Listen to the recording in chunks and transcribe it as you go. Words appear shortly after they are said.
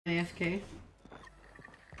AFK.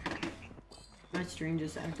 My stream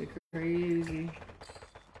just acted crazy.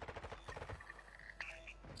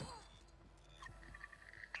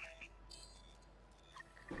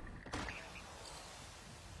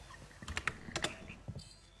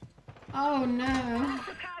 Oh no.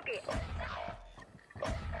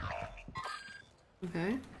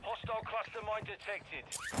 Okay. Hostile cluster mine detected.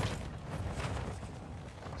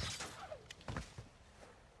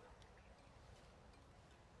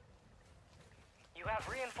 You have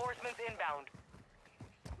reinforcements inbound.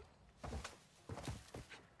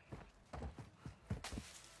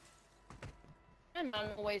 My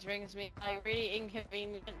mum always rings me like really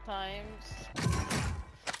inconvenient times.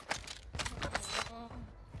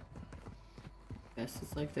 Guess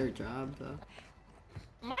it's like their job though.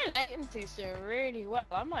 My latency's doing really well.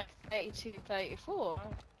 I'm like 32, 34.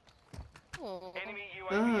 Oh. Enemy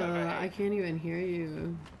UAV overhead. I can't even hear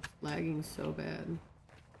you. Lagging so bad.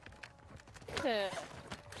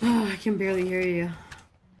 I can barely hear you.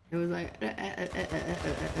 It was like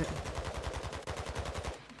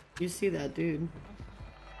You see that dude?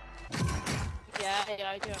 Yeah,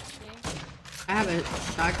 I do actually. I have a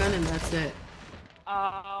shotgun and that's it.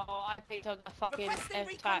 Oh, I picked up the fucking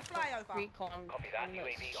F-Tac recon. Copy that.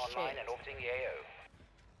 UAV online and orbiting the AO.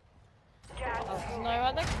 There's no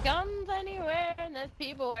other guns anywhere, and there's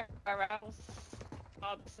people everywhere else.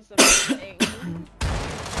 Oh, this is amazing.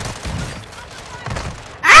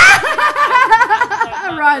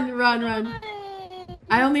 Run.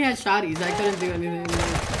 I only had shotties. I couldn't do anything.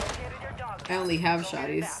 I only have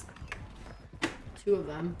shotties. 2 of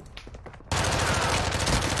them.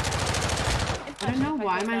 I don't know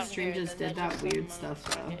why my stream just did that weird stuff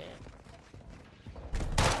though.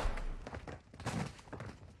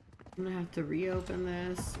 I'm gonna have to reopen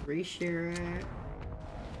this, reshare it.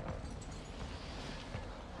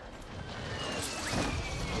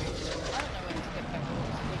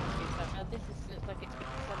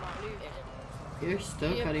 You're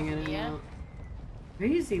still cutting in and out.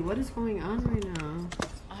 Crazy, what is going on right now?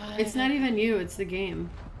 It's not even you, it's the game.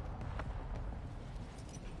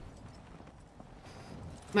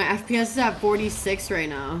 My FPS is at 46 right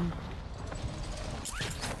now.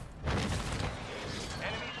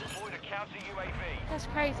 Enemies deployed a counter UAV. That's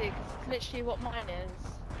crazy, because it's literally what mine is.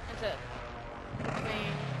 Is it?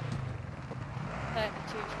 Between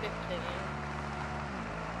 32 to 50.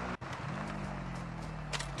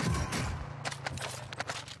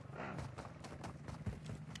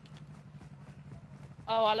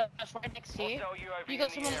 Oh, I look, that's right next to you. You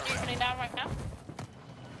got someone opening down right now?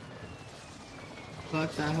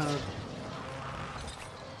 Fuck that hub.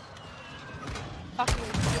 Fucking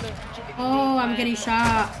Oh, I'm getting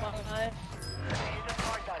shot.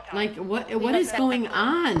 Like, what is going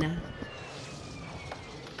on?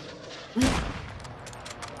 Like,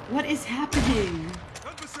 what is happening?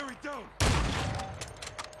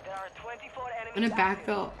 I'm gonna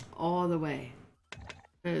backfill all the way.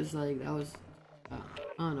 Cause like, that was, I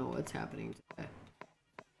don't know what's happening today.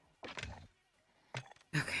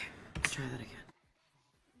 Okay, let's try that again.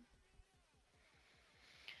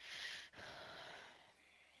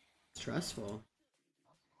 Stressful.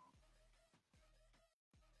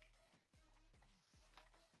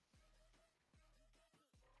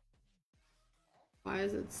 Why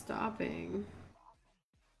is it stopping?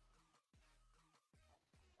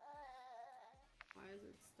 Why is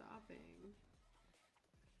it stopping?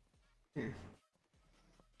 Here.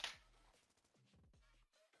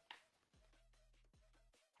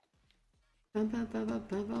 Bum, bum, bum, bum,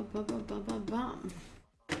 bum, bum, bum, bum, bum, bum.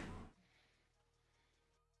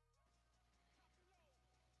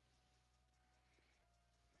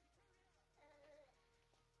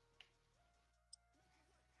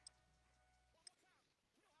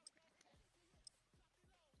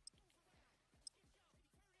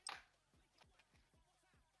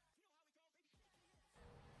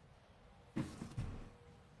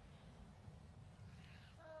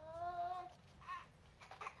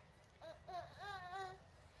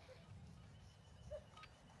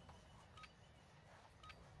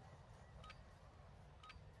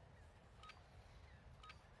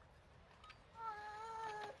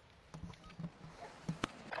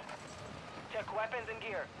 Check weapons and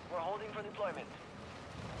gear. We're holding for deployment.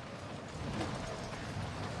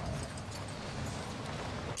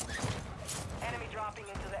 Enemy dropping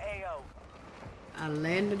into the AO. I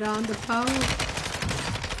landed on the pole.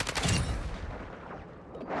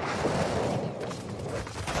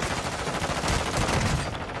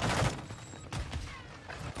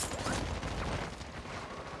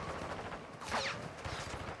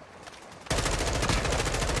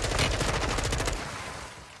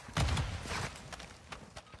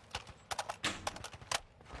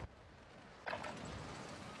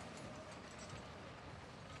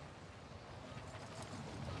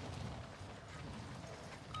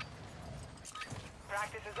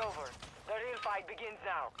 Practice is over. The real fight begins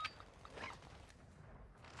now.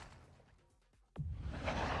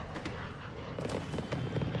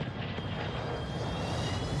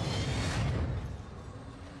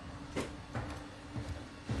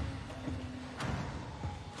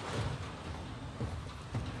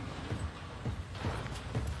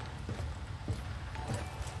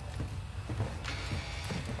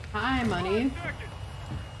 Hi, money.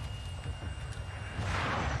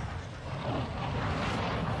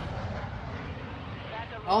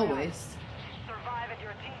 Always. Survive and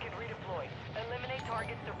your team can redeploy. Eliminate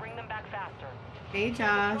targets to bring them back faster. Hey,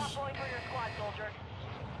 Josh. Point for your squad, soldier.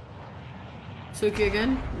 Suki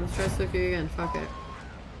again? Let's try Suki again. Fuck it.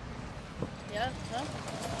 Yeah, huh?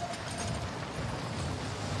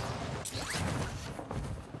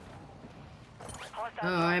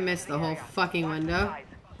 Oh, I missed the whole fucking window.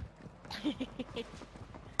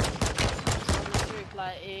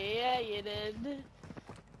 Like, yeah, you did.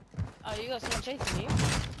 Oh, you got someone chasing you?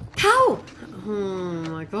 How? Oh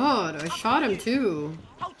my god, I shot him too.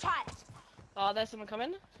 Hold tight. Oh, there's someone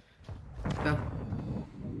coming. Go.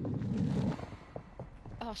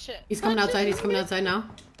 Oh shit. He's coming outside. He's coming outside now.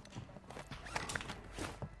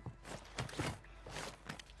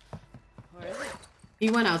 Where is it?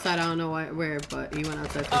 He went outside. I don't know where, but he went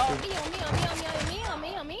outside for Oh, sure.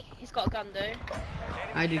 me. He's got a gun though.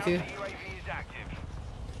 I do too.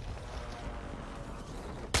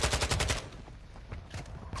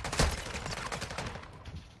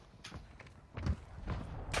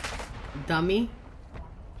 Dummy.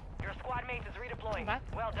 Your squad mate is redeploying. Back.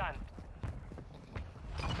 Well done.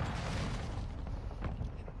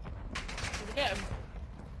 Did you get him?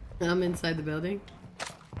 I'm inside the building.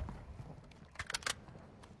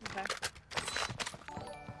 Okay.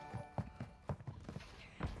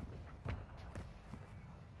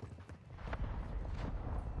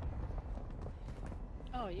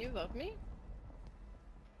 Oh, you love me?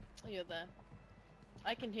 Oh, you're there.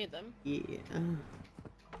 I can hear them. Yeah.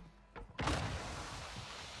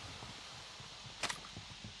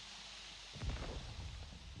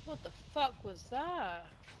 What the fuck was that?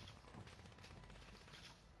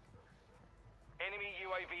 Enemy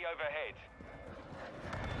UAV overhead.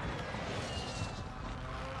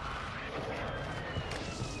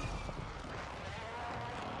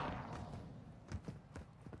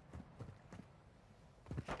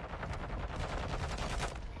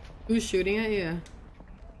 Who's shooting at you?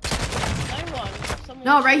 No one. Someone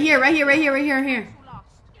No, was right here, shooting. right here.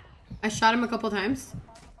 I shot him a couple times.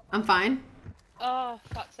 I'm fine. Oh,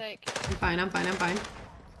 fuck's sake. I'm fine.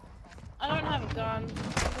 I don't have a gun. I'm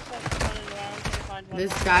just like running around trying to find one.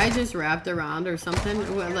 This guy just wrapped around or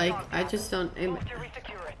something. Well, like, I just don't. Move to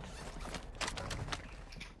resecure it.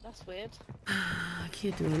 That's weird. I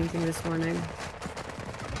can't do anything this morning.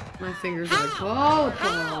 My fingers are cold.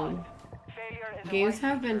 Failure is a Games white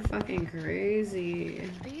have been fucking crazy.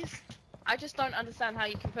 These, I just don't understand how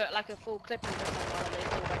you can put like a full clip into someone and they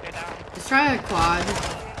still won't go down. Let's try a quad.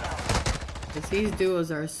 Cause these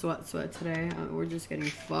duos are sweat today. We're just getting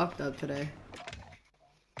fucked up today.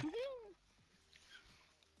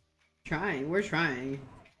 We're trying.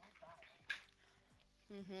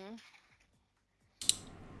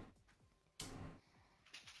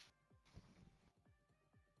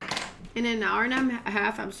 In an hour and a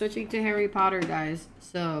half, I'm switching to Harry Potter, guys.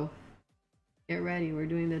 So get ready. We're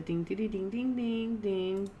doing the ding ding ding ding ding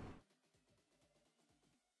ding.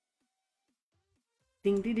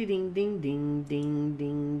 Ding ding ding ding ding ding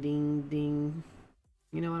ding ding ding.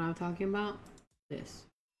 You know what I'm talking about? This.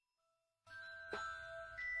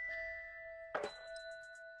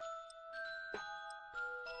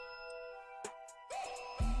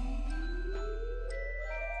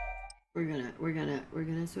 We're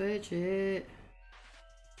gonna switch it.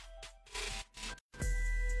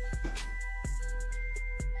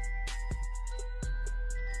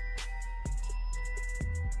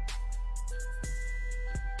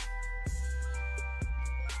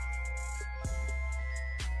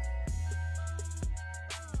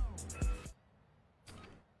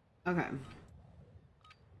 Okay.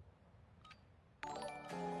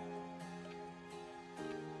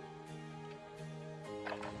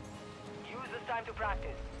 Use this time to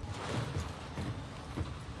practice.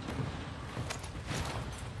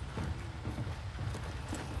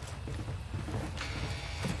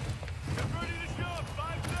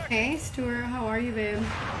 Hey, Stuart, how are you, babe?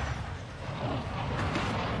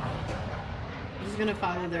 I'm just gonna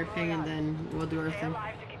follow their ping and then we'll do our Stay thing.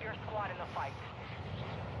 alive to keep your squad in the fight.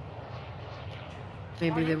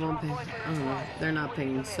 Maybe they won't ping. I don't know. They're not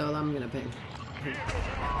pinging, so I'm gonna ping. Okay.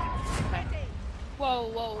 Whoa,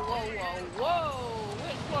 whoa, whoa, whoa, whoa!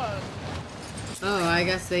 Which one? Oh, I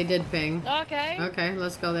guess they did ping. Okay. Okay,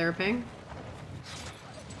 let's go there, ping.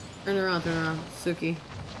 Turn around, Suki.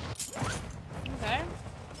 Okay.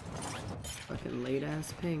 Fucking late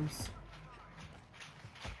ass pings.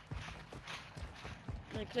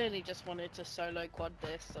 I clearly just wanted to solo quad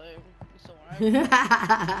this, so it's alright.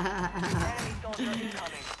 Enemy soldier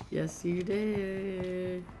incoming. Yes, you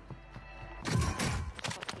did.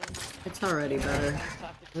 Fucking It's already better. type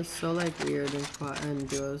of It's team. so like weird in quad and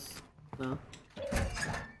duos. No.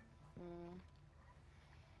 Mm.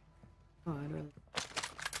 Oh, I don't.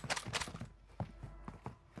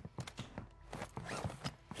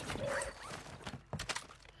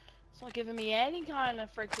 It's not giving me any kind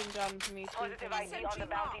of freaking gun for me to Positive ID on the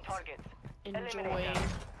bounty targets. enjoy. Eliminate them.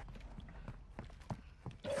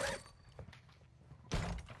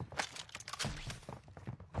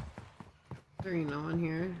 There ain't no one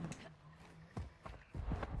here.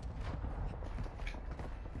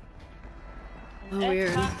 Oh,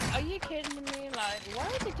 weird. Are you kidding me? Like, why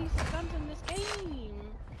are the decent guns in this game?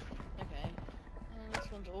 Okay.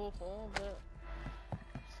 This one's awful, but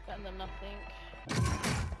it's better than nothing.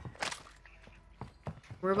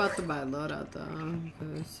 We're about to buy a loadout though,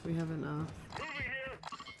 because we have enough.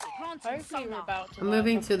 Hopefully we're about to I'm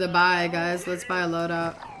moving to the buy, guys. Let's buy a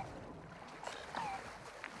loadout.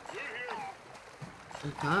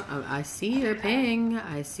 I see your ping.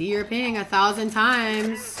 I see your ping 1,000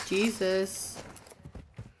 times. Jesus.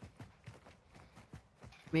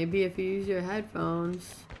 Maybe if you use your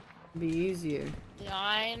headphones, it'll be easier. Yeah,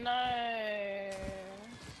 I know.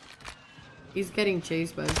 He's getting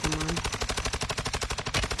chased by someone.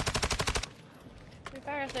 It'd be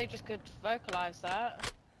better if they just could vocalize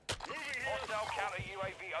that. Hostile counter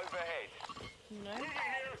UAV overhead. No?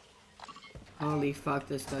 Holy fuck,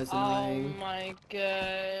 this guy's Oh annoying. my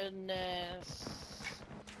goodness.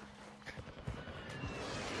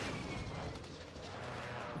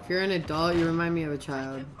 If you're an adult, you remind me of a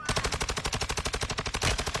child.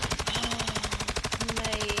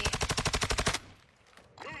 Mate.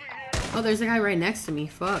 Oh, there's a guy right next to me.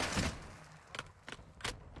 Fuck.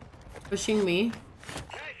 Pushing me.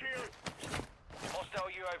 Hostile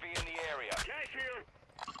UAV in the area.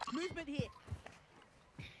 Movement here.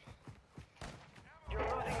 You're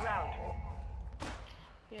losing ground.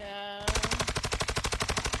 Yeah.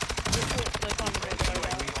 They can't really go UAV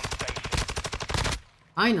around. on station.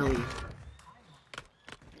 Finally.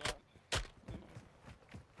 Yeah.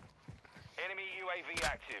 Enemy UAV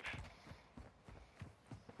active.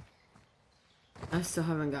 I still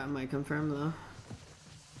haven't gotten my confirm though.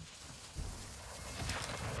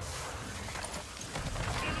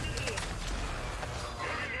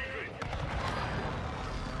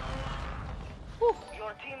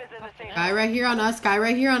 Your team is in the safe. Guy right here on us. Guy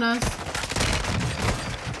right here on us.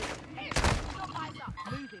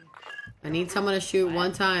 Moving. I need someone to shoot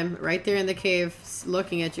one time. Right there in the cave.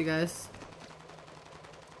 Looking at you guys.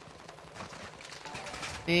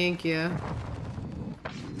 Thank you. No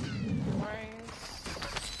worries.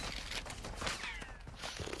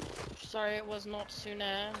 Sorry, it was not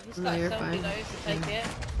sooner. This No, guy you're told me fine. though to take it.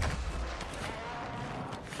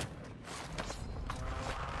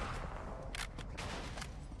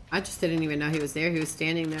 I just didn't even know he was there. He was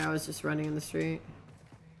standing there. I was just running in the street.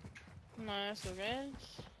 No, it's all good.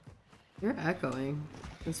 You're echoing.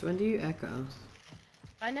 Since when do you echo?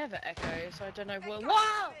 I never echo, so I don't know what.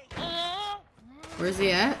 Whoa! Where's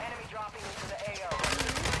he at? Enemy dropping into the AO.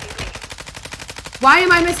 Why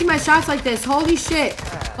am I missing my shots like this? Holy shit.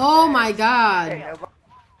 Oh my god.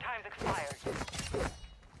 Time's expired.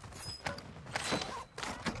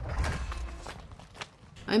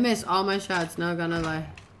 I missed all my shots, not gonna lie.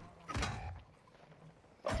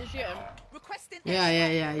 Did you? Requesting.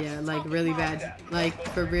 Yeah. Like really bad. Like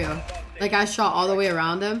for real. Like I shot all the way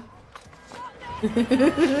around him. And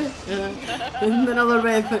then a little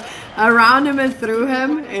bit around him and through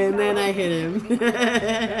him, and then I hit him.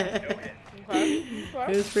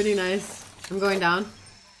 It was pretty nice. I'm going down.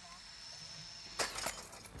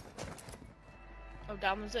 Oh,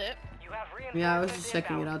 down the zip. You have Yeah, I was reinforcements just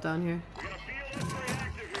checking it inbound. out down here.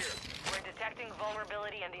 We're detecting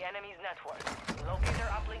vulnerability in the enemy's network. Locate their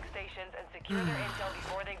uplink stations and secure their intel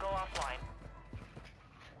before they go offline.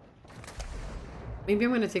 Maybe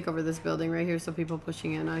I'm gonna take over this building right here so people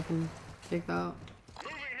pushing in I can take out.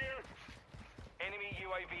 Enemy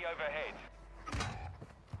UAV overhead.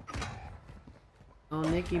 Oh,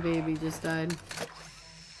 Nikki baby just died.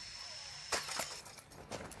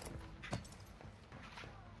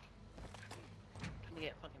 Can you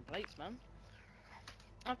get fucking plates, man?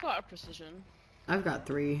 I've got a precision. I've got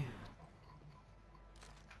 3.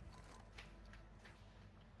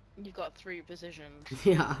 You've got 3 precisions.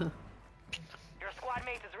 Yeah. Your squad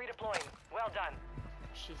mate is redeploying. Well done.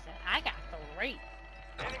 She said, I got 3.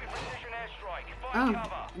 Enemy precision airstrike. Find Oh,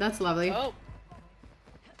 cover. that's lovely. Oh.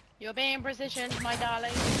 You're being positioned, my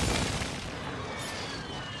darling.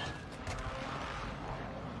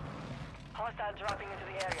 Hostile dropping into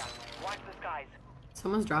the area. Watch the skies.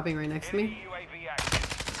 Someone's dropping right next to me. Enemy UAV active.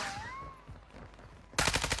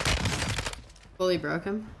 Fully broke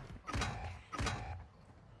him.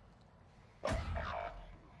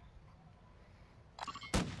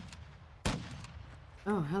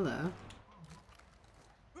 Oh, hello.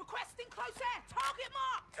 Requesting close air. Target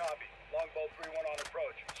marked. Copy. Longbow 3-1 on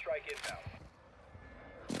approach. Strike inbound.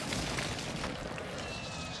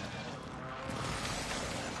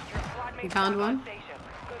 Your squad You mate's found back on one? station.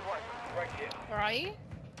 Good work. Right here. Where are you?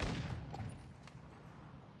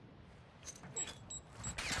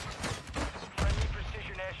 Friendly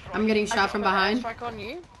precision airstrike. I'm getting shot from behind. Strike on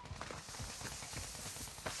you.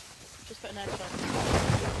 Just put an airstrike.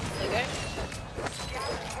 There you go.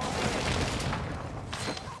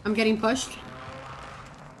 I'm getting pushed.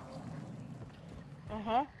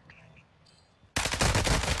 Uh-huh.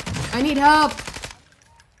 I need help.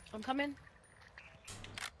 I'm coming.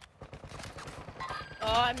 Oh,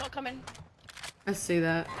 I'm not coming. I see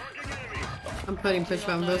that. I'm putting push Do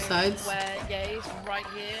not from both know sides. Where, yeah, he's right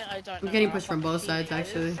here. I don't know. I'm getting where pushed from our both fucking sides, teammate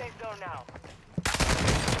actually. is. Safe zone now.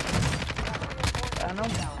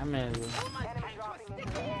 I'm in. Enemy dropping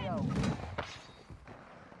into the AO.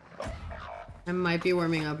 I might be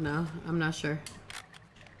warming up now. I'm not sure.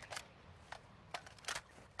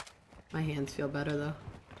 My hands feel better though.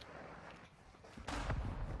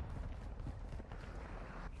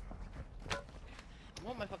 I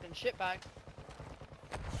want my fucking shit back.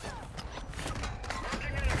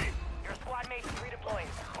 Your squad mate is redeploying.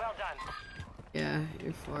 Well done. Yeah,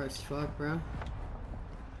 you're far as fuck, bro.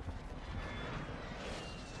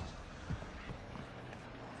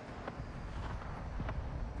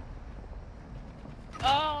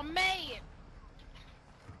 Oh, mate!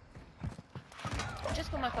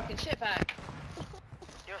 Just got my fucking shit back.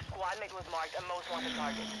 Your squad mate was marked a most wanted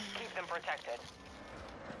target. Keep them protected.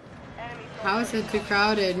 Enemy How is it too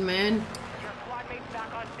crowded, man? Your squad mate's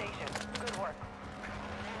back on station. Good work.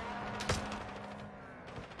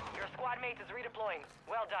 Your squad mate is redeploying.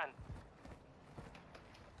 Well done.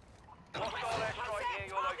 Hostile airstrike near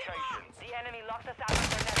your location. The enemy locked us out of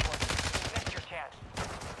their network. You missed your chance.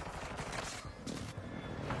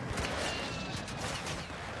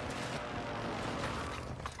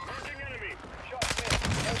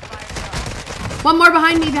 One more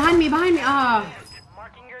behind me, behind me, behind me. Ah.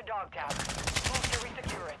 Marking your dog tag. Move to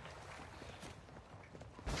resecure it.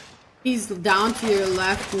 He's down to your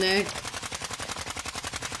left, Nick.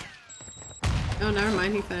 Oh, never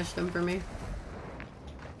mind. He finished them for me.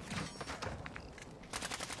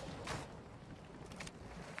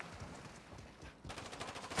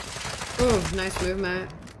 Ooh, nice movement.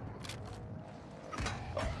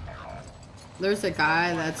 There's a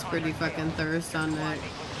guy that's pretty fucking thirst on Nick.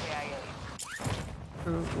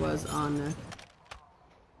 Or was on Nick.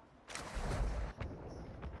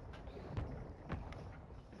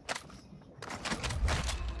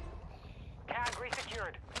 Tag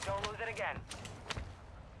resecured. Don't lose it again.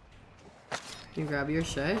 Can you grab your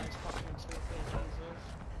shit?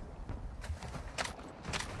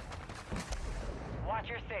 Watch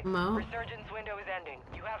your six. I'm out. Resurgence window is ending.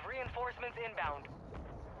 You have reinforcements inbound.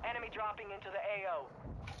 Enemy dropping into the AO.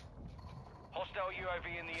 Hostile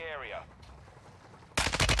UAV in the area.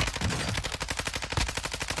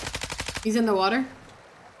 He's in the water.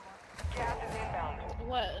 Gas is inbound.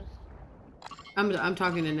 What? I'm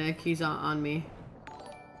talking to Nick. He's on me.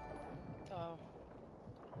 Oh.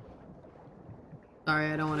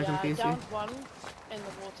 Sorry, I don't want to Yeah, confuse you. downed one in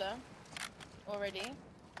the water already.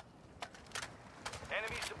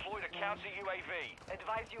 Enemies deployed a counter UAV.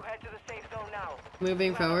 Advise you head to the safe zone now. Moving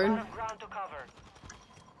You have a forward. lot of ground to cover.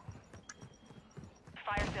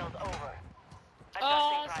 Fire sales over.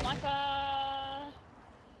 Oh, Adjusting prices. sniper!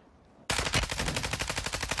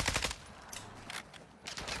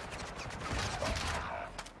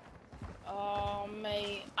 Oh,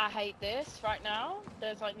 mate, I hate this right now.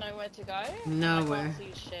 There's like nowhere to go. Nowhere. I can't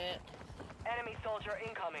see shit. Enemy soldier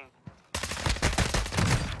incoming.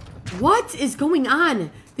 What is going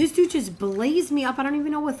on? This dude just blazed me up. I don't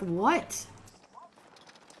even know with what.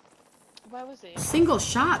 Where was he? Single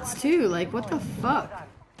shots too. Like what the fuck?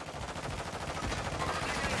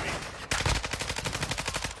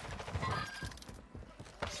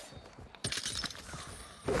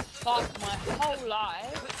 Fuck my whole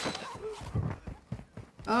life.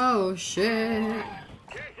 Oh shit.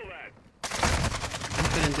 I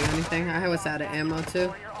couldn't do anything. I was out of ammo too. For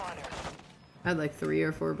your honor. I had like 3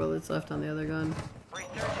 or 4 bullets left on the other gun.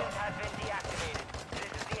 Resurgence has been deactivated. This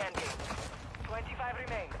is the end game. 25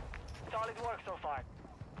 remain. Solid work so far.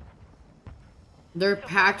 They're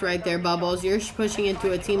packed right there, Bubbles. You're pushing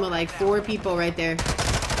into a team of like 4 people right there.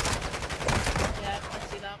 Yeah, I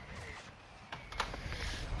see that.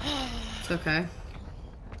 It's okay.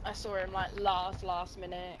 I saw him like last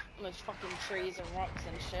minute with fucking trees and rocks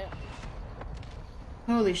and shit.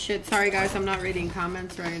 Holy shit. Sorry guys, I'm not reading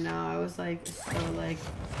comments right now. I was like so like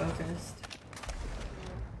focused.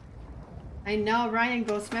 I know, Ryan,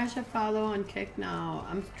 go smash a follow on Kick now.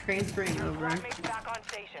 I'm transferring over. Squadmates back on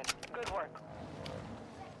station. Good work.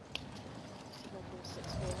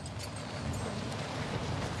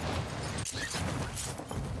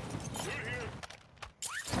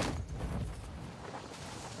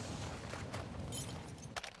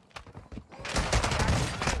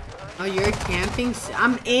 Oh, you're camping?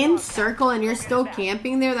 I'm in circle and you're still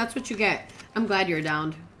camping there? That's what you get. I'm glad you're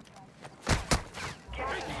downed.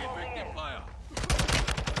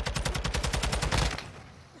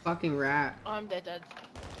 Fucking rat. I'm dead.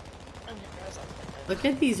 Look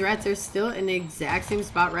at these rats. They're still in the exact same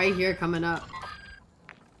spot right here coming up.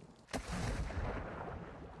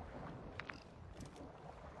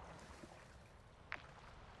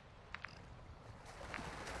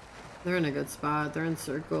 They're in a good spot. They're in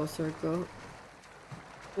circle.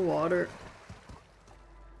 Water.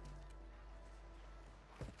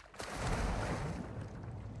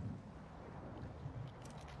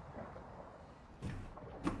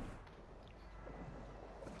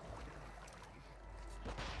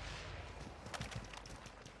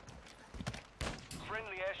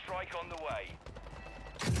 Friendly airstrike on the way.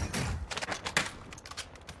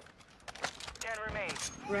 10 remain.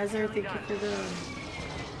 Rezar, thank you for the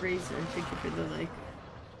razor. Thank you for the like.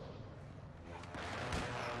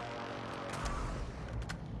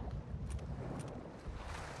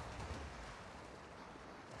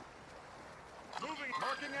 Moving,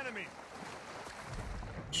 marking enemy.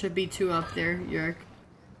 Should be 2 up there, Yerk.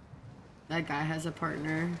 That guy has a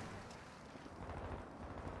partner.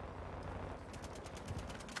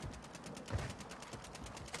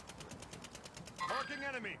 Marking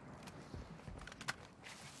enemy.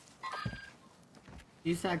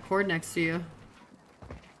 Use that cord next to you.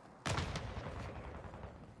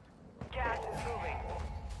 Gas is moving.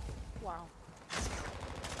 Wow.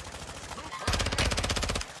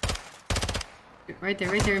 Right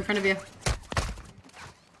there in front of you.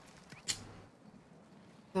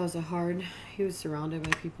 That was a hard. He was surrounded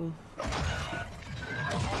by people. 5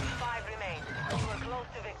 remain. You are close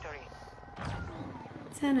to victory.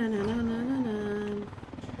 Ta-na-na-na-na-na-na.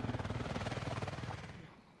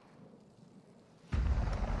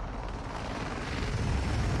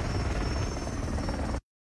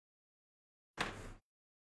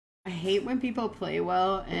 I hate when people play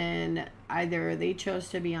well and either they chose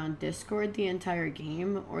to be on Discord the entire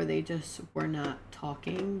game or they just were not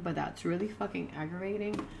talking, but that's really fucking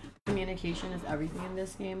aggravating. Communication is everything in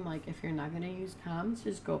this game. Like, if you're not gonna use comms,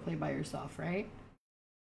 just go play by yourself, right?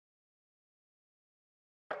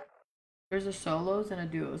 There's a solos and a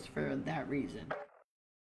duos for that reason.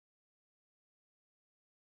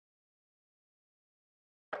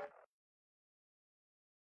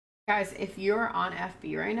 Guys, if you're on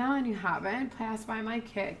FB right now and you haven't, pass by my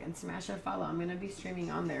Kick and smash a follow. I'm gonna be streaming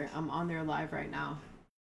on there. I'm on there live right now.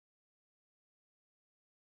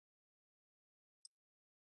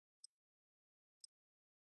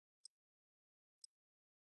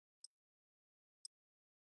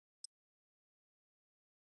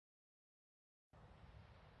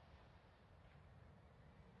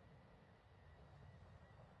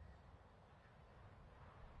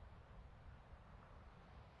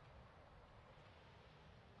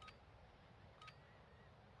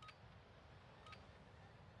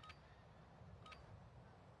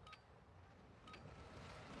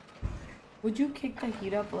 Would you kick the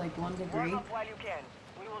heat up like 1 degree? Work up while you can.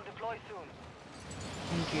 We will deploy soon.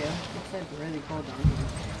 Thank you. It's like really cold down here.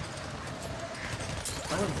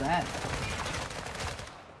 What was that?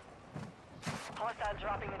 Hostile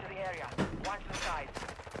dropping into the area. Watch the skies.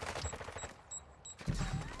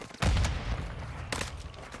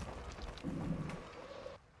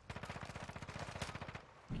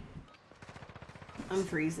 I'm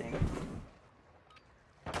freezing.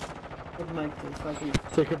 Like this fucking...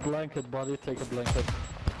 Take a blanket, buddy. Take a blanket.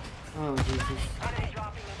 Oh Jesus! Enemy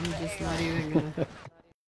dropping I'm into the just area. not even gonna.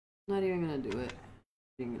 Not even gonna do it.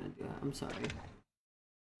 Not even gonna do it. I'm sorry.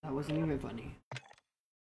 That wasn't even funny.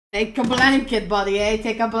 Take a blanket, buddy. Eh?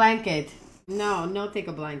 Take a blanket. No, take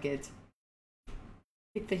a blanket.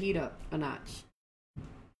 Take the heat up a notch.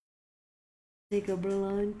 Take a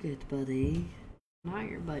blanket, buddy. Not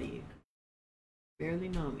your buddy. Barely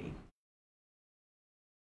know me.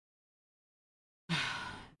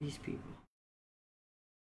 These people.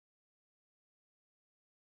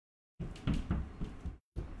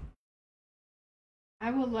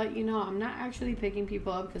 I will let you know, I'm not actually picking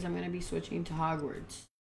people up because I'm going to be switching to Hogwarts.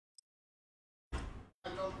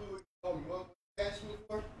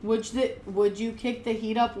 Would you kick the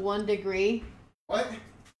heat up 1 degree? What?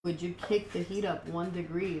 Would you kick the heat up 1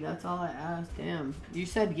 degree? That's all I asked him. You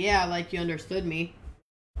said yeah, like you understood me.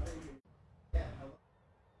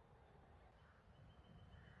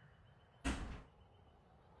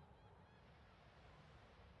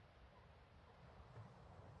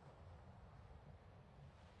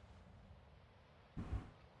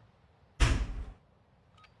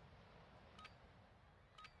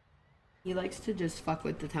 He likes to just fuck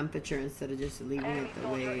with the temperature instead of just leaving Enemy it the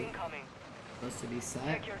soldier way it's incoming. supposed to be set.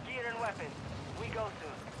 Check your gear and weapons. We go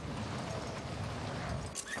soon.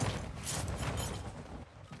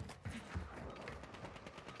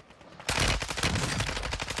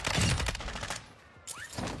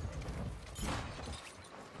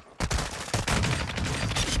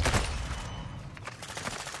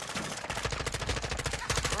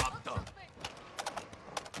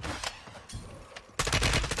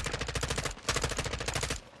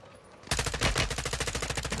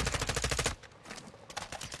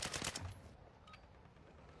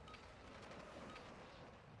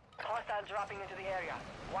 Hostiles dropping into the area.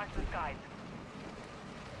 Watch the skies.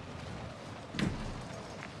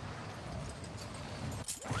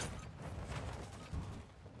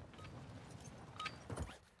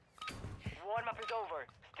 Warm-up is over.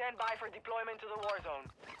 Stand by for deployment to the war zone.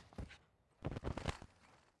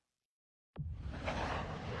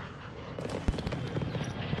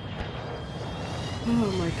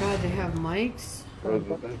 Oh my god, they have mics?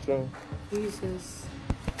 Residential. Jesus.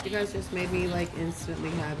 You guys just made me like instantly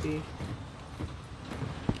happy.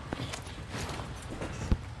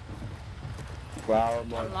 Flower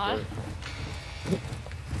Live? monster. You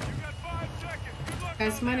got 5 seconds. Good luck.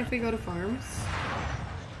 Guys, mind if we go to farms?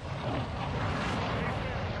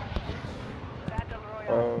 Battle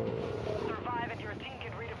Royale. Survive and your team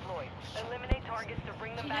can redeploy. Eliminate targets to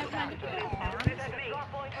bring them back faster. This is a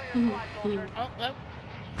drop point for your squad, soldier. Oh, well.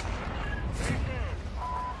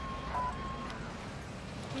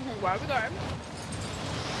 Where are we going?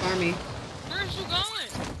 Army. Where's you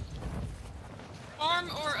going? Farm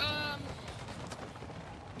or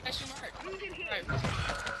question mark? Right.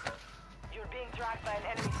 You're being tracked by an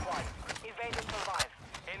enemy squad. Evade and survive.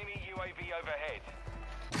 Enemy UAV overhead.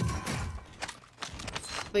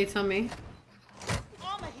 Plates on me.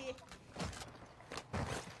 Armor here.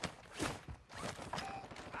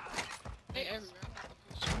 They everywhere.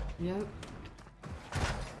 Yep.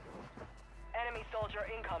 Enemy soldier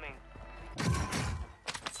incoming.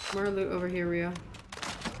 More loot over here, Rio.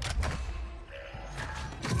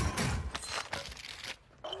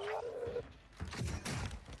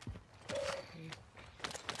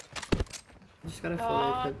 Just gotta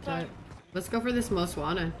fully equip that. Let's go for this most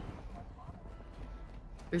wanted.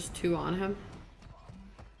 There's 2 on him.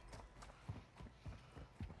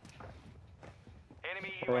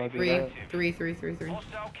 Enemy Roger UAV that. active. Three.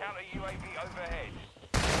 Hostile counter UAV overhead.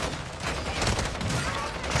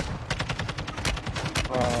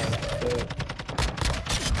 Shit.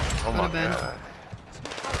 Go to bed.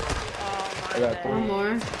 Oh I my got god. One more.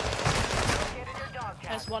 Located your dog tag.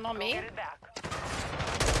 There's one on Go me. get it back.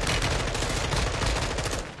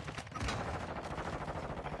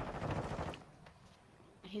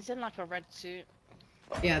 He's in like a red suit.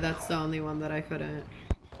 Yeah, that's the only one that I couldn't.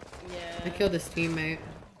 Yeah. I killed his teammate.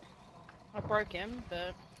 I broke him,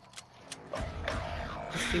 but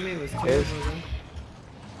His teammate was too Yes. over there.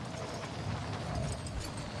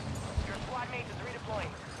 Your squad mate is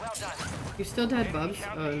redeploying. Well done. You still dead, Enemy Bubs?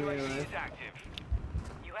 counter Oh, no, you're UAV alive. is active.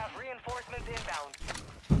 You have reinforcements inbound.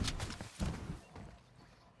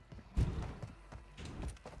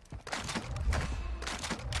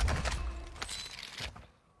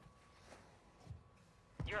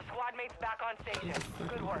 Your squad mate's back on station.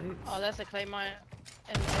 Good work. oh, that's a claymore.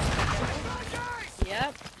 Yep.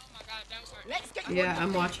 Oh my god, that was hard. Let's get Yeah,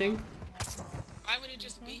 I'm watching. Why would it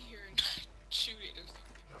just be here and not shoot it?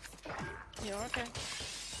 You're okay.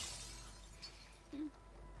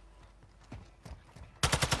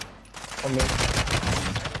 I'm in.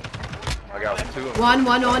 I got 2 of them.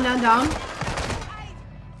 One down.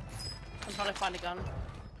 I'm trying to find a gun.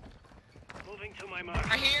 Moving to my mark.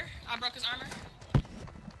 Right here, I broke his armor.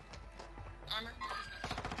 Armor?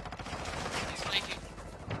 He's flanking.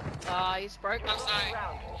 He's broke. Outside.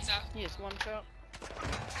 He's out. He is one shot.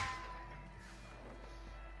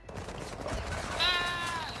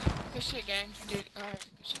 Good shit, gang. Dude, alright.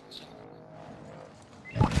 Good shit, good shit.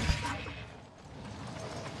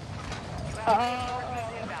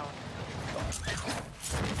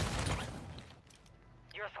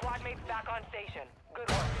 Your squad mate's back on station. Good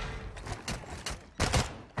work.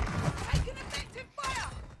 Taking effective fire!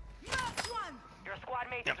 Last one! Your squad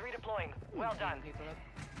mate is redeploying. Well done.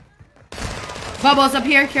 Bubbles up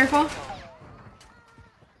here, careful.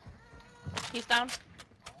 He's down.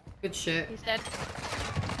 Good shit. He's dead.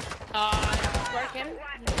 Work him.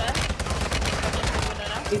 He's dead.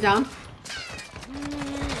 He's down. Mm.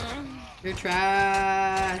 You're Advanced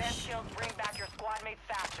trash. shields bring back your squad mates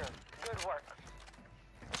faster. Good work.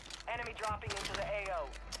 Enemy dropping into the AO.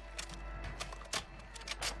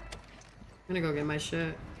 I'm gonna go get my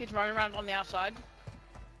shit. He's running around on the outside.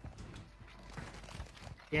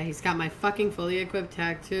 Yeah, he's got my fucking fully equipped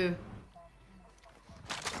tag too.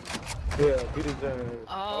 Yeah, beat his ass.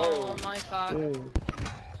 Oh my fuck. Yeah.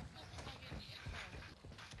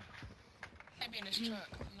 Maybe in his truck.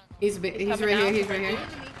 I'm not gonna- He's coming right here. out. He's right here. Enemy in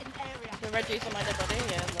area. The red juice on my dead body.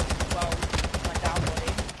 Yeah, well, my down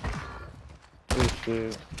body. Good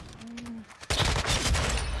shit.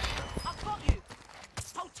 I've got you.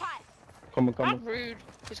 Hold tight. Come How on. rude.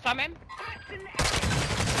 He's coming.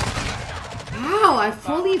 Wow, I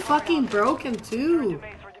fully fucking broke him Return to too.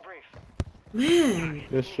 base for debrief. Man.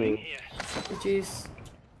 Good shit. Jeez.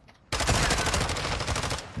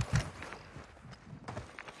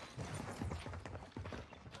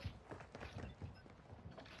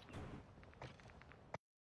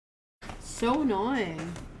 So annoying.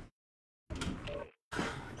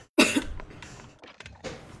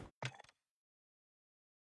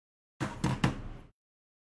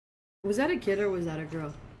 Was that a kid or was that a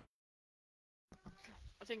girl?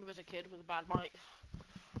 I think it was a kid with a bad mic.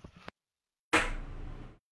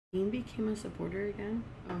 Ian became a supporter again?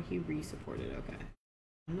 Oh, he re-supported. Okay.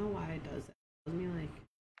 I don't know why it does that. Let me like.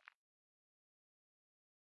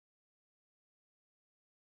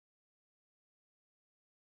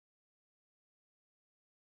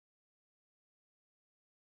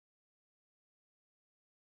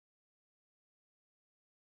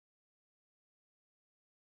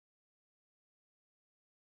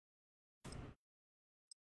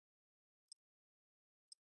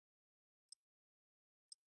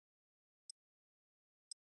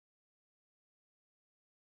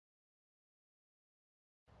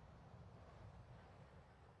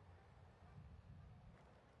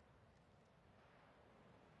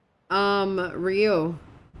 Rio,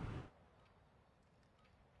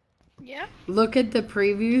 Yeah? look at the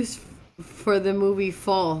previews for the movie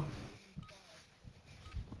Fall.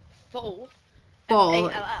 Full. Fall.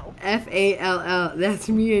 F-A-L-L. F-A-L-L. That's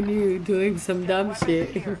me and you doing some dumb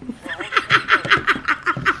shit.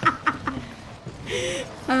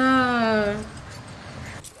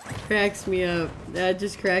 Cracks me up. That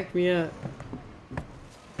just cracked me up.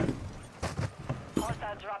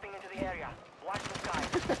 Hostiles dropping into the area. Watch the sky.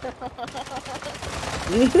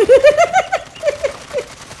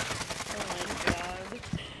 Oh my god.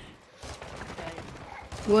 Okay.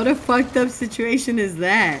 What a fucked up situation is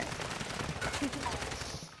that?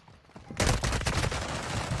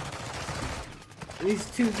 These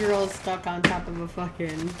two girls stuck on top of a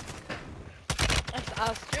fucking That's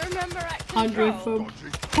us. Do you remember at 100 Control? foot.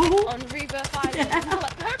 On Rebirth Island? Yeah.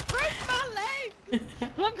 Like, don't break my leg!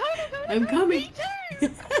 I'm coming. Me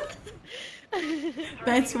too!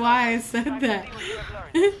 That's why I said that.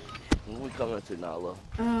 We coming to Nala.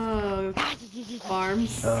 Oh,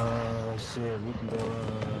 farms. Shit, we can go,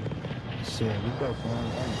 shit, we go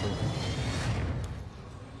farm.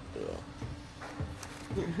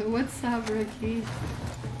 What's up, Ricky?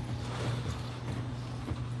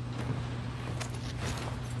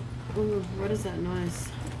 Ooh, what is that noise?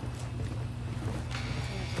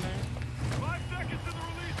 5 seconds to the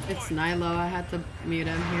release. It's Nilo. I had to mute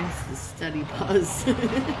him. Here's the steady buzz. Battle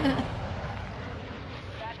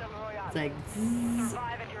Royale. It's like zzz.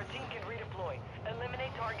 Survive and your team can redeploy.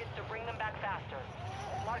 Eliminate targets to bring them back faster.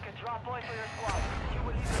 Mark a drop point for your squad. You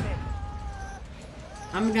will lead them in.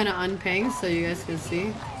 I'm gonna unping so you guys can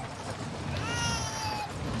see.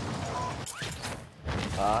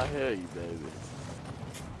 I hear you, baby.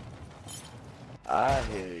 I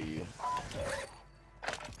hear you.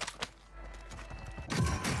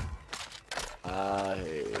 I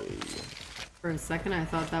hear you. For a second, I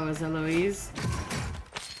thought that was Eloise.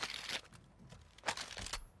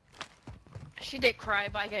 She did cry,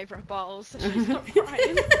 but I gave her balls, so she's not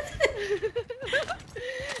crying.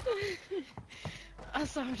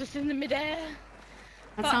 So I'm just in the midair.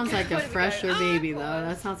 That sounds like a Where do we go? fresher baby, though. Pause.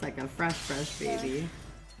 That sounds like a fresh baby.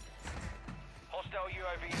 Hostile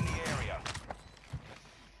UAV in the area.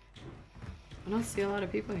 don't see a lot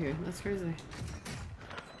of people here. That's crazy.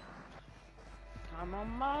 Come on,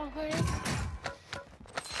 Margaret.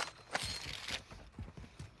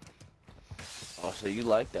 Oh, so you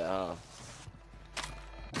like that, huh?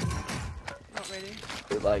 Not really.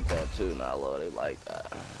 They like that too, Nala. They like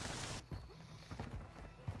that.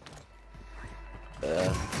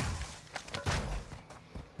 Yeah.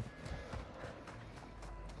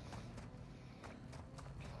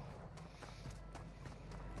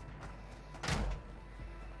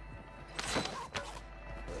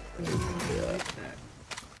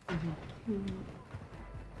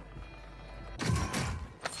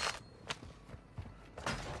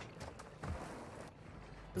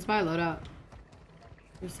 Let's buy a loadout.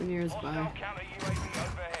 Where's the nearest buy? Hostile counter UAV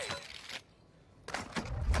overhead.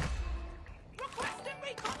 Requesting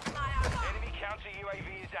recon flyover. Enemy counter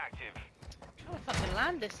UAV is active. I'm trying to fucking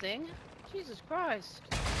land this thing. Jesus Christ.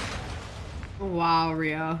 Wow,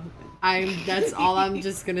 Rio. That's all I'm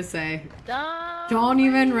just gonna say. Don't Don't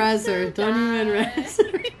even res her. Don't even res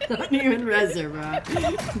her. Don't even res her, bro.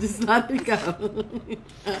 Just let it go.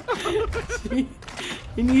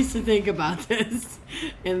 He needs to think about this.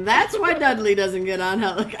 And that's why Dudley doesn't get on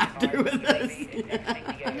helicopter with us.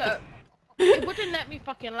 No. It wouldn't let me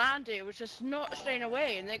fucking land it. It was just not staying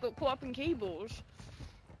away and they got caught up in cables.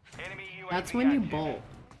 Enemy UAV That's when you active. bolt.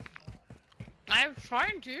 I was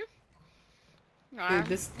trying to. Dude,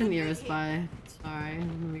 this is the nearest by. Sorry,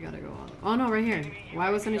 we gotta go on. Oh no, right here. Why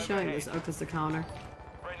wasn't it showing this? Oh, because the counter.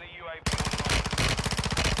 Friendly UAV.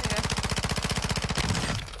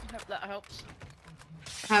 I hope that helps.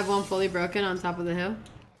 Have one fully broken on top of the hill.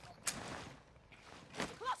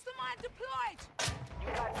 Cluster mine deployed. You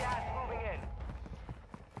got gas moving in.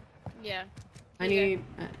 Yeah. I need.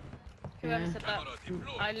 Whoever Yeah. said that,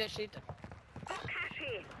 I literally.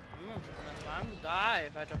 I'm gonna die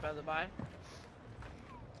if I drop out of the buy.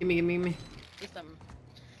 Give me.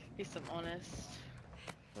 He's some honest.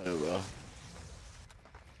 There we go.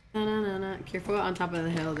 No. Careful on top of the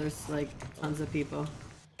hill. There's like tons of people.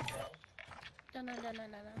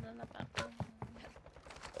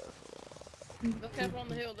 Look over on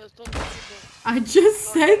the hill, there's tons of people. I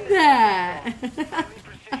just said that.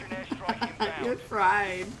 Precision airstrike inbound. You're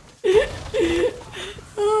fried.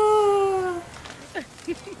 Oh.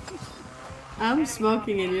 I'm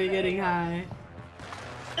smoking and you're getting high.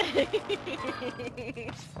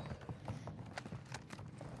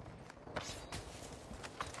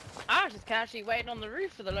 I was just casually waiting on the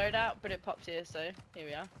roof for the loadout, but it popped here, so here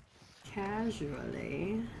we are.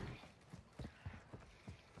 Casually.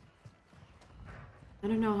 I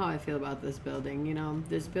don't know how I feel about this building. You know,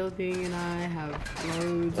 this building and I have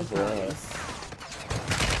loads of problems.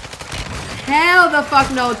 Hell the fuck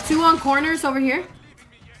no. 2 on corners over here.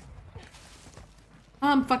 Oh,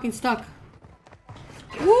 I'm fucking stuck.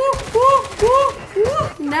 Woo.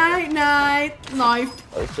 Night. Knife.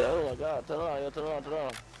 Oh shit, oh my god, turn on.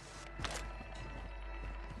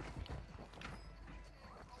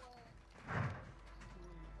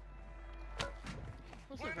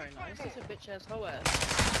 Wasn't very nice. It's a bitch ass hoe ass.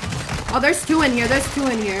 Oh, there's 2 in here.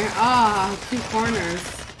 Ah, 2 corners.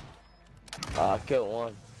 I killed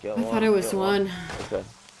one. I thought it was one. Okay.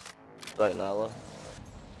 Right, Nala.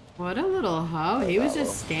 What a little hoe. He was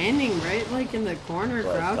just standing right like in the corner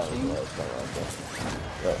crouching.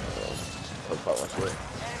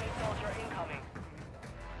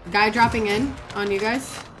 Guy dropping in on you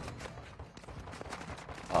guys.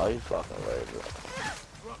 Oh, you fucking lazy.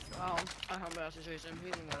 Oh, I have a situation.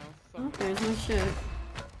 Oh, there's my shit.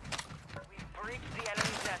 We've breached the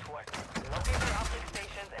enemy's network. Locate their uplink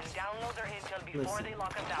stations and download their intel before Listen. they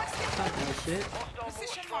lock them down. Fuck that shit. Hostile move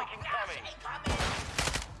Position strike mark. incoming.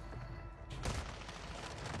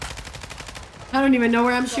 I don't even know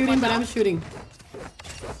where I'm shooting, but I'm shooting.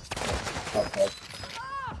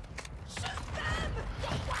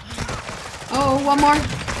 Oh, one more.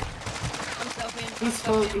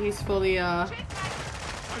 He's fully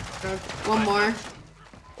one more.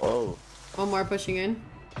 Whoa. One more pushing in.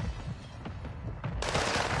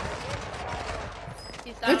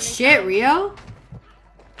 Good shit, Rio.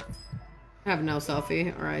 I have no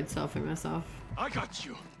selfie, or I'd selfie myself. I got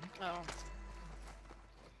you. Oh.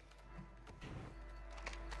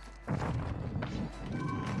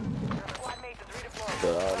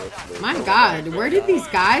 My god, where did these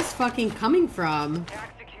guys fucking coming from?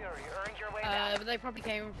 But they probably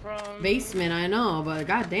came from Basement, I know, but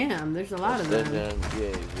goddamn, there's a lot of them.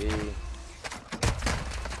 UAV.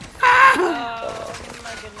 Oh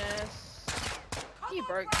my goodness. You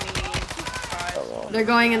broke me. Jesus Christ. They're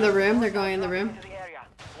going in the room. They're going in the room.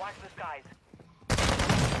 Watch the skies.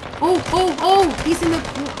 Oh, he's in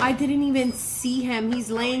the... I didn't even see him.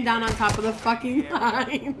 He's laying down on top of the fucking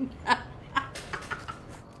line.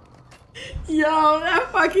 Yo,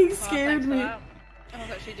 that fucking scared me. I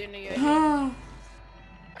was actually doing a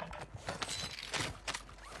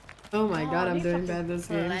Oh my god, I'm doing bad this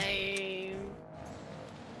game. Lame.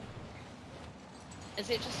 Is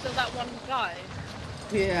it just still that one guy?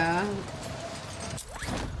 Yeah.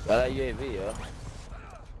 Got that UAV, yo.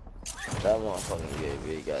 That motherfucking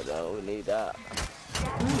UAV, goddamn. We need that.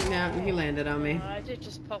 Yeah, he landed on me. I did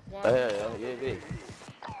just pop one. Oh, yeah, UAV.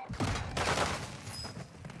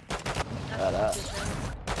 Got that.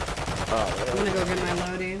 Oh, yeah. I'm gonna go get my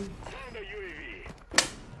loading.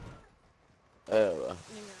 Yeah.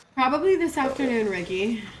 Probably this afternoon,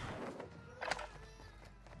 Ricky.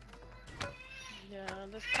 Yeah,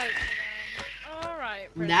 this fight. Alright.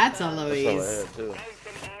 That's a That's Louise. over here, too.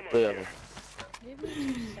 Yeah. Give me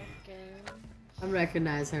 2 seconds. I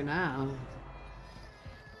recognize her now.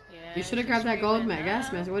 Yeah, You should have grabbed that gold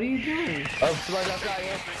gas mask. What are you doing? Oh, somebody's outside,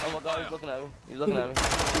 yeah. Oh my god, he's looking at me. He's looking at me.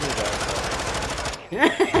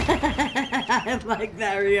 I like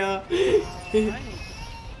that, Rio.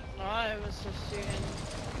 I was just shooting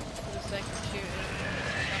for the sake of shooting.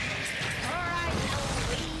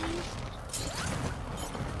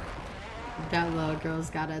 That little girl's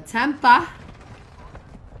got a temper.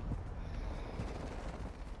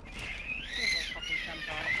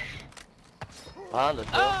 Behind us,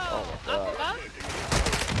 bro. Oh my god.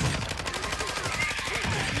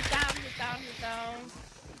 He's down.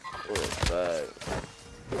 Oh,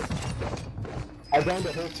 I downed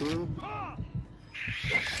the hill too.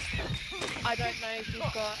 I don't know if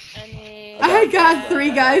you've got any... I got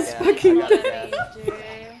 3 guys fucking dead.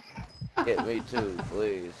 Get me too,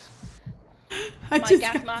 please. My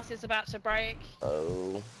gas mask is about to break.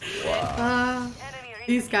 Oh, wow.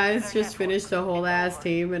 These guys just finished a whole ass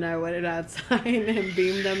team and I went outside and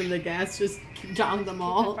beamed them and the gas just downed them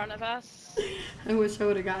all. In front of us. I wish I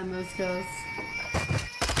would have gotten those kills.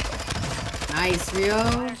 Nice,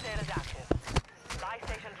 Rio.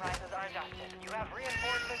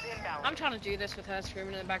 I'm trying to do this with her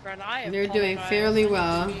screaming in the background. You're doing fairly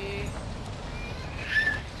well. Enemy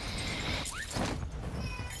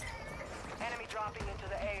dropping into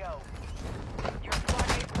the AO. Your squad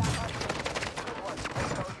mates back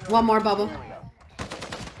on. One more bubble.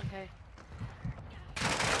 Okay.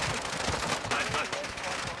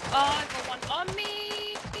 Oh, I got one on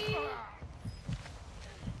me.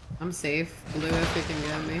 I'm safe. Blue if you can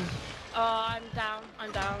get me. Oh, I'm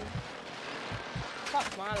down.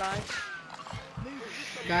 Fuck my life.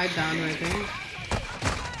 Guy down right there.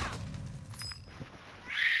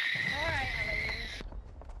 Alright,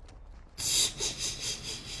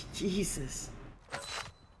 Jesus.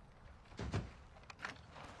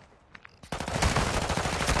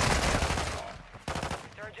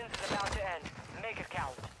 Resurgence is about to end. Make it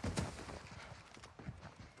count.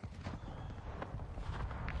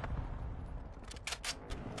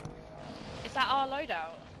 Is that our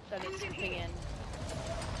loadout that it's jumping in?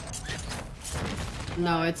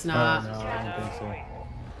 No, it's not. No, I don't think so.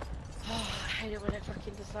 Oh, I hate it when it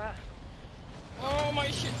fucking does that. Oh, my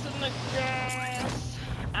shit's in the gas,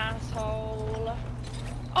 asshole.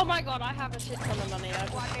 Oh my god, I have a shit ton of money. I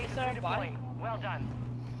just deserve buy. Well done.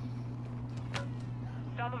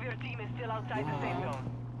 Some of your team is still outside the safe zone.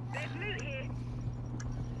 There's loot here.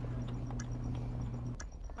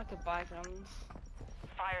 I could buy guns.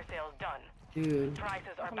 Fire sales done. Dude.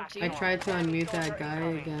 Prices are back to I normal. tried to unmute that guy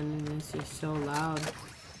again and it's just so loud.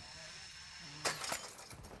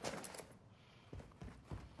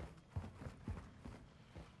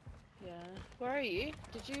 Yeah. Where are you?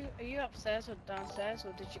 Are you upstairs or downstairs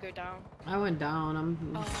or did you go down? I went down. I'm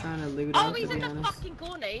just trying to loot Oh, up, he's to in be the honest. fucking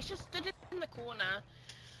corner. He's just stood in the corner.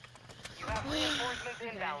 You have reinforcements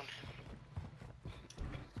inbound.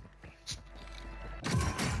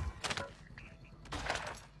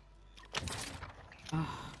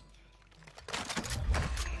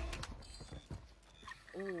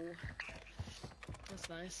 Ooh. That's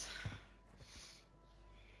nice.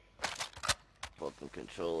 Fucking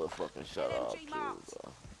controller, fucking shut up, too, bro.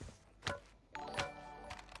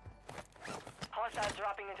 Hostiles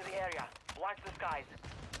dropping into the area. Watch the skies.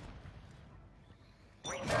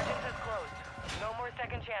 Resurgence is closed. No more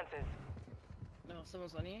second chances. No,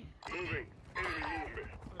 someone's on you. Moving. Enemy movement.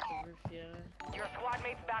 On the roof, yeah. Your squad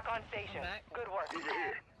mates back on station. Back. Good work. Over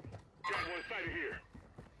here. Got one sighted here.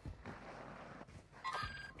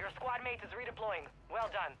 Your squad mate is redeploying. Well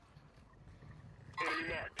done. Enemy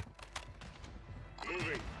marked.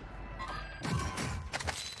 Moving.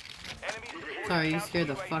 Sorry, you scared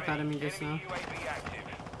the fuck out of me just now. Enemy UAV active.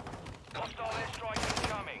 Hostile airstrike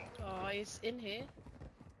incoming. he's in here.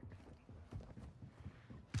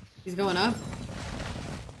 He's going up.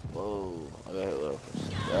 Whoa, I got hit with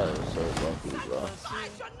that is so lucky, bro.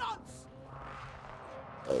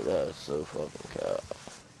 Like, that is so fucking cap.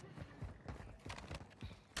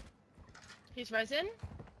 He's rising.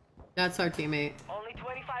 That's our teammate. Only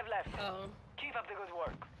 25 left. Oh. Keep up the good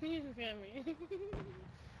work. He's at me.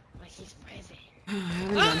 Like he's rising. I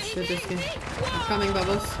haven't done shit this game. I'm coming,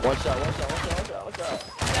 Bubbles. One shot.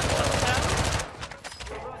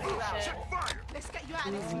 Let's get you out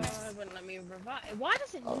of this Oh, mess. it wouldn't let me revive. Why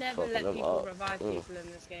does it never fucking let them people up. revive people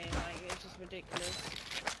in this game? Like, it's just ridiculous.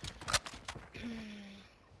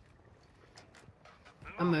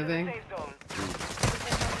 I'm moving. Safe zone.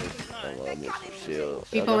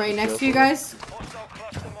 People right next to you guys. Hostile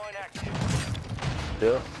cluster mine active.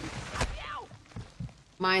 Yeah.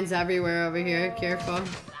 Mine's everywhere over here. Careful.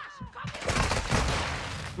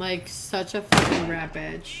 Like such a fucking rat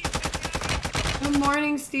bitch. Good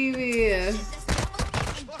morning, Stevie.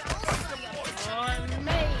 Oh,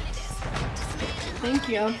 mate. Thank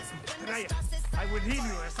you. I will heal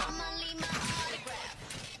you as I'm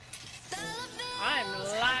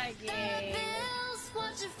lagging.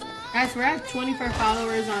 Guys, we're at 24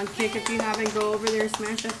 followers on Kick. If you haven't, go over there,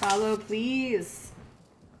 smash that follow, please.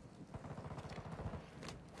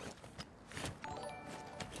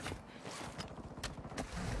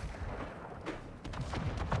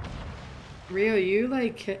 Rio, you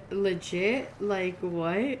like legit? Like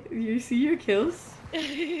what? You see your kills?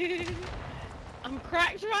 I'm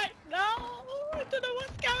cracked right now. I don't know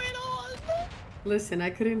what's going on. Listen, I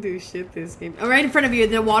couldn't do shit this game. Oh, right in front of you,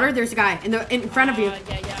 in the water, there's a guy in front of you. Yeah,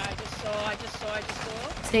 I just saw.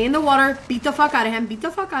 Stay in the water. Beat the fuck out of him. Beat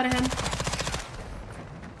the fuck out of him.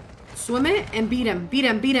 Swim it and beat him. Beat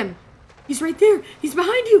him. He's right there. He's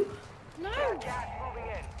behind you. No. Gas moving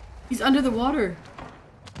in. He's under the water.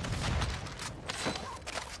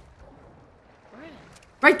 Where?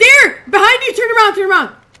 Right there! Behind you! Turn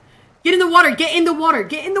around! Get in the water! Get in the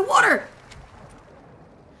water!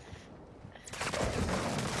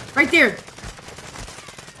 Right there!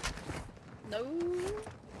 No.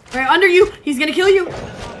 Right under you! He's gonna kill you! Oh,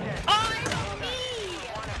 he got me!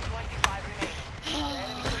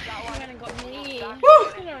 I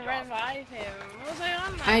was gonna revive him. What was I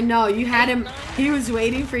on? Like, I know, you had him. He was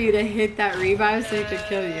waiting for you to hit that revive so he could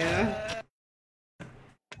kill you.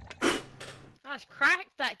 I was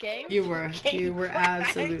cracked that game. You were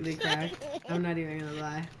absolutely cracked. I'm not even gonna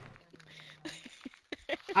lie.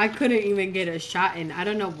 I couldn't even get a shot in. I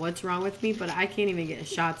don't know what's wrong with me, but I can't even get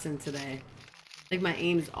shots in today. Like my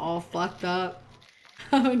aim's all fucked up.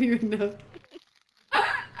 I don't even know.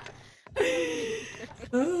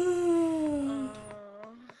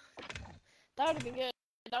 That would have been good.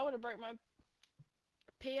 That would have broke my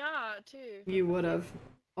PR too. You would have.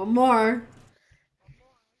 Or more.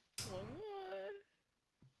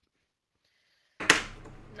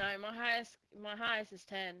 No, my highest is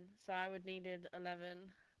 10, so I would needed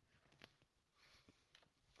 11.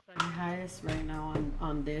 My highest right now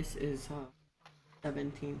on this is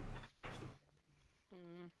 17.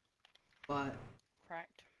 But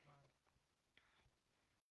Cracked.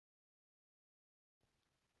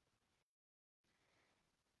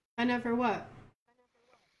 I never what?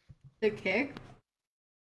 The kick?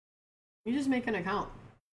 You just make an account.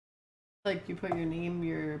 Like you put your name,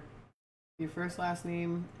 your first last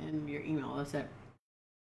name, and your email. That's it.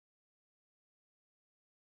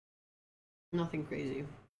 Nothing crazy.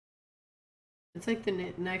 It's like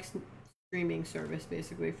the next streaming service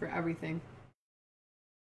basically for everything.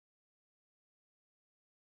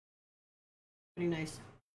 Pretty nice.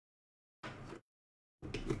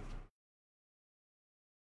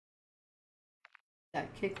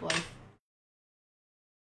 That kick life.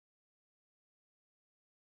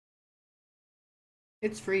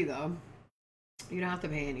 It's free though. You don't have to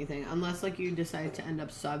pay anything unless like you decide to end up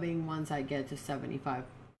subbing once I get to 75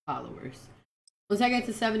 followers. Once I get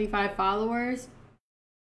to 75 followers,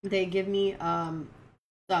 they give me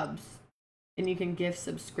subs, and you can gift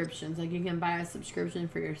subscriptions. Like you can buy a subscription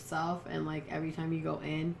for yourself, and like every time you go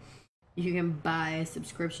in, you can buy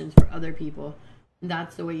subscriptions for other people. And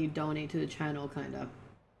that's the way you donate to the channel, kind of.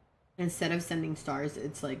 Instead of sending stars,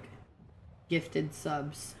 it's like gifted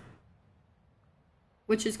subs,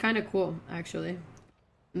 which is kind of cool actually.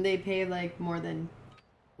 And they pay like more than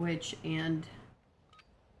Twitch and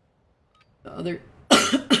the other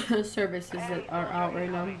services that are out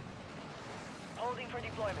right now. Holding for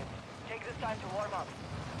deployment. Take this time to warm up.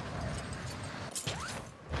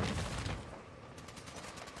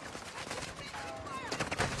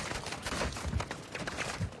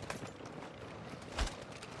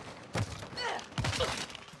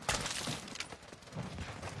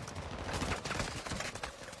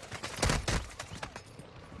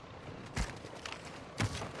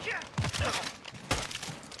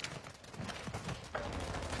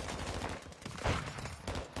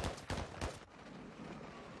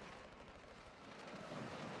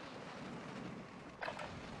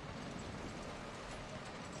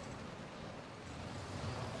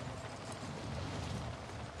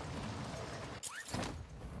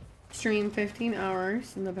 stream 15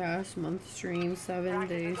 hours in the past month. Stream 7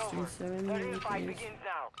 days. Stream 7 The real fight days. begins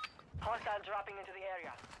now. Hostiles dropping into the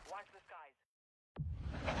area. Watch the skies.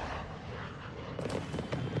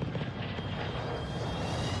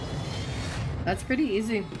 That's pretty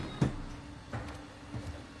easy.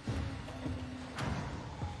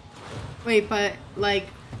 Wait, but like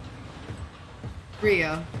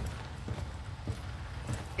Rio,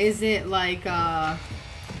 is it like 5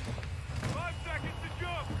 seconds to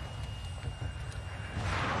jump.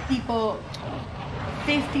 people,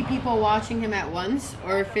 50 people watching him at once,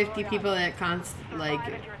 or 50 people that like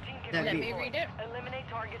that Let be me read it. Eliminate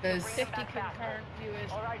targets to There's bring 50 them back concurrent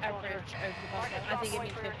viewers Alright, average soldier. over the past month. I think it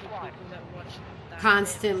means 50 people that watch that.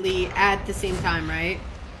 constantly at the same time, right?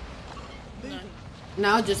 No.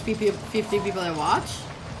 Now just 50 people that watch.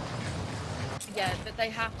 Yeah, but they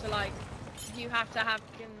have to like, you have to have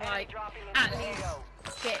like at least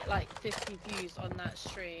get like 50 views on that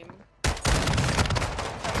stream. Does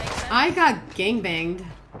that make sense? I got gangbanged.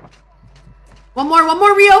 One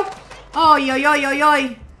more, Rio. Oh, yo, yo, yo,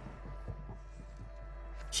 yo.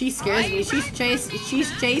 She scares me. She's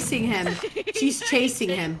chasing him. She's chasing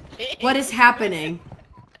him. What is happening?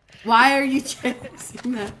 Why are you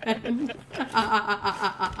chasing that man?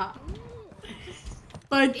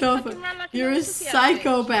 What the fuck? You're a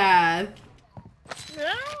psychopath.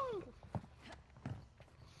 No.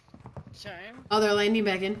 Sorry. Oh, they're landing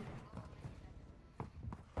back in.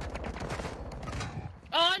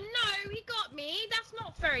 Oh no, he got me. That's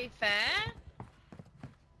not very fair.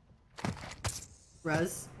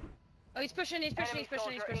 Rez. Oh, he's pushing. He's pushing. He's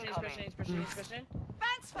pushing. He's pushing. He's pushing. He's pushing. He's pushing.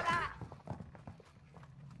 Thanks for that.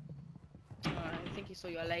 Oh, I think he saw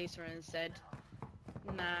your laser and said,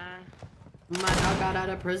 nah. My dog got out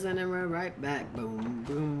of prison and we're right back. Boom,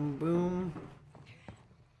 boom, boom.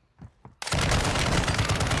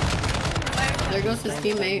 There goes his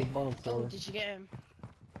teammate. Oh, did you get him?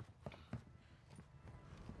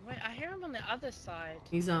 Wait, I hear him on the other side.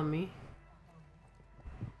 He's on me.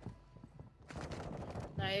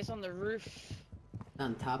 No, he's on the roof.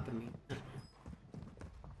 On top of me.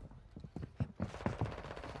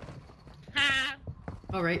 Ha!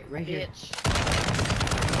 Oh, right here. Bitch.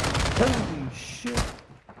 Holy shit.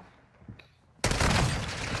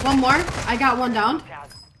 One more. I got one down.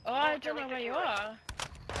 Oh, I don't know where you are.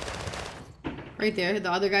 Right there.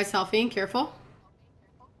 The other guy's selfieing. Careful.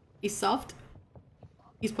 He's selfed.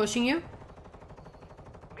 He's pushing you.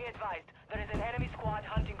 Be advised, there is an enemy squad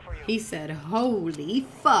hunting for you. He said, holy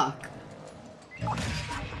fuck.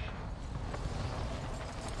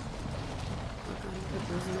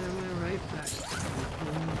 Right back.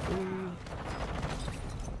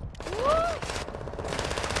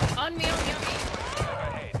 On me, on me, on me.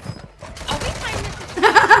 Are we playing this?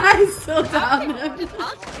 I'm still down there.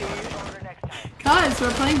 Us two. Guys,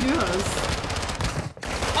 we're playing duos.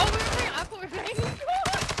 Oh, we were playing. I thought we were playing.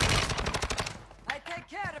 I take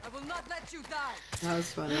care. I will not let you die. That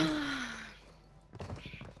was funny.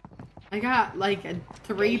 I got like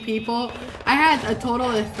 3 people. I had a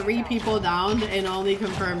total of 3 people down and only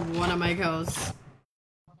confirmed one of my kills.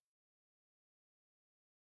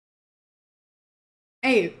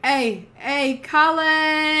 Hey,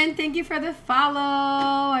 Colin! Thank you for the follow.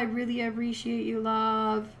 I really appreciate you,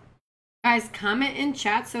 love. Guys, comment in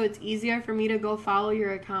chat so it's easier for me to go follow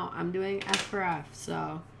your account. I'm doing F for F,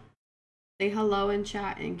 so say hello in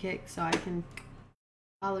chat and kick so I can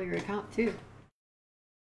follow your account too.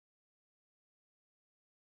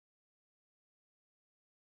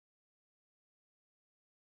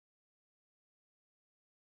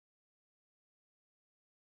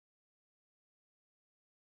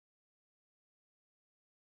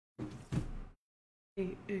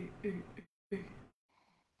 Hey.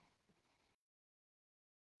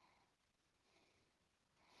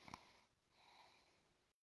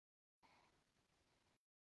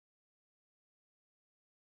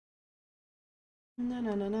 Na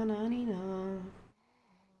na na na na na.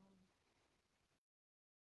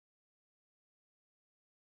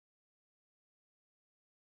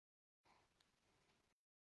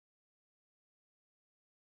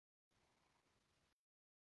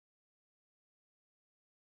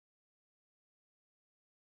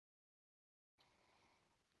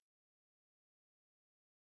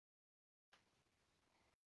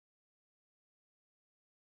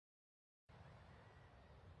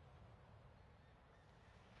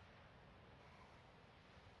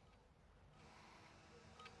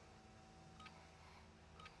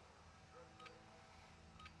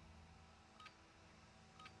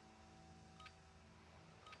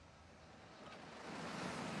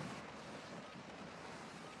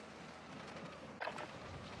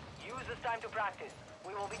 Use this time to practice.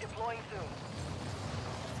 We will be deploying soon.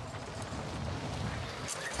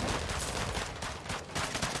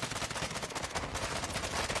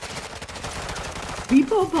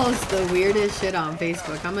 People post the weirdest shit on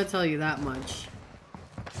Facebook. I'm gonna tell you that much.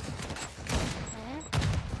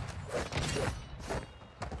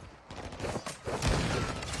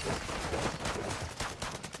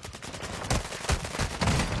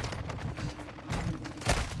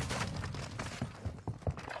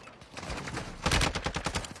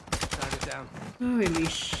 Holy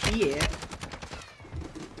shit.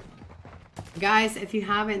 Guys, if you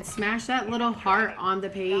haven't, smash that little heart on the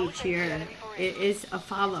page here. It is a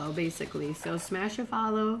follow, basically. So smash a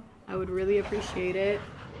follow. I would really appreciate it.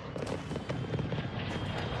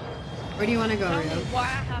 Where do you want to go, Tell Rio? me why I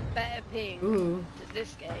have better ping Ooh.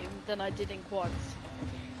 this game than I did in quads.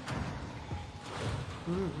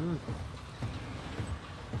 Mm-hmm.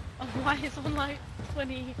 Oh, why is on like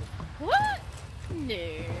 20? What? No.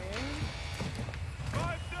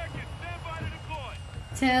 5 seconds. Stand by to deploy.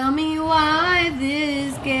 Tell me why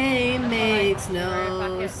this game makes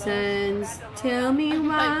no sense. Tell me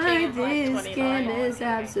why this game is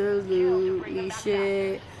absolutely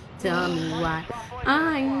shit. Tell me why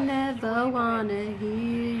I never wanna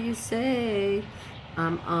hear you say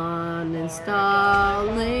I'm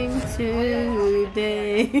uninstalling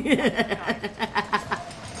today.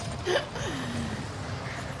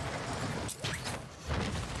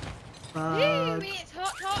 It's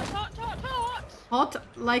hot, hot, hot, hot, hot. Hot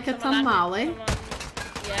like a Someone tamale.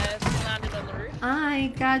 Yeah, someone landed on the roof.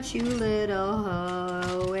 I got you, little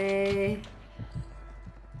hoe.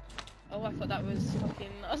 Oh, I thought that was fucking.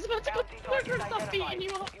 I was about to go to and stop beating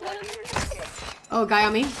you up. Oh, guy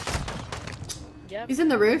on me. Yep. He's in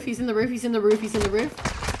the roof. He's in the roof. He's in the roof. He's in the roof.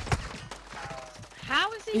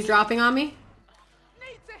 How is he? He's dropping on me.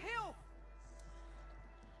 Need to heal.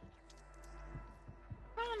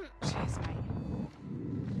 Cheers, mate.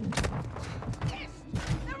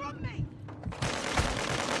 They're on me.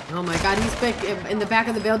 Oh my god, he's back in the back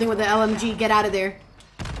of the building with the LMG. Get out of there.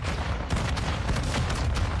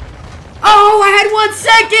 Oh, I had 1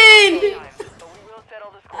 second!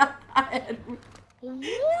 I had 1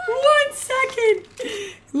 second!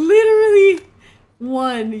 Literally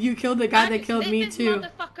 1. You killed the guy that killed me too.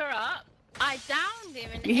 Motherfucker up. I downed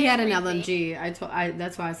him and He had an everything. LMG.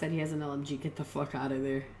 That's why I said he has an LMG. Get the fuck out of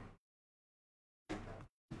there.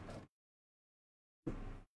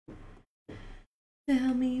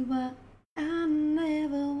 Tell me what I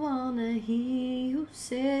never wanna hear you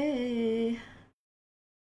say.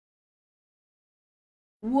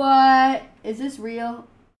 What? Is this real?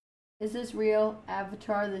 Is this real?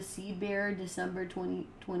 Avatar the Sea Bear, December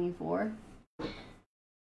 2024.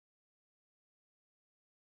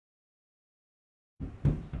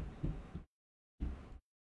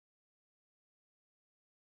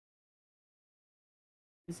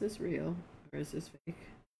 Is this real or is this fake?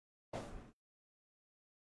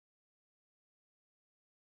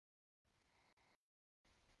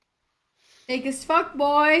 Fake as fuck,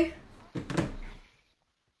 boy.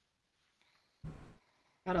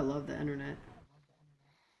 Gotta love the internet.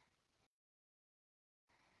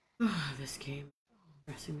 Ah, this game is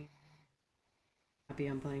stressing me. Happy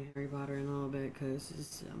I'm playing Harry Potter in a little bit because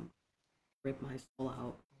it's rip my soul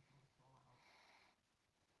out.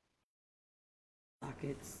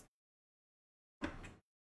 Sockets.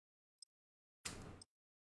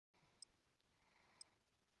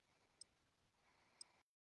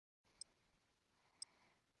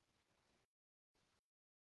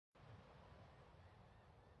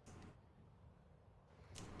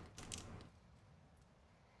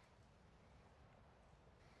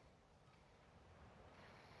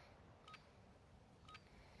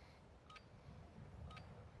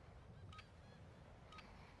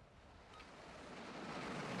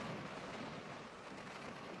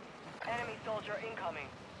 Enemy soldier incoming.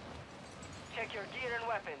 Check your gear and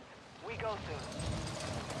weapons. We go soon.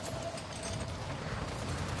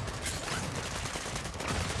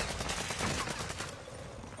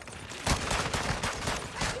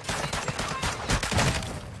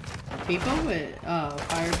 People with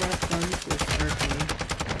fire breath guns just irk me.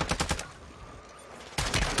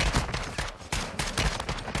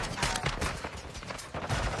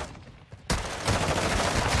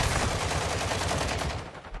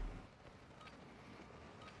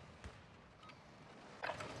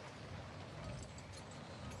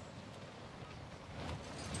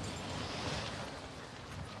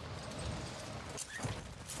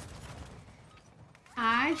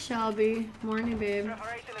 Hi, Shelby. Morning, babe.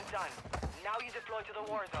 Preparation is done. Now you deploy to the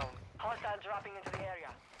war zone. Hostile dropping into the area.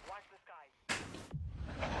 Watch the skies.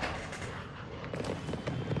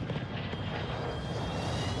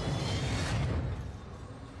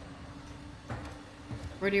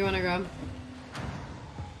 Where do you want to go?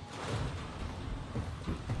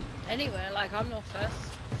 Anywhere, like I'm not first.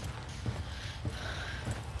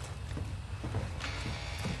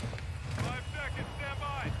 5 seconds, stand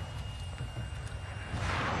by.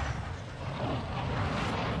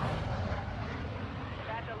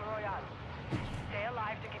 Battle Royale. Stay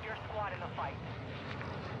alive to keep your squad in the fight.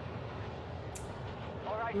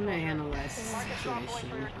 Alright, I'm gonna soldier. handle this Mark a drop point for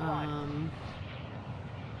situation. your squad.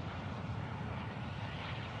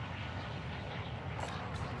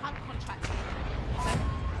 I'm contracted.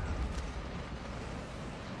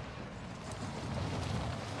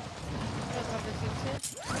 Where's my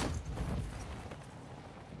business?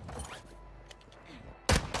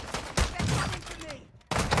 They're coming for me.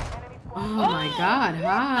 Oh my god,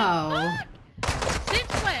 how?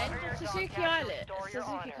 Since when does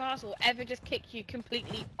Suzuki Castle ever just kick you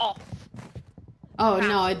completely off? Oh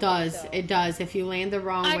no, it does. It does. If you land the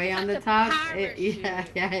wrong I way just on had the to top, parachute.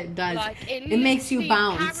 yeah, it does. Like, it makes you literally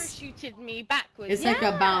bounce. Parachuted me backwards. It's like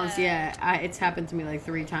a bounce, yeah. It's happened to me like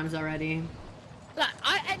 3 times already. Like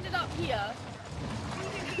I ended up here.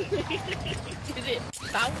 Did it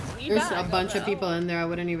bounce me There's back? a bunch of people in there. I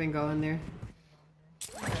wouldn't even go in there.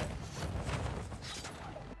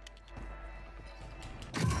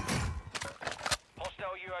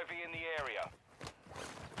 Hostile UAV in the area.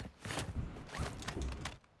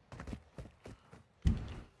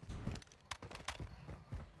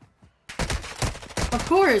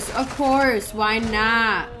 Of course. Why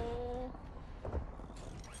not?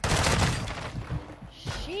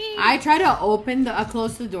 I try to open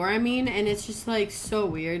close the door, and it's just like so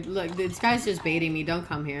weird. Look, this guy's just baiting me. Don't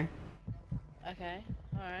come here. Okay,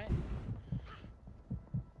 alright.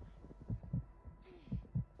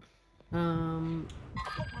 I've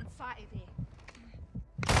got one sighted here.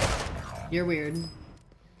 You're weird.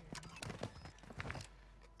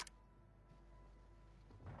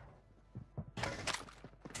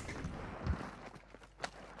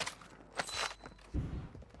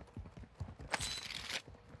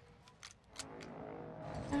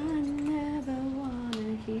 I never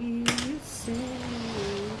wanna hear you say.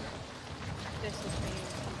 This is being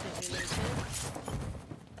completely looted.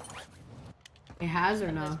 It has or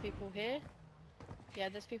And no? there's people here. Yeah,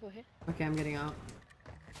 there's people here. Okay, I'm getting out.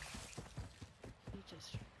 You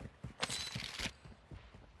just...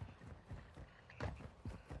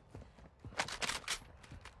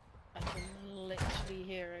 I can literally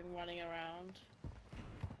hear him running around.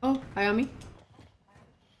 Oh, hi, Ami.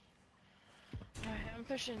 Alright, I'm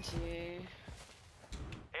pushing to you.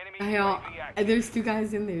 Enemy UAV active. There's 2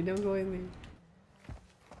 guys in there. Don't go in there.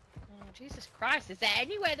 Oh, Jesus Christ, is there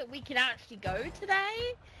anywhere that we can actually go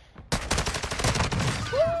today?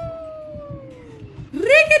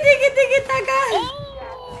 Rika-dika-dika-taka! Oh,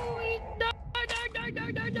 no,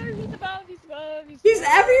 he's above, He's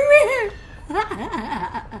everywhere!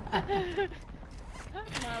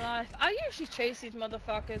 That's my life. I usually chase these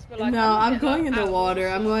motherfuckers, but like... No, I'm going in out the water.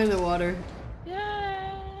 I'm going in the water.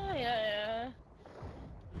 Yeah.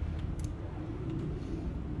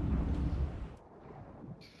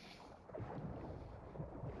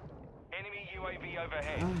 Enemy UAV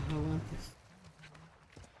overhead. Oh, I want this.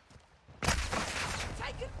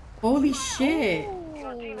 Take it. Holy shit!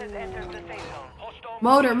 Your team has entered the safe zone. Hostile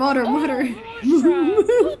Motor.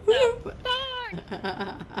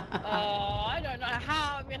 Oh, I don't know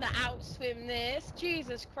how I'm gonna outswim this.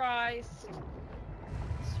 Jesus Christ.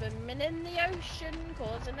 Swimming in the ocean,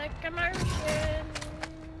 causing a commotion.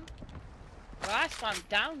 Well, I swam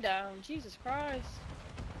down. Jesus Christ.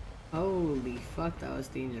 Holy fuck, that was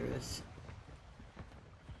dangerous.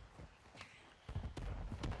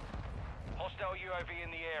 Hostile UAV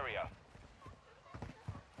in the area.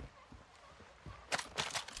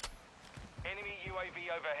 Enemy UAV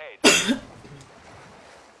overhead.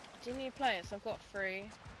 Do you need players? I've got 3.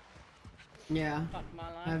 Yeah, Fuck my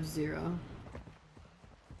life. I have 0.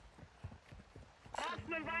 Hostile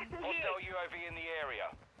UAV in the area.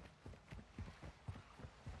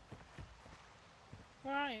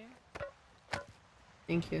 Where are you?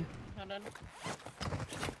 Thank you. Hold on.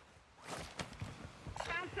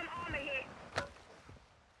 Found some armor here.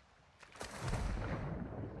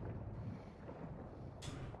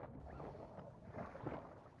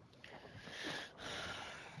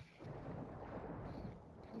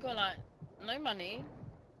 I've got like no money.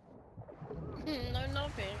 No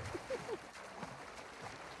nothing.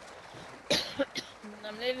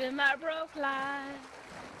 I'm living my broke life.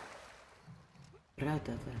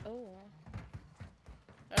 Ratata. Oh.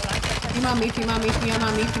 I like it. Team on me. Oh my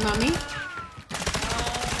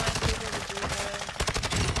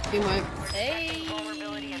Team wipe. Hey.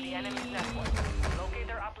 Vulnerability in the enemy's network. Locate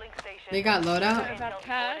their uplink station location. They got loadout? They've had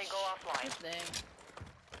cash. Did they?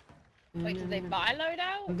 Wait, did they buy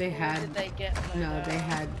loadout? They or had. Did they get loadout? No, they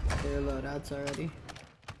had their loadouts already.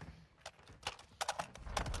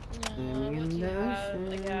 No, what do you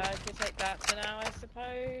have? Yeah, I could take that for now, I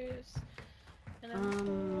suppose. And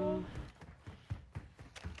then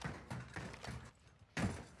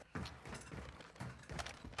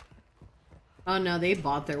Oh no, they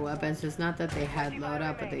bought their weapons. It's not that they had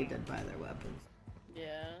loadout, but they did buy their weapons.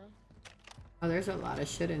 yeah. Oh, there's a lot of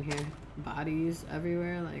shit in here. Bodies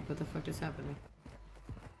everywhere. Like, what the fuck is happening?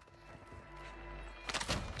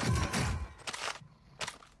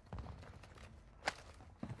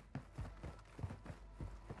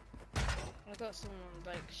 I got some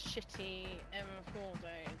like shitty M4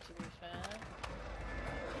 though, to be fair.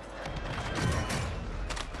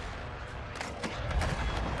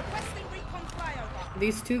 Requesting recon flyover.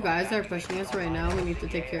 These two guys are pushing us right now. We need to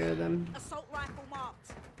take care of them. Assault rifle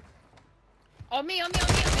marked. On me, on me, on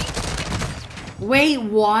me, on me! Wait,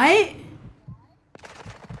 what?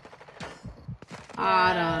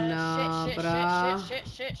 I don't know, shit,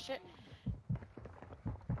 bruh. shit.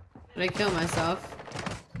 Did I kill myself?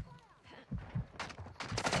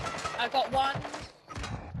 I got one.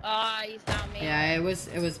 Ah, he's down me. Yeah, it was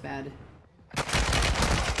bad.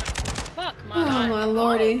 Fuck my Oh life. my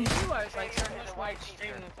lordy. Duos, like, so much like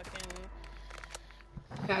stream fucking.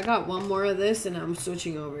 Okay, I got one more of this and I'm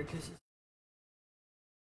switching over because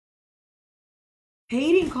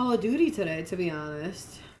hating Call of Duty today, to be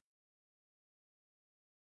honest.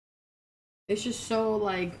 It's just so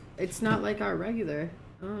like, it's not like our regular.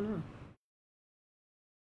 I don't know.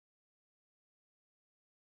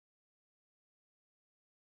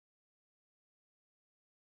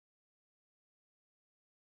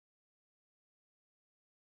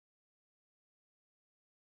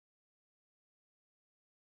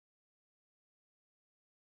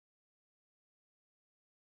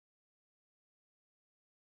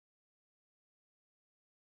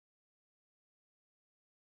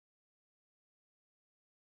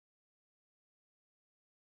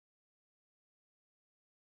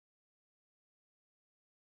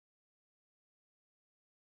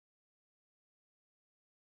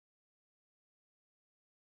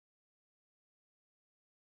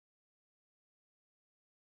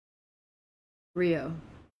 Rio.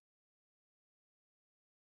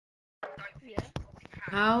 Yeah.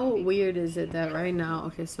 How weird is it that right now,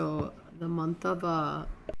 okay, so the month of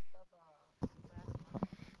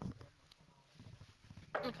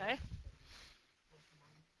Okay.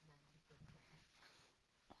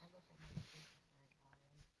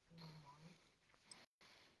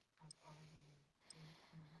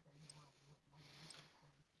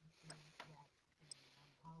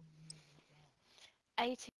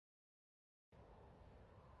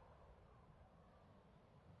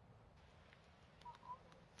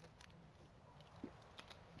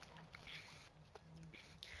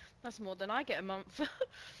 That's more than I get a month.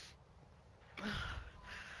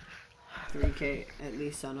 3K at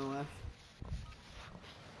least on OF.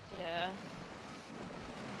 Yeah.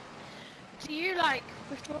 Do you like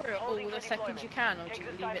withdraw it all the second you can, or do you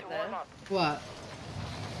leave it there? What?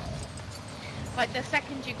 Like the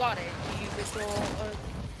second you got it, do you withdraw? Or,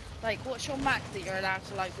 like, what's your max that you're allowed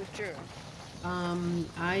to like withdraw?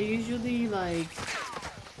 I usually like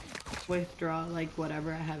withdraw like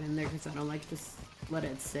whatever I have in there because I don't like to let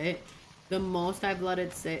it sit. The most I've let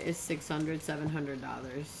it sit is $600,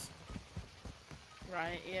 $700.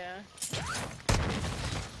 Right, yeah.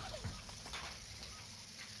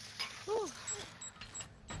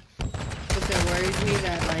 But it worries me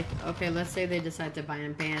that, like, okay, let's say they decide to buy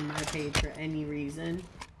and ban my page for any reason.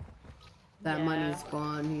 That Yeah. money's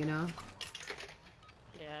gone, you know?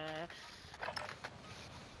 Yeah.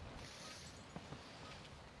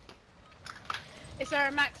 Is there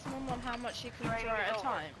a maximum on how much you can withdraw at a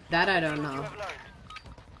time? That I don't know.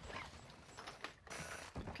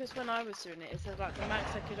 Because when I was doing it, it said like the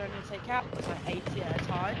max I could only take out was like 80 at a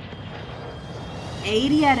time.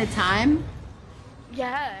 80 at a time?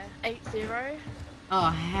 Yeah, 80. Oh,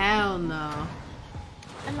 hell no.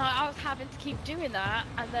 And like I was having to keep doing that,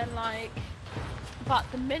 and then like, but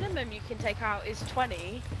the minimum you can take out is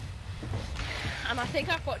 20. And I think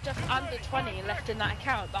I've got just under 20 left in that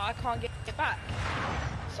account that I can't get it back.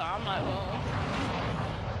 So I'm like, well...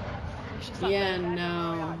 it's just like Yeah,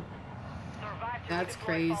 no. That's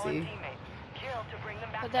crazy.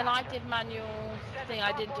 But then I did manual thing,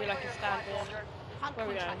 I didn't do like a standard... Where are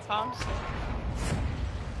we going? Farms?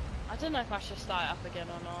 I don't know if I should start up again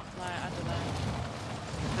or not, like, I don't know.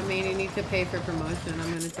 I mean, you need to pay for promotion,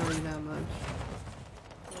 I'm gonna tell you that much.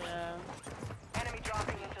 Yeah. Enemy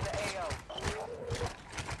dropping into the AO.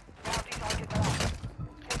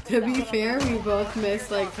 To be fair, we both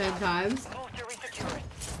missed like 10 times. Move to resecure it.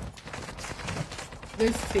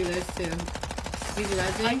 There's two. He's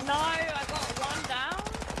I rezzing. know, I got one down.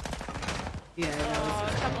 Yeah, that Oh,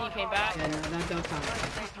 was. tell me you came back. Yeah, no, that don't count.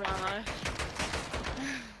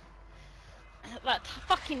 That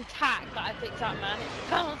fucking tack that I picked up, man. It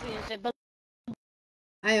counts me and shit, but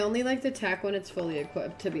I only like the tack when it's fully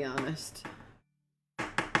equipped, to be honest.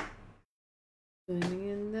 Swimming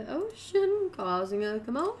in the ocean, causing a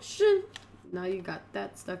commotion. Now you got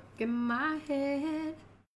that stuck in my head.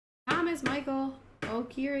 Thomas, Michael. Oh,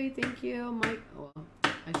 Kiri, thank you. Mike. Well,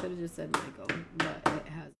 I should have just said Michael, but it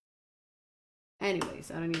has.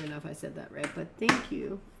 Anyways, I don't even know if I said that right, but thank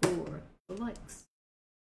you for the likes.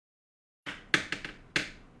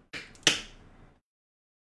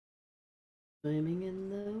 Swimming in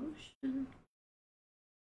the ocean.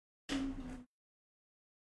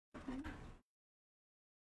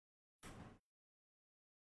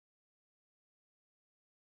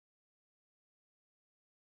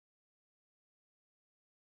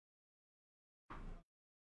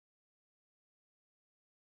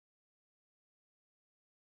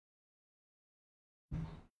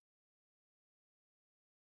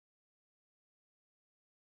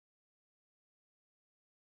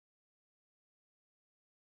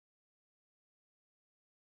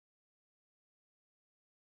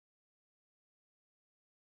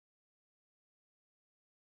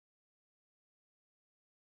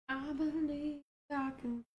 I believe I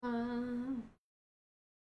can fly.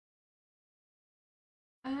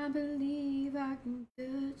 I believe I can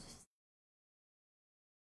just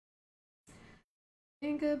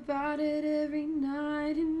think about it every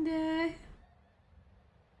night and day.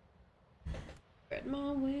 Spread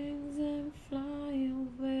my wings and fly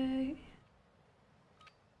away.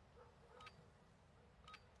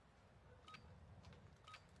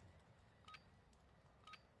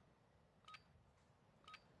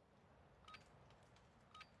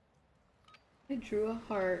 I drew a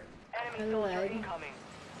heart. Enemy soldier incoming.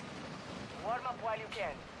 Warm up while you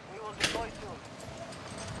can. We will deploy soon.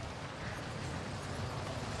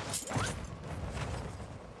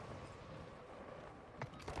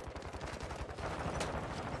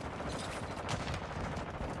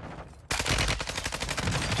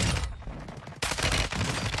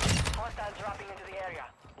 Hostiles dropping into the area.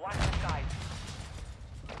 Watch the skies.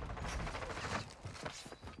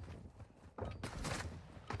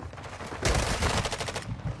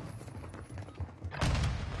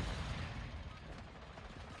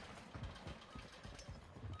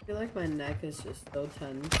 I feel like my neck is just so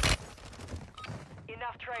tense.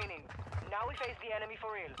 Enough training. Now we face the enemy for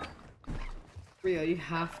real. Rio, you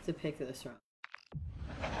have to pick this round.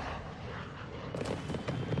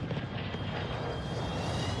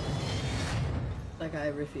 Like, I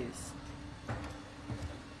refuse.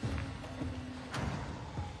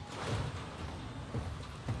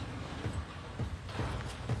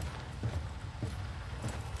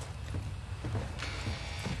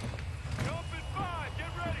 Jump in 5,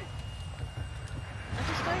 get ready. I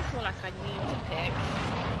just don't feel like I need to pick.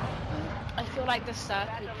 I feel like the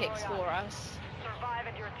circle picks for us. Survive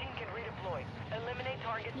and your team can redeploy. Eliminate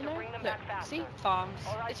targets You to know, bring them look, back faster. see, farms.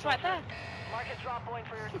 All right, It's right soldier. there. Mark a drop point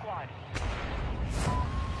for your squad.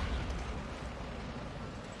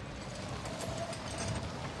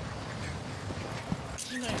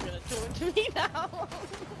 You're not gonna talk to me now.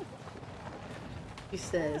 He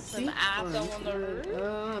says, Some asshole on the roof.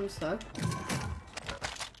 Oh, I'm stuck.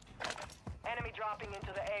 Enemy dropping into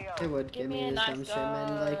the AO. They would Give give me me a this nice dumb shit,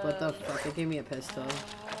 man. Like, what the gun. fuck? They gave me a pistol.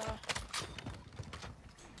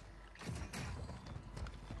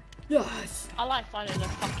 Yes! I like finding a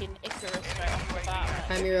fucking Icarus straight off the bat.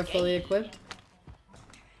 like, Chimera fully equipped.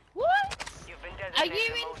 What? You've been Are designated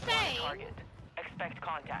you the most wanted insane? target. Expect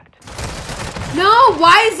contact. No!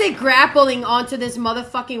 Why is it grappling onto this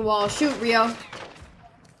motherfucking wall? Shoot, Rio.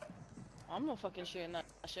 I'm not fucking shooting that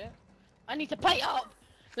shit. I need to play up.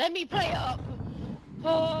 Let me play up.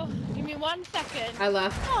 Oh, give me 1 second. I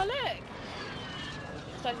left. Oh, look.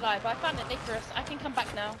 So live. I found an Icarus. I can come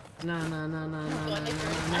back now. No, no, no, no, no, no, no, God, no,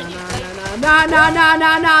 Icarus. no, I need no, to play. no, no,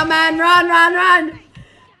 no, no, man. Run, run, run.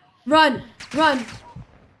 Run, run.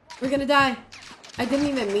 We're gonna die. I didn't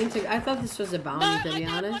even mean to. I thought this was a bounty, No, to be I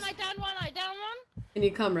down honest. one. I down one. I down one. Can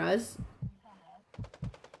you come, Rez?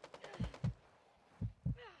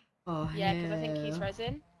 Oh, Yeah, because I think he's hell.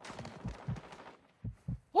 resin.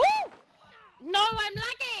 Woo! No, I'm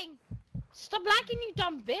lagging. Stop lagging, you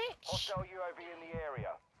dumb bitch. Also UAV in the area.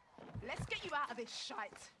 Let's get you out of this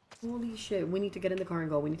shite. Holy shit. We need to get in the car and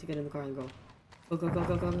go. We need to get in the car and go. Go, go, go,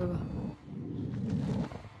 go, go, go, go.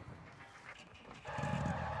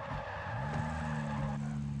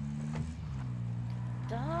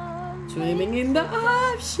 Swimming in the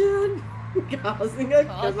ocean, causing a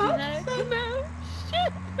commotion.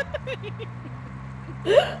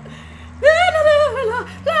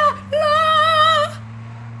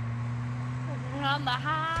 On the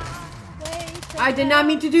highway. I did not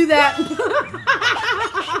mean to do that.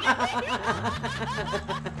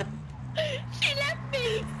 She left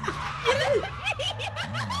me. You left me.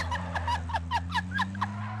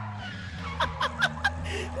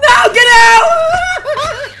 No, get out!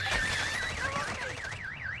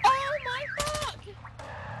 Oh my fuck!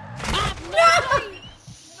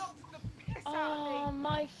 Oh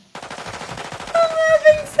my. I'm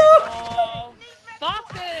having so. Oh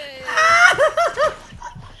fuckers!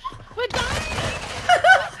 We're dying.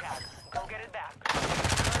 Go get it back.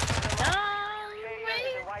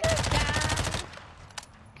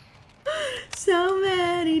 So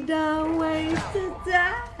many dumb ways to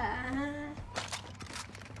die.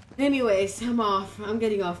 Anyways, I'm off. I'm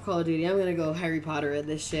getting off Call of Duty. I'm gonna go Harry Potter at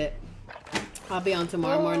this shit. I'll be on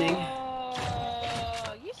tomorrow morning.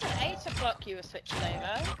 You said 8 o'clock you were switching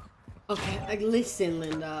over. Okay, like, listen,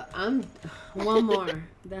 Linda. I'm one more.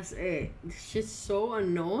 That's it. This shit's so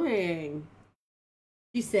annoying.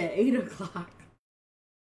 She said 8 o'clock.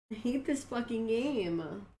 I hate this fucking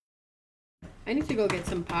game. I need to go get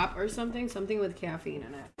some pop or something with caffeine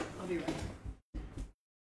in it. I'll be right back.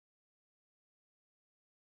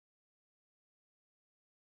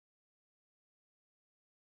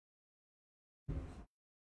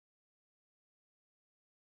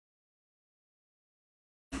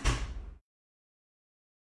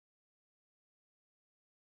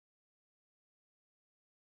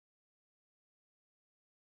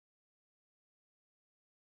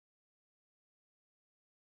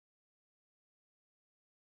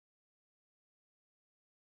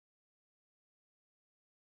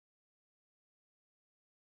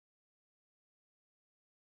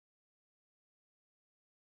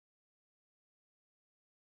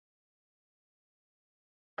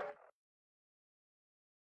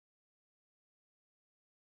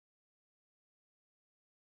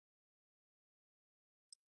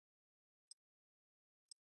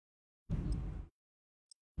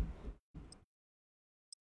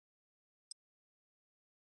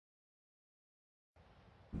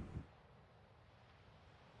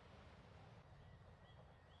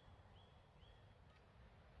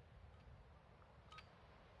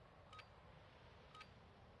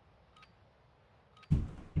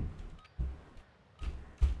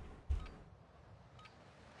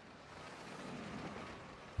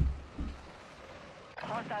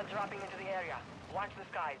 Hostiles dropping into the area. Watch the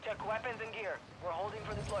sky. Check weapons and gear. We're holding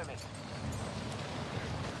for deployment.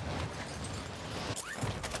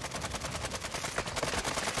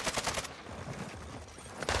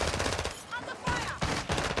 Under fire!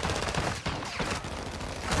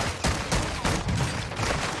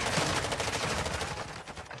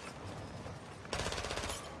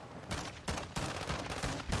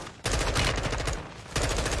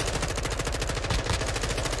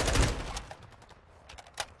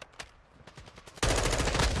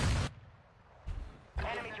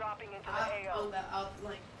 Enemy dropping into the AO. On the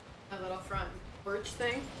like a little front porch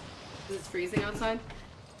thing. 'Cause it's freezing outside.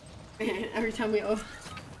 And every time we Warm-up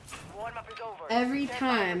is over. every Stand by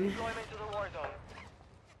for time deployment to the war zone.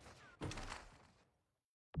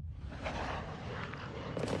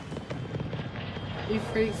 he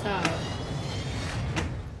freaks out.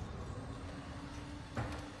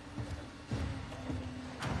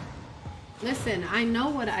 Listen, I know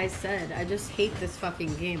what I said. I just hate this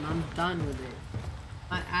fucking game. I'm done with it.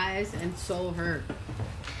 My eyes and soul hurt.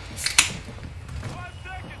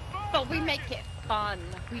 But we make it fun.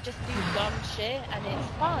 We just do dumb shit and it's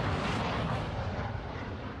fun.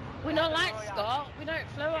 We're not like Scott. We don't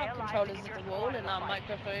throw our controllers at the wall and our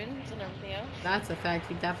microphones and everything else. That's a fact.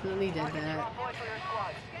 He definitely did that. Drop boys for your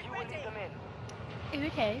squad. You will need them in.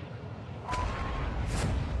 Okay.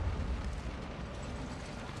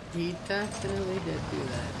 He definitely did do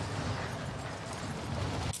that.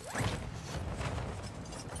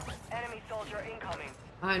 Enemy soldier incoming.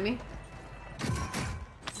 Behind me.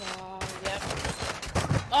 Oh, yep.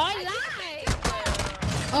 I lied!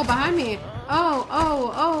 Oh, behind me. Oh.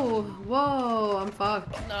 Whoa, I'm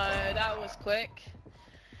fucked. No, that was quick.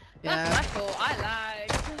 Yeah. That's my fault. I lied.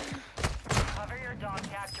 Cover your dog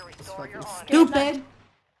tag to restore your honor. Stupid.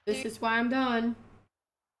 This is why I'm done.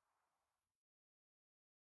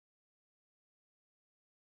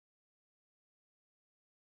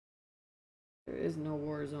 There is no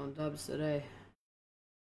Warzone dubs today.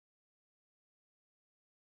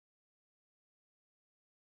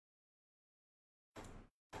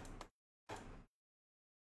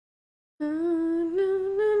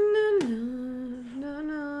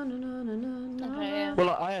 Yeah. Well,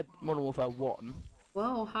 like, I had Modern Warfare 1.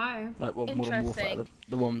 Whoa, hi. Like, well, Modern Warfare, Interesting.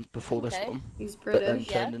 the one before this Okay. one. He's But then British.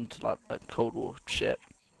 Yeah. turned into, like Cold War shit.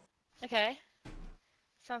 Okay.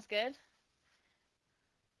 Sounds good.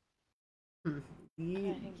 Hmm. I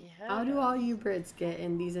think you heard How do all us. you Brits get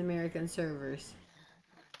in these American servers?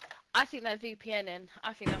 I think they're VPNing.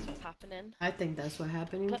 I think that's what's happening. I think that's what's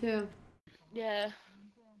happening But- too. Yeah.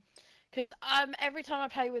 Cause every time I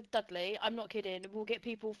play with Dudley, I'm not kidding. We'll get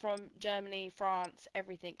people from Germany, France,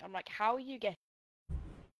 everything. I'm like, how are you getting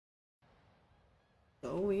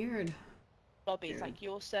So weird. lobbies Weird. like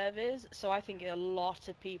your servers? So I think a lot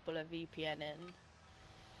of people are VPNing.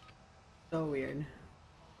 So weird.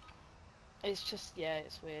 It's just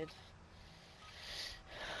it's weird.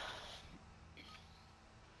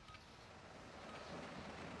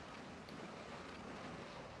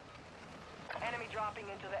 Enemy dropping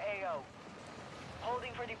into the AO.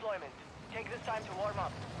 Holding for deployment. Take this time to warm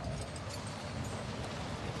up.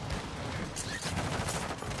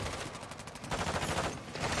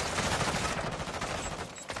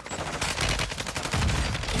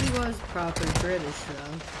 He was proper British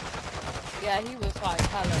though. Yeah, he was like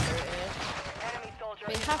hella British. Enemy soldier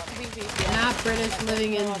But it has to be VPN. Not British Like,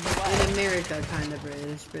 living there's in no other way. America kind of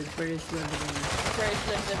British, but British living in... British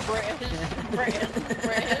lives in British. British.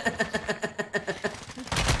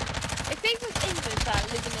 If he was English like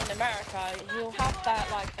living in America, he'll have that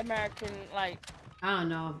like American like I don't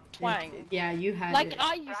know. twang. Yeah, you had Like it.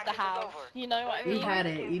 I used to have. You know what I You mean? had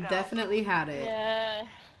it. You definitely had it. Yeah.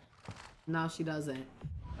 Now she doesn't.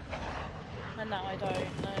 And now I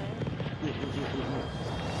don't know.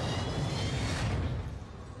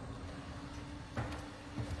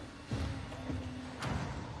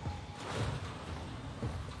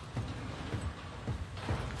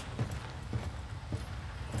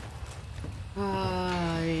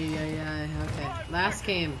 Yeah. Okay. Last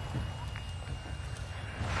game.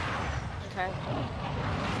 Okay.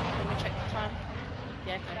 Let me check the time.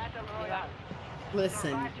 Yeah, okay. Do that.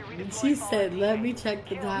 Listen, she said, let me check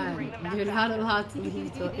the time. You're not allowed to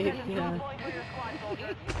leave till 8 p.m.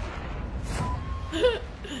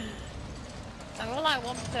 I'm gonna like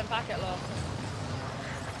 1% packet loss.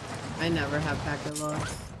 I never have packet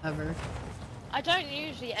loss. Ever. I don't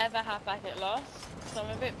usually ever have packet loss, so I'm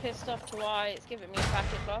a bit pissed off to why it's giving me a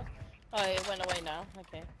packet loss. Oh, it went away now.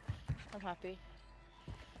 Okay. I'm happy.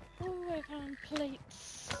 Oh, I found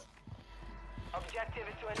plates. Objective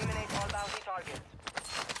is to eliminate all bounty targets.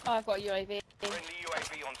 Oh, I've got a UAV. Friendly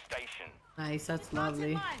UAV on station. Nice, that's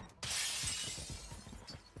lovely.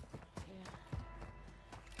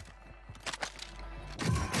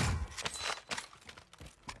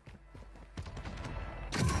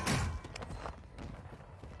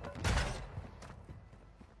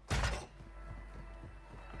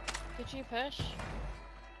 Did you push?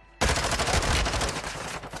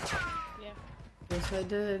 Yeah. Yes, I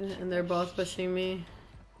did. And they're both pushing me.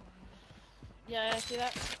 Yeah, I see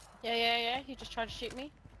that. Yeah. He just tried to shoot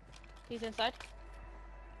me. He's inside.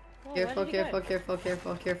 Oh, where Careful, did he go?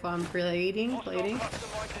 careful. I'm plating.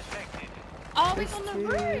 Oh, he's There's on the two.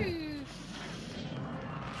 roof!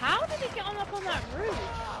 How did he get up on that roof?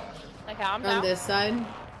 Okay, I'm On down. this side.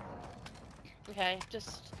 Okay,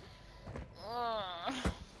 just...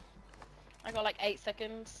 I got like 8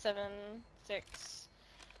 seconds. 7, 6,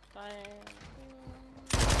 5...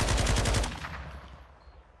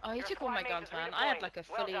 Oh, he took all my guns, man. I had like a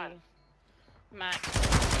fully max.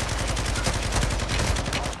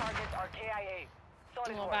 All targets are KIA.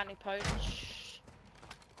 Solid Oh, work. bounty poach.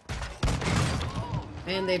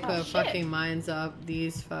 And they put Oh, shit. fucking mines up.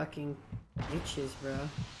 These fucking bitches, bro.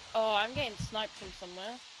 Oh, I'm getting sniped from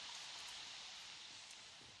somewhere.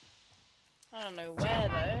 I don't know where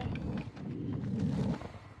though.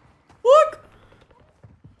 Look!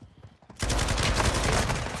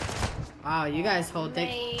 Wow, you guys hold dick.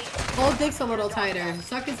 Mate. Hold dick's a little tighter.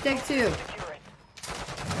 Suck his dick too.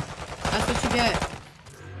 That's what you get.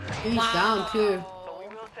 He's down too.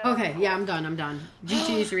 Okay, yeah, I'm done.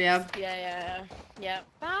 GG's, Ria. Yeah.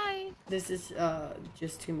 Bye. This is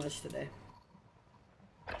just too much today.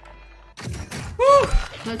 Woo!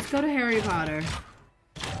 Let's go to Harry Potter.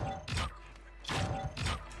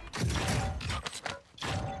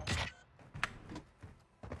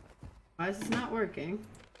 Why is this not working?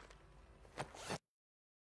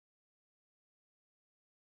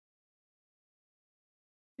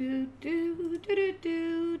 Do do do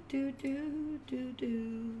do do do do do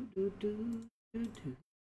do do do do.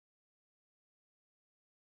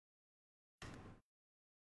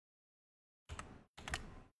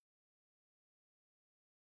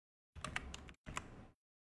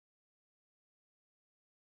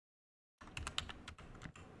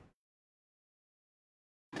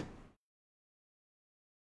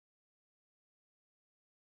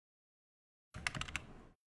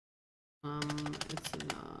 It's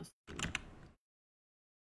in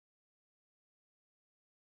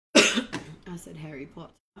I said Harry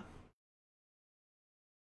Potter.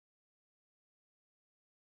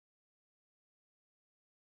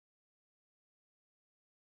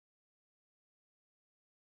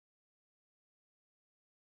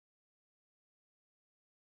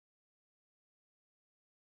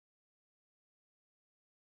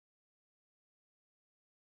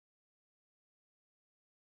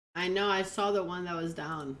 I know, I saw the one that was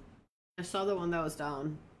down. I saw the one that was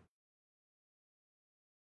down.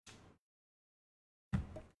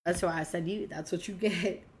 That's why I said you. That's what you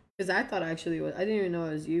get. Because I thought actually it was, I didn't even know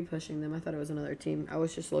it was you pushing them. I thought it was another team. I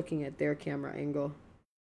was just looking at their camera angle.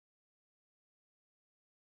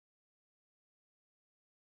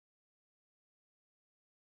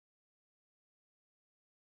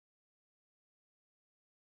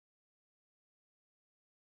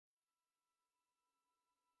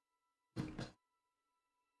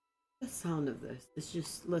 The sound of this is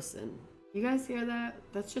just, listen. You guys hear that?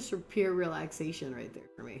 That's just pure relaxation right there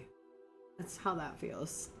for me. That's how that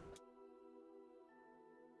feels.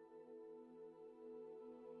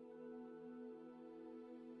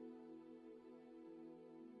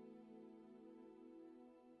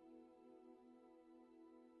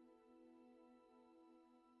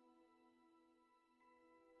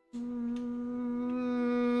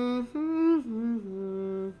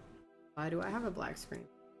 Why do I have a black screen?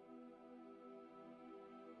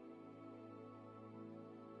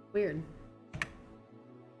 Weird.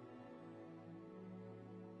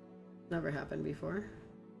 Never happened before.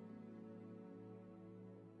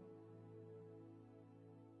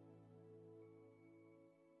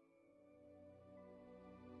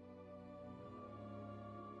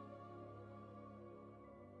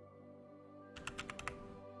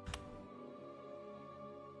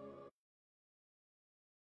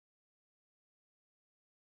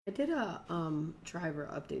 I did a driver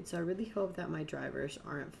update, so I really hope that my drivers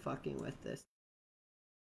aren't fucking with this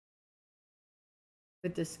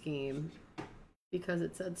game, because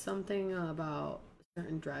it said something about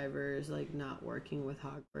certain drivers like not working with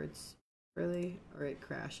Hogwarts really, or it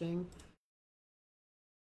crashing.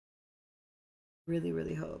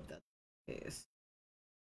 Really hope that's the case.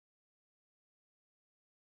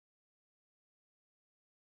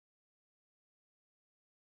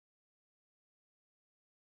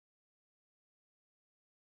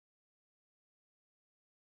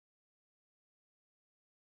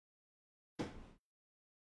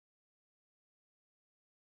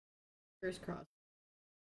 Fingers crossed.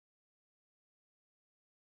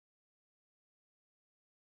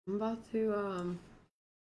 I'm about to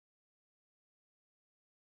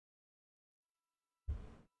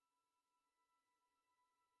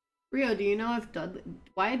Rio, do you know if Dudley,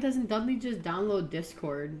 why doesn't Dudley just download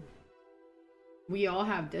Discord? We all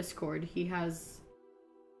have Discord. He has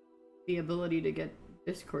the ability to get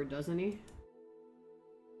Discord, doesn't he?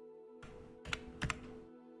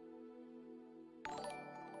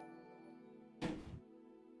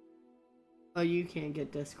 Oh, you can't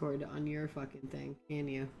get Discord on your fucking thing, can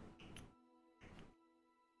you?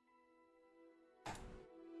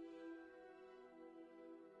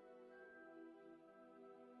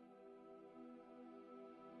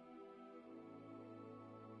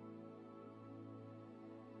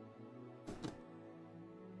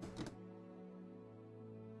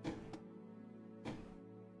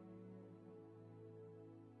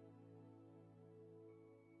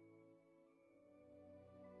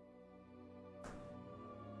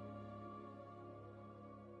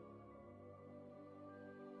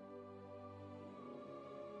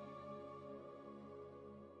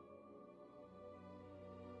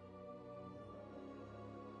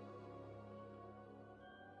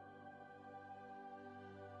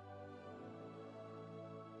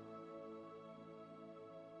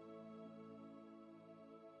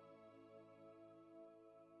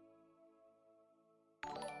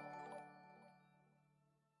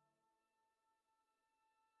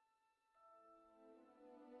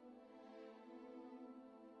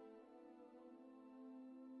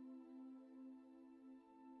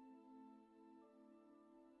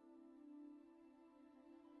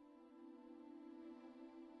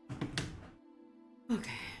 Okay,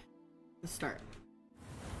 let's start.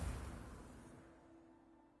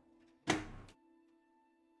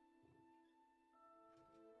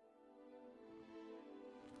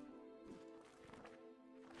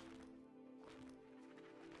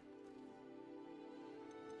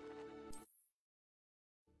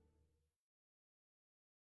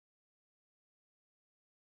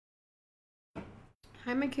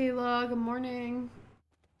 Hi, Michaela. Good morning.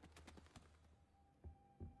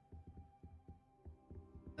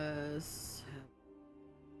 Yes.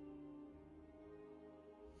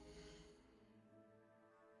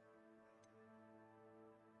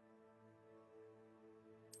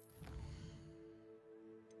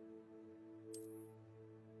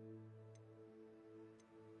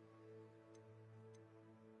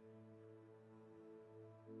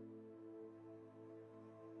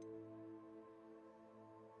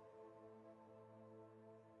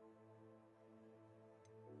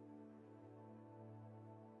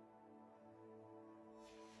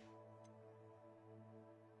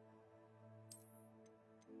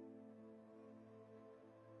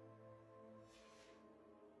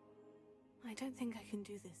 I don't think I can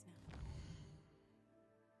do this now.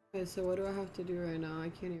 Okay, so what do I have to do right now? I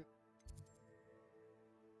can't even.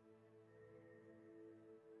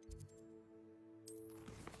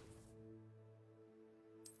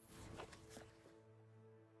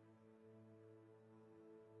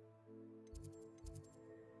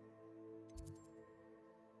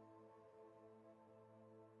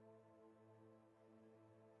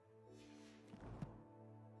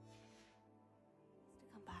 To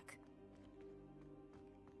come back.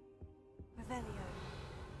 Revelio.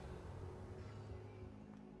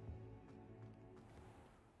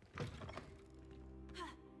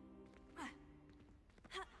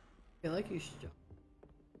 I feel like you should jump.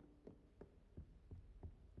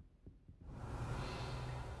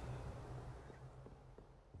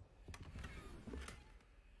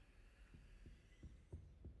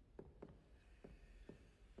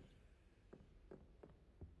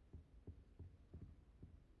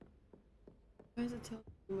 Why is it telling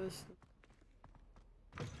me most?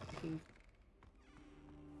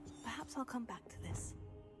 Perhaps I'll come back to this.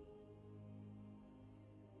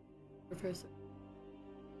 Professor.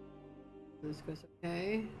 This goes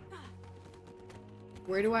okay.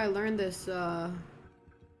 Where do I learn this? I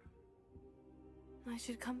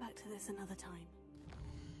should come back to this another time.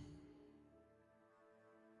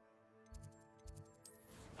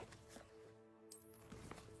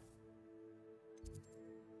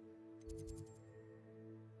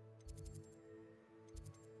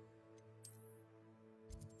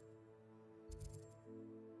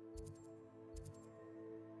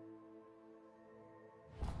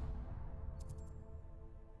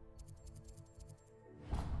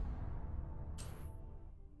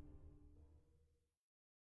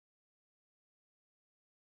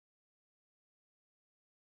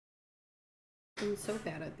 I'm so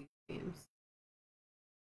bad at these games.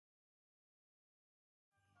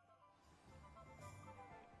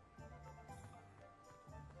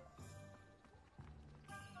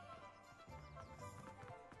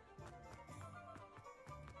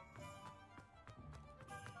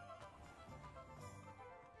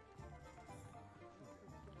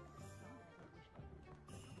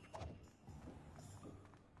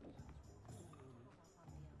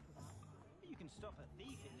 You can stop a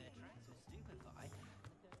thief in their tracks or stupefy.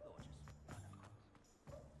 Gorgeous.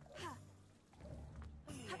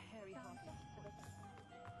 Only a hairy heart.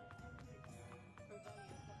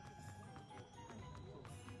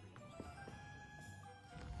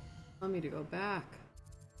 Want me to go back?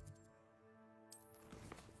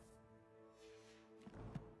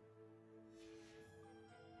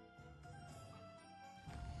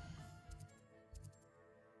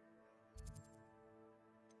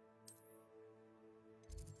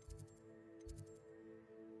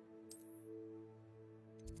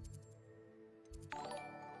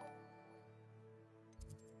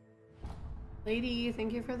 Lady,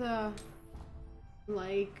 thank you for the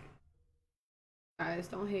like. Guys,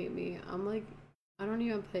 don't hate me. I'm like, I don't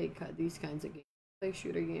even play these kinds of games, like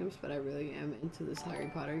shooter games, but I really am into this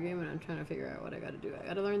Harry Potter game, and I'm trying to figure out what I gotta do. I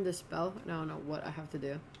gotta learn this spell, and I don't know what I have to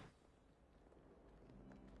do.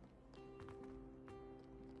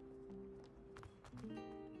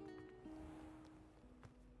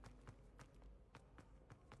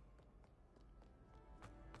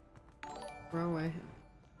 Wrong way.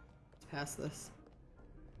 Let's pass this.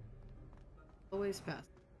 Always pass.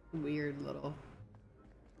 Weird little.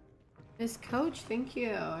 Miss Coach, thank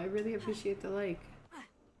you. I really appreciate the like.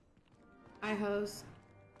 Hi, host.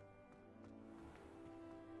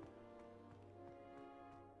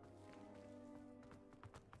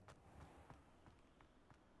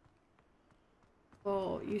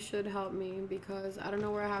 Well, you should help me because I don't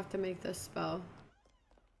know where I have to make this spell.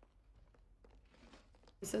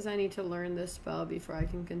 It says I need to learn this spell before I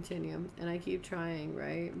can continue, and I keep trying,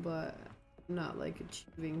 right? But I'm not like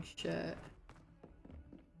achieving shit.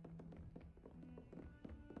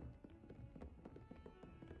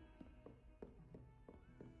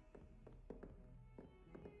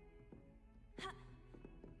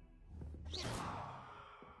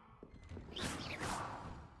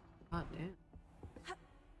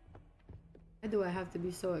 do I have to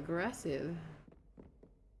be so aggressive?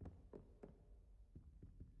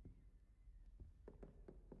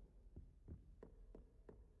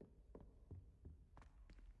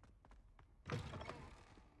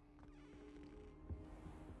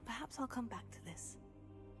 Perhaps I'll come back to this.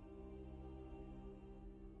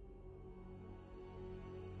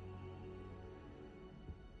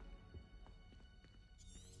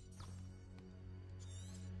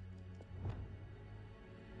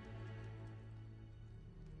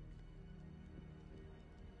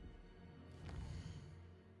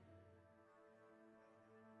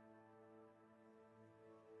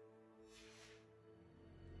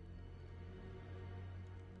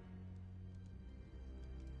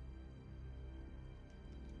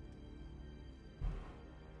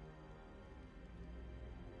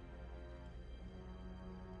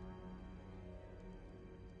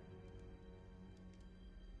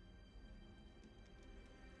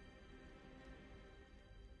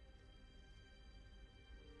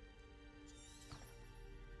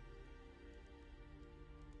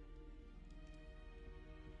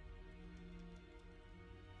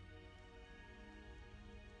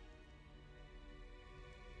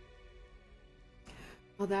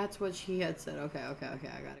 Oh, that's what she had said. Okay, okay, okay,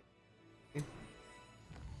 I got it.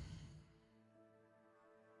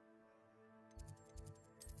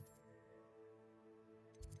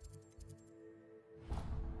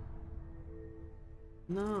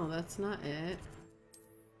 No, that's not it.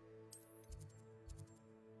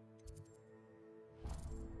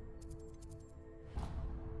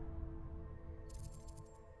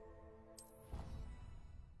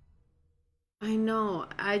 I know,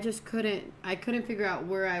 I couldn't figure out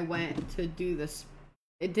where I went to do this.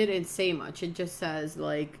 It didn't say much. It just says,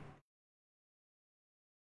 like,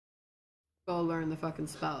 go learn the fucking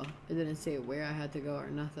spell. It didn't say where I had to go or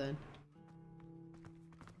nothing.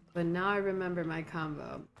 But now I remember my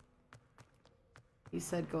combo. He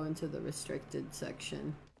said go into the restricted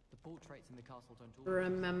section. The portraits in the castle don't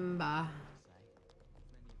Remember.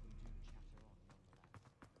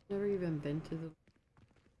 Never even been to the...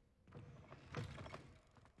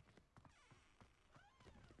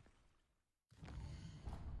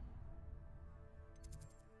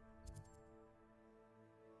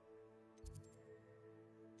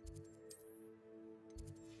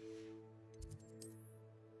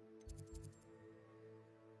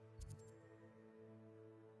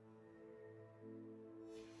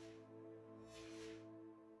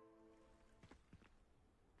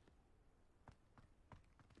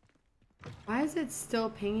 Why is it still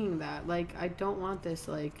pinging that? Like, I don't want this,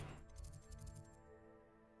 like...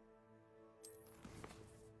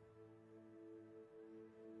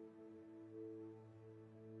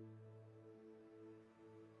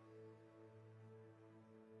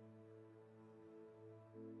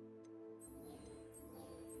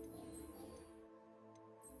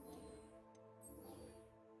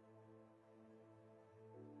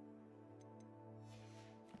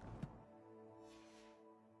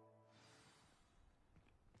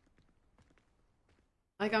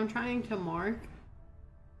 Like, I'm trying to mark.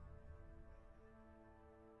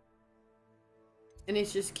 And it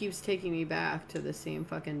just keeps taking me back to the same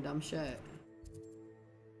fucking dumb shit.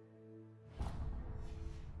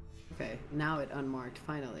 Okay, now it unmarked,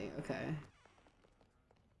 finally. Okay.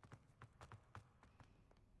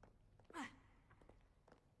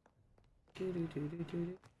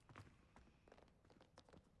 Do-do-do-do-do-do.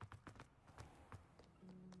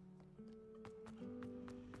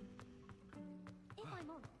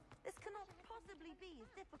 This cannot possibly be as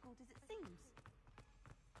difficult as it seems.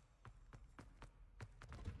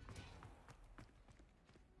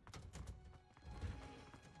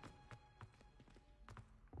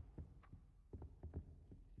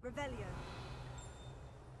 Revelio.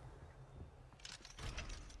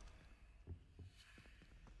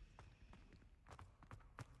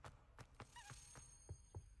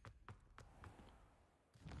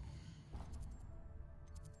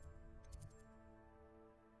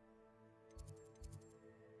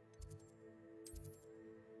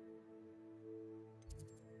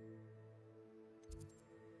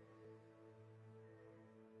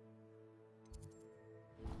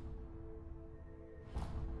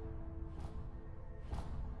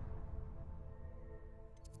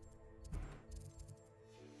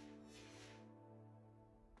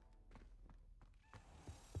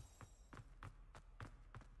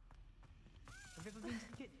 Have you ever been to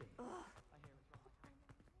the kitchen? I hear it's right.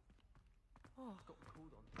 Oh, got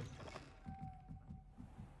called on.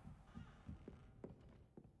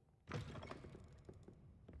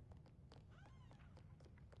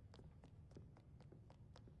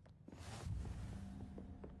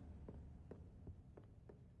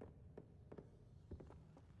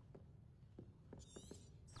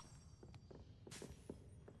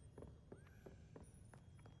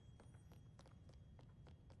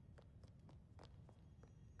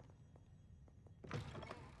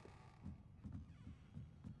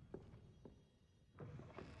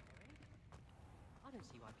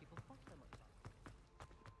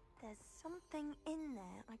 something in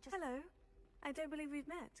there. Hello. I don't believe we've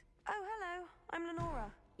met. Oh, hello. I'm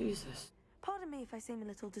Lenora. Jesus. Pardon me if I seem a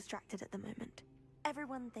little distracted at the moment.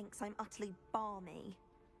 Everyone thinks I'm utterly balmy.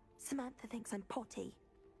 Samantha thinks I'm potty.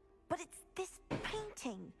 But it's this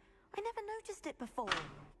painting. I never noticed it before.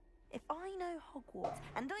 If I know Hogwarts,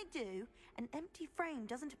 and I do, an empty frame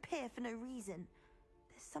doesn't appear for no reason.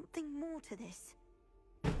 There's something more to this.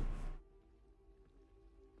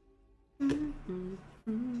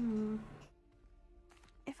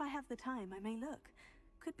 If I have the time, I may look.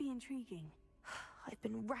 Could be intriguing. I've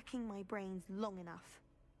been racking my brains long enough.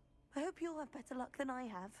 I hope you'll have better luck than I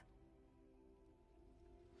have.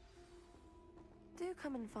 Do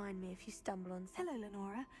come and find me if you stumble on something. Hello,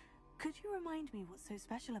 Lenora. Could you remind me what's so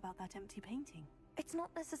special about that empty painting? It's not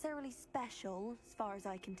necessarily special, as far as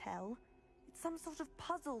I can tell. It's some sort of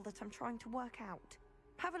puzzle that I'm trying to work out.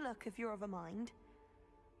 Have a look if you're of a mind.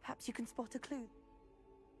 Perhaps you can spot a clue.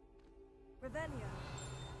 Revelio.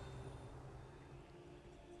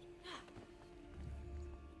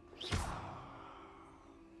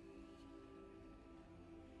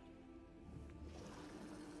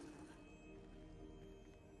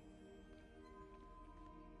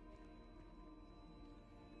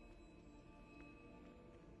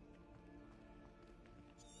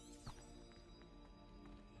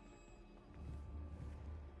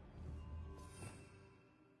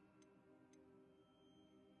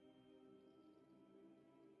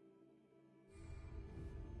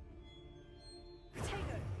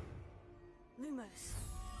 Lumos.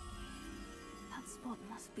 That spot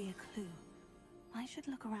must be a clue. I should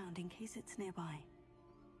look around in case it's nearby.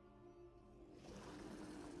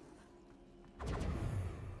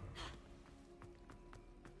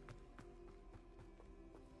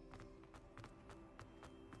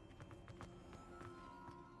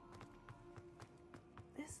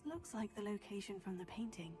 This looks like the location from the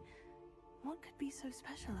painting. What could be so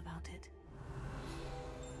special about it?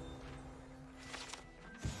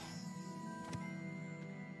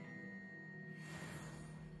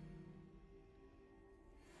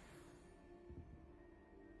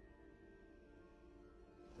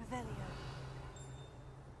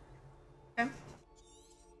 Okay.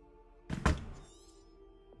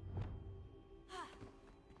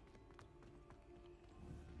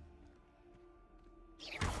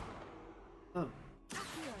 Oh.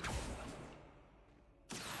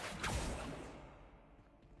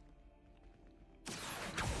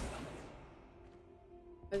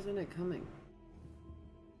 Why isn't it coming?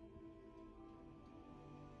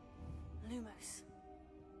 Lumos.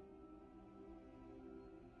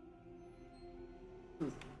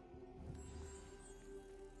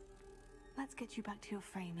 Let's get you back to your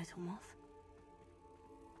frame, little moth.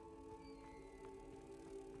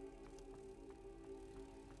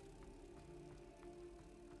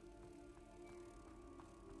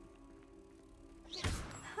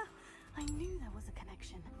 I knew there was a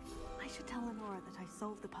connection. I should tell Lenora that I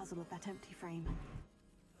solved the puzzle of that empty frame.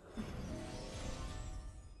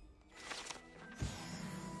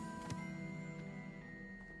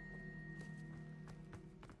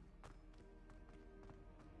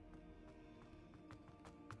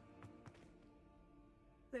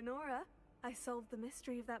 Lenora, I solved the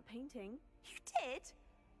mystery of that painting. You did?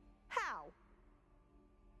 How?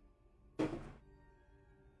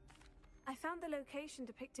 I found the location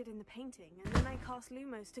depicted in the painting, and then I cast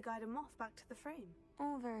Lumos to guide a moth back to the frame.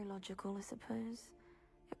 All very logical, I suppose.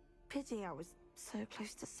 Pity I was so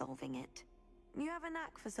close to solving it. You have a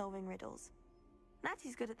knack for solving riddles.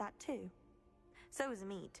 Natty's good at that too. So is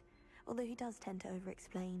Meat, although he does tend to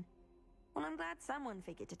over-explain. Well, I'm glad someone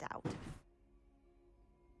figured it out.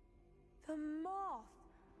 The moth!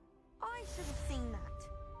 I should have seen that.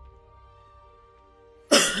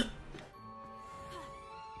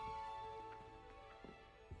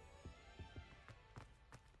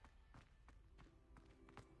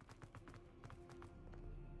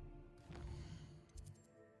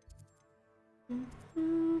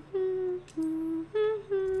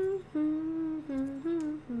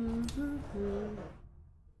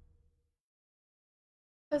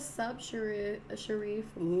 What's up, Sharif?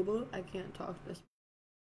 I can't talk this.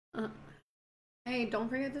 Hey, don't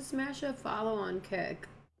forget to smash a follow on Kick.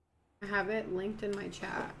 I have it linked in my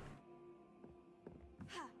chat.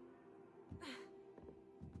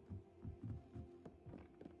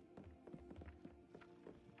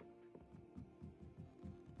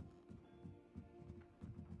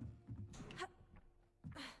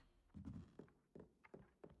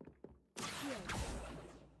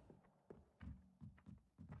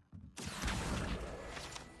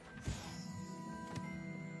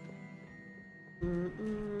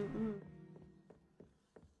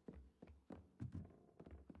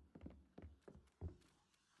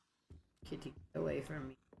 wait for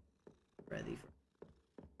me. Ready for.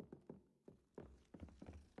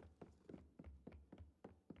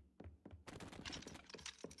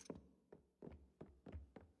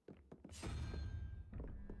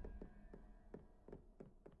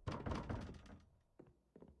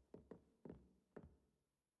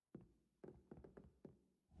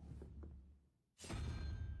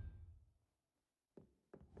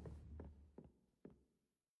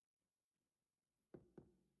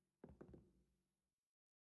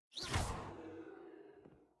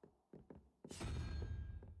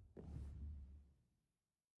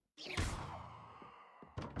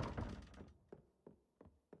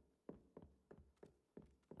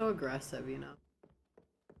 So aggressive, you know.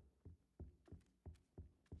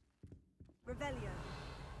 Revelio.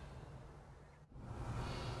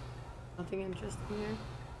 Nothing interesting here.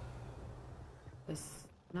 It's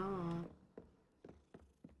not.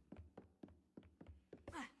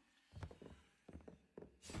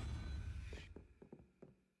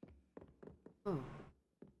 Oh.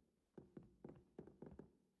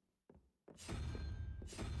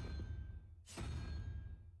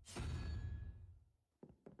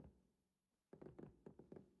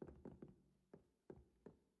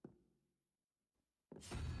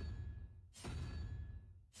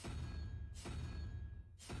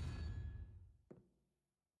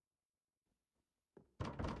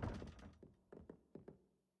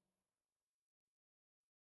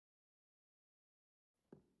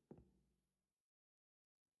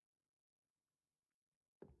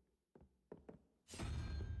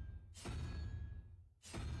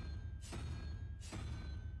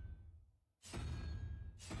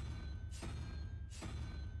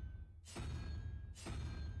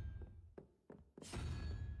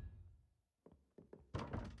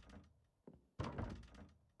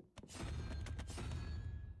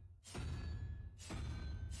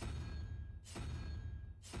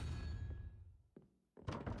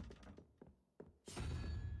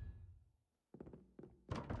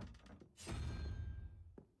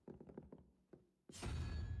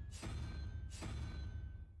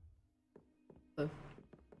 Oh.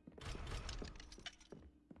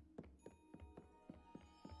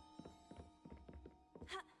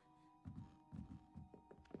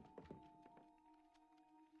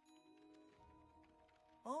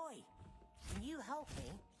 Oi, can you help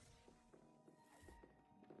me?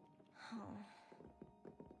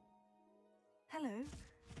 Hello.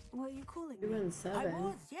 Were you calling me? 2 and 7. I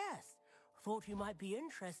was, yes. Thought you might be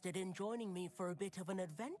interested in joining me for a bit of an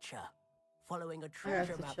adventure. Following a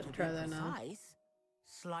treasure map to be precise.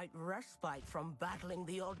 Slight respite from battling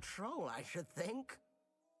the odd troll, I should think.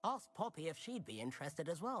 Asked Poppy if she'd be interested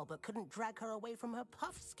as well, but couldn't drag her away from her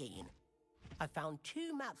puff skein. I found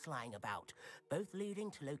 2 maps lying about, both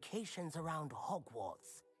leading to locations around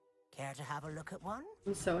Hogwarts. Care to have a look at one?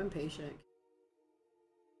 I'm so impatient.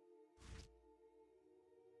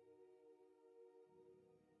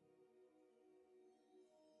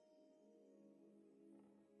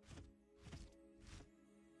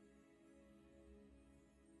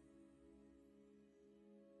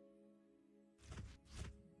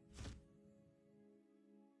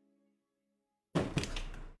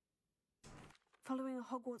 Following a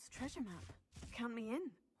Hogwarts treasure map. Count me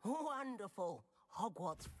in. Wonderful.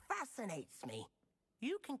 Hogwarts fascinates me.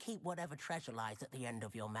 You can keep whatever treasure lies at the end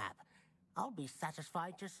of your map. I'll be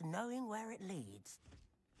satisfied just knowing where it leads.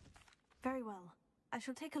 Very well. I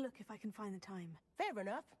shall take a look if I can find the time. Fair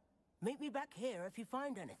enough. Meet me back here if you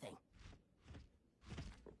find anything.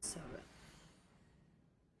 7.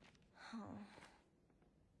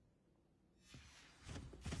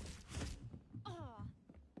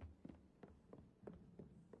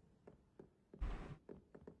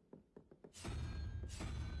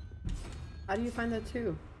 How do you find that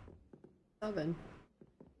 2? 7.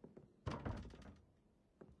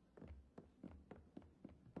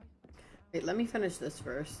 Wait, let me finish this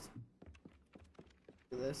first.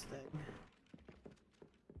 Do this thing.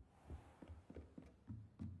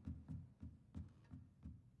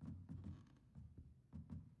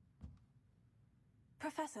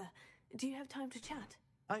 Professor, do you have time to chat?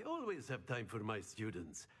 I always have time for my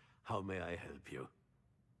students. How may I help you?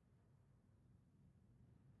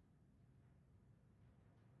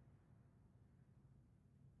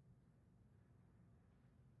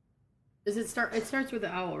 Does it start? It starts with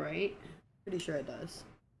the owl, right? Pretty sure it does.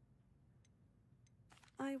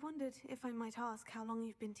 I wondered if I might ask how long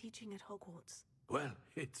you've been teaching at Hogwarts. Well,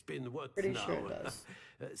 it's been what Pretty now? sure it does.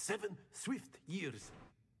 7 swift years.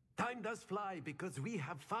 Time does fly because we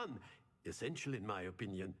have fun. Essential in my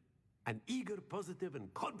opinion. An eager, positive,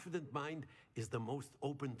 and confident mind is the most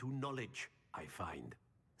open to knowledge, I find.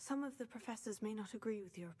 Some of the professors may not agree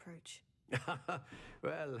with your approach.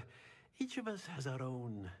 Well, each of us has our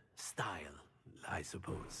own style, I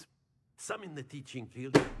suppose. Some in the teaching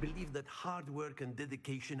field believe that hard work and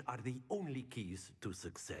dedication are the only keys to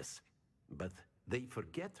success. But they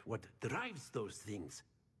forget what drives those things.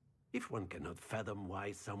 If one cannot fathom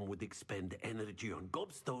why some would expend energy on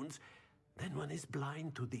gobstones, then one is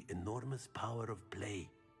blind to the enormous power of play.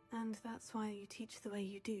 And that's why you teach the way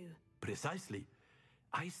you do. Precisely.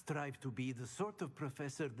 I strive to be the sort of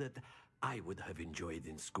professor that I would have enjoyed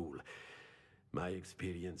in school. My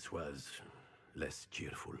experience was less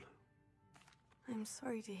cheerful. I'm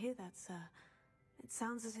sorry to hear that, sir. It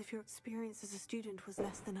sounds as if your experience as a student was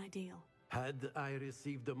less than ideal. Had I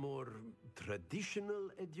received a more traditional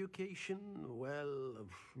education, well,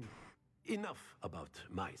 enough about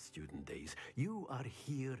my student days. You are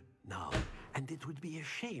here now, and it would be a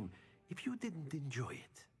shame if you didn't enjoy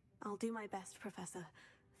it. I'll do my best, Professor.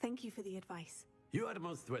 Thank you for the advice. You are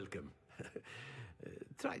most welcome.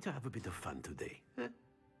 Try to have a bit of fun today. Huh?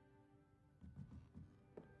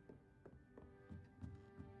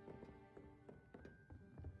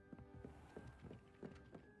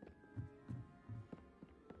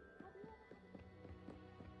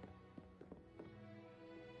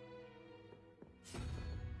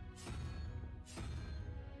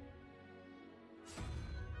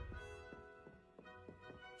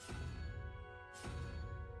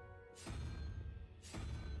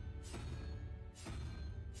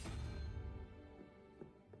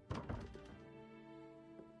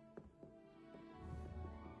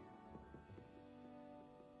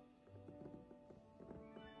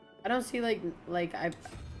 I don't see like I'm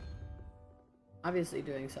obviously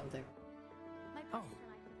doing something. Oh.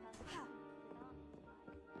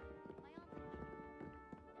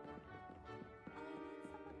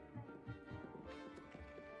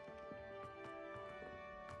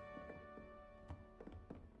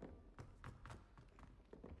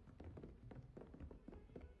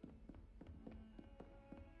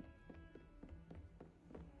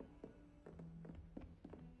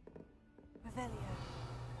 Revelio.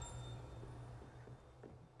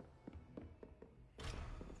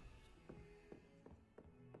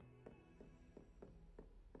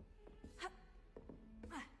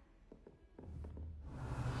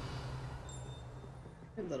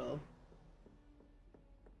 A little.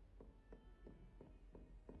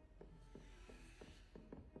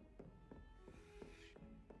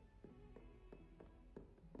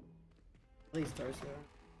 At least torso.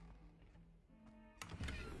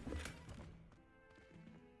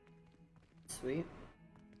 Sweet.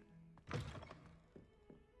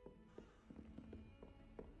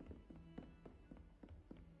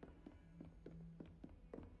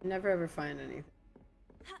 Never ever find anything.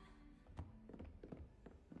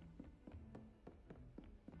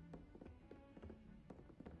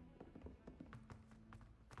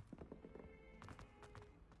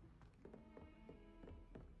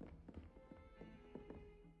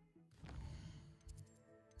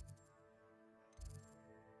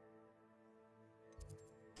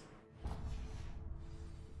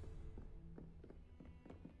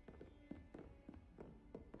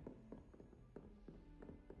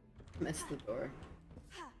 Missed the door.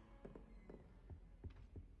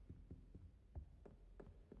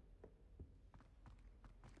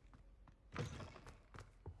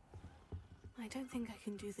 I don't think I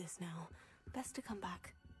can do this now. Best to come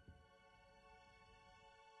back.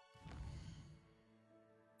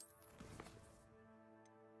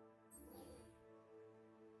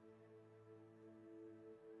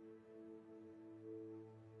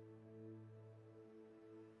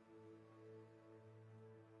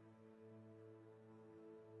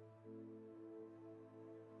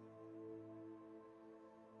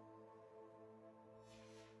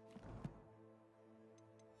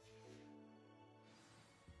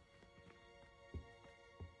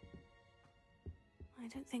 I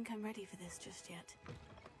don't think I'm ready for this just yet.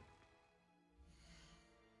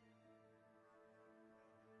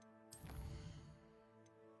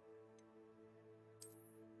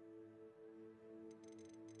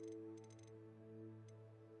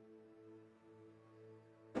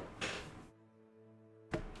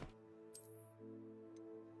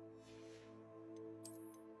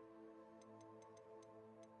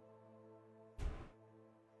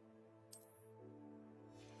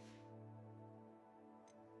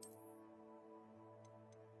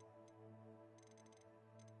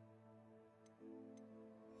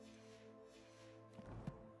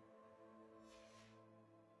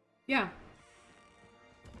 Yeah.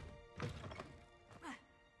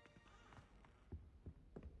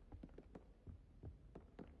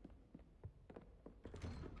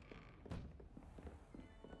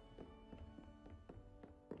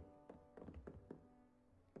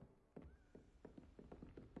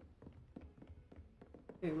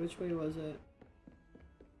 Wait, which way was it?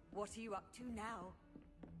 What are you up to now?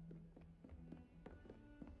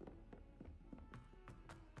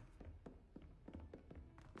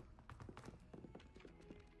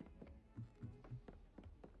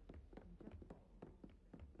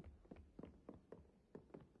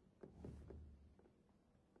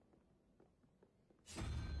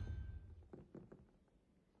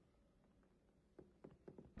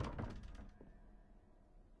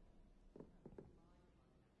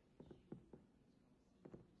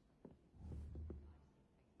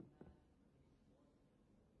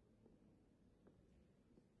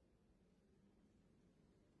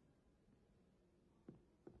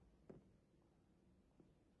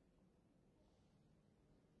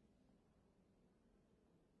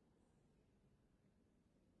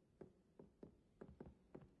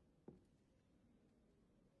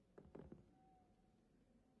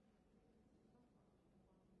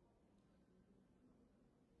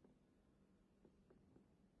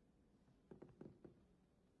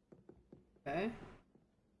 Okay.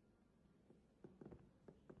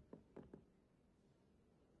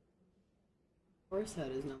 Horse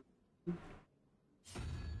head is number 1.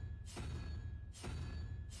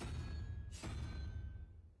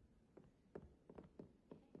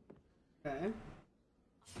 Okay.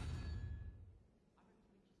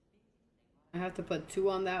 I have to put 2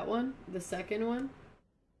 on that one, the second one.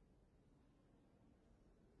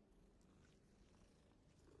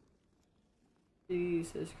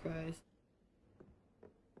 Jesus Christ.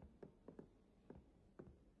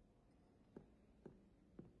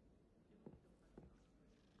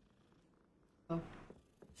 Oh.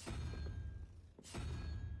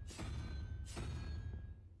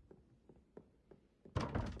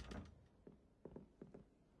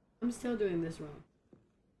 I'm still doing this wrong.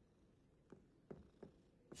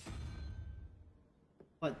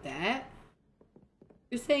 What, that?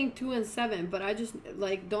 You're saying 2 and 7, but I just,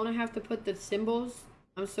 like, don't I have to put the symbols?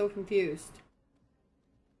 I'm so confused.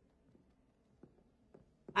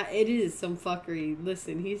 It is some fuckery.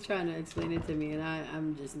 Listen, he's trying to explain it to me, and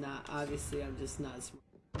I'm just not, obviously, I'm just not smart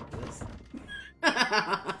for this.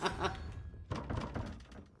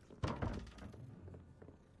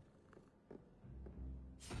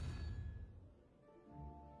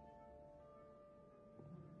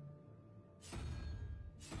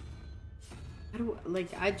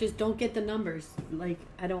 I just don't get the numbers. Like,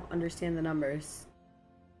 I don't understand the numbers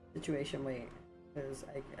situation. Wait, because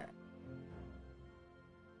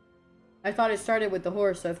I thought it started with the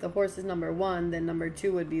horse, so if the horse is number 1, then number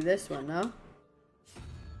 2 would be this one, no?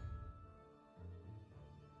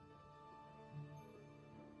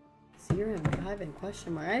 Zero and 5 and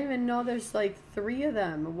question mark. I didn't even know there's like 3 of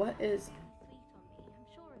them. What is...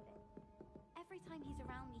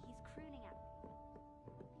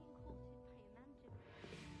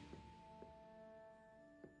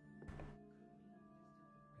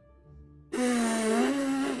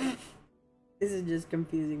 This is just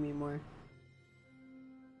confusing me more.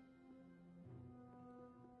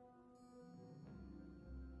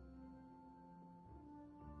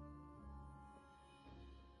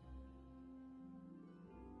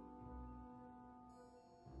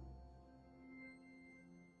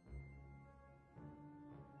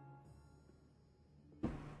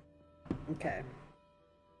 Okay.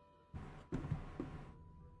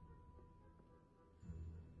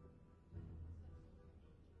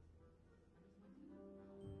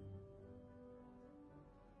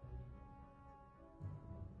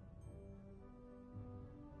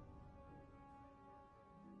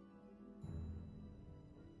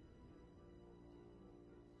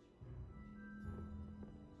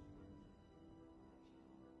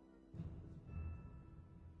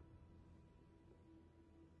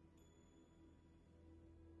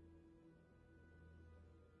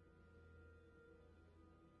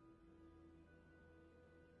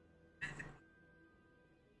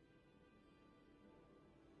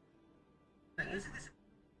 Using this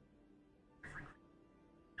different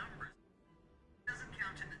numbers doesn't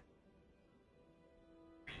count in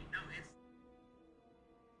no, it's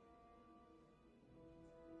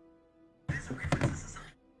this reference this is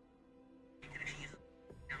something you can actually use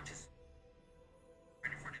now just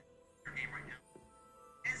right in front of your game right now.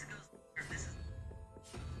 As it goes here, this is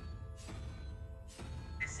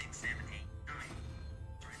 6, 7, 8, 9.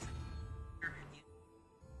 Sorry, it's you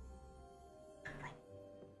that problem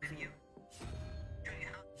with you.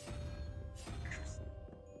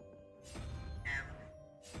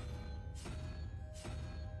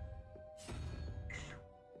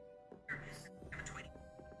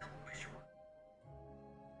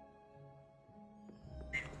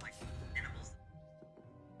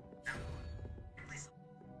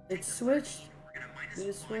 It switched. Did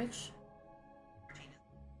it switch?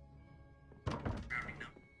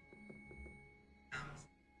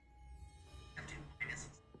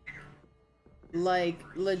 Like,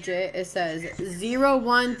 legit, it says 0,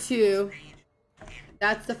 1, 2.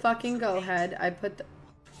 That's the fucking go ahead. I put the...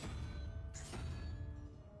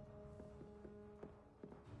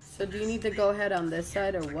 So do you need to go ahead on this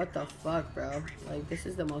side or what the fuck, bro? Like, this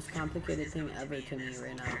is the most complicated thing ever to me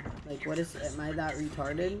right now. Like, what is... Am I that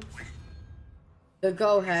retarded? The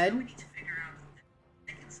go ahead.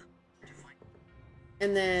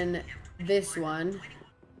 And then this one.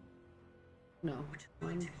 No.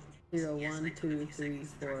 1, 0, 1, 2, 3,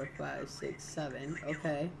 4, 5, 6, 7.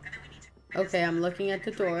 Okay. Okay, I'm looking at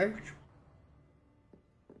the door.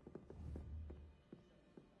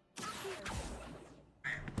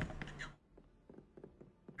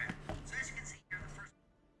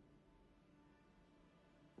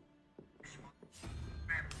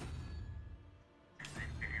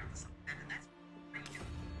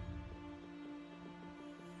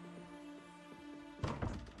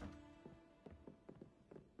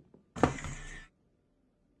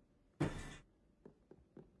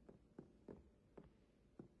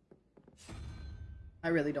 I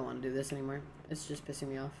really don't want to do this anymore. It's just pissing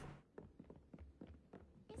me off.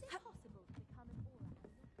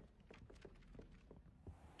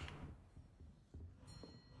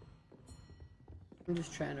 I'm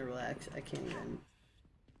just trying to relax. I can't even.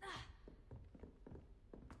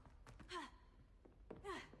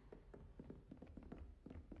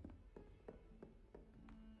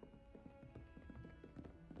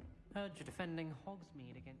 Heard you're defending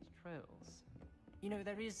Hogsmeade against trolls. You know,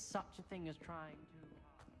 there is such a thing as trying to...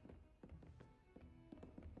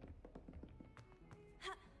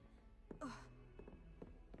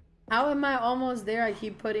 How am I almost there? I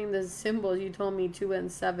keep putting the symbols. You told me 2 and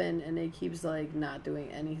 7 and it keeps like not doing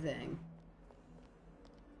anything.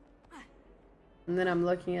 And then I'm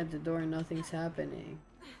looking at the door and nothing's happening.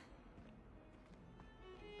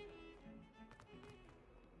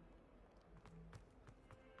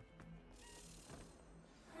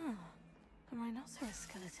 A rhinoceros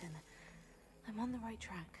skeleton. I'm on the right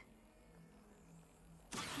track.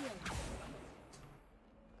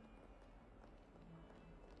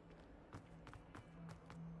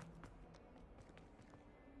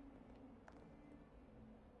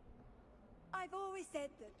 I've always said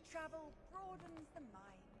that travel broadens the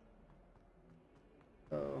mind.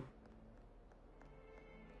 Oh.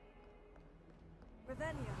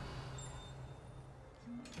 Revelio.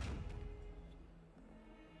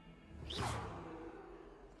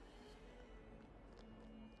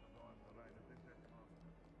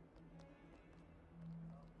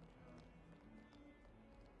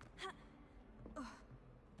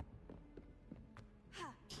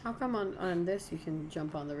 How come on this you can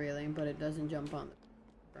jump on the railing, but it doesn't jump on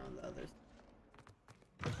the others?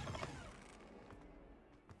 I'd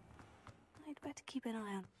better keep an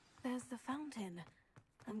eye on. There's the fountain.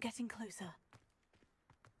 I'm getting closer.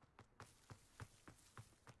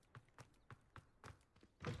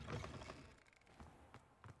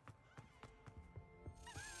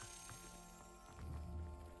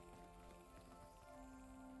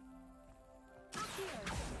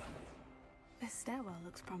 This stairwell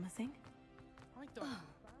looks promising.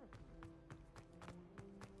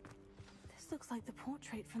 This looks like the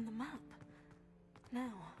portrait from the map.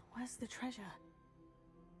 Now, where's the treasure?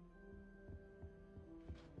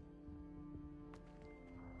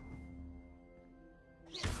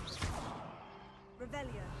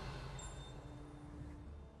 Revelio.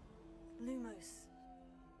 Lumos.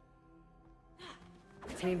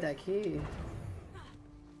 I need that key.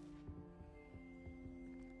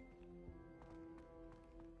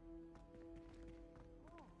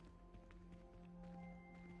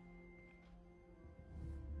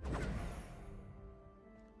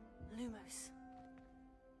 Lumos.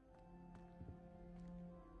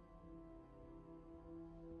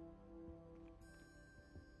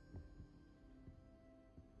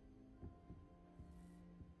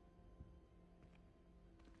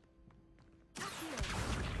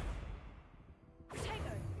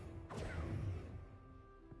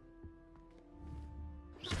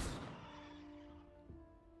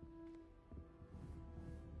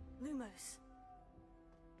 Lumos.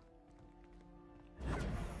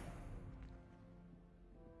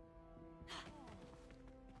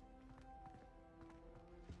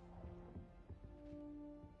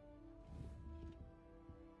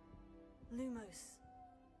 Lumos.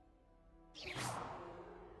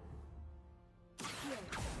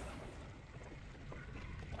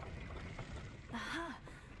 Aha!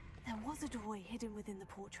 There was a doorway hidden within the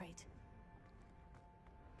portrait.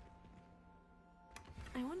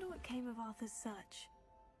 I wonder what came of Arthur's search.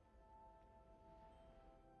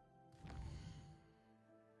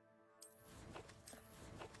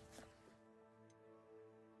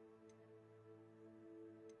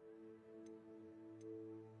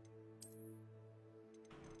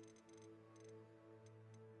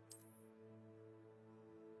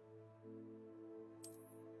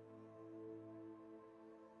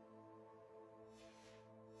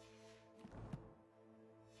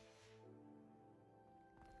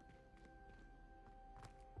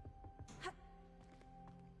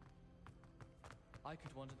 I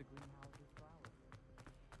could wander the greenhouse with flowers.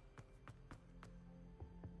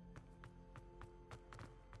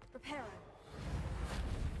 Reparo.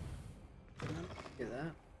 Do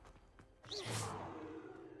that.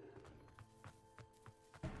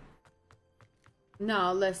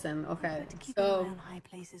 No, listen, okay. So High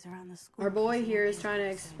places around the school our boy here is trying to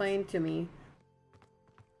explain to me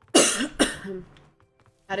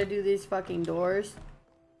how to do these fucking doors.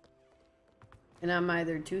 And I'm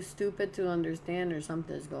either too stupid to understand or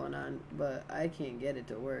something's going on, but I can't get it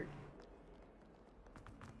to work.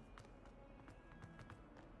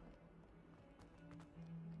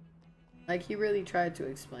 Like, he really tried to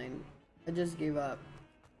explain. I just gave up.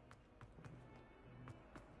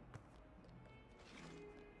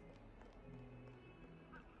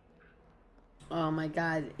 Oh my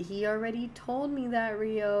god, he already told me that,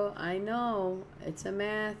 Rio. I know it's a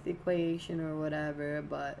math equation or whatever,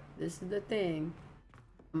 but this is the thing.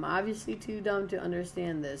 I'm obviously too dumb to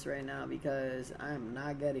understand this right now because I'm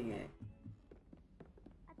not getting it.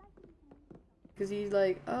 Because he's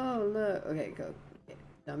like, oh, look. Okay, go. Okay.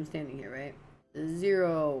 So I'm standing here, right?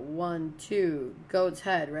 0, 1, 2. Goat's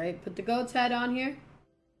head, right? Put the goat's head on here.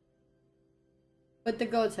 Put the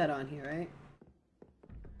goat's head on here, right?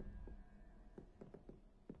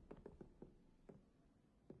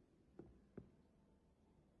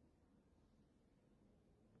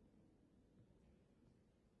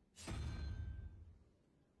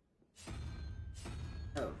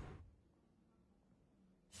 Oh.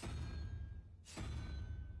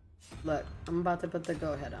 Look, I'm about to put the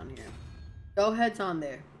go head on here. Go head's on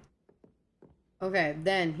there. Okay,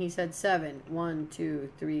 then he said 7. 1, 2,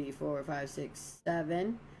 3, 4, 5, 6,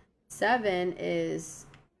 7. 7 is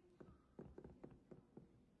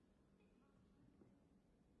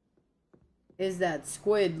that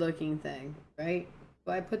squid looking thing, right?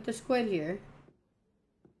 So I put the squid here.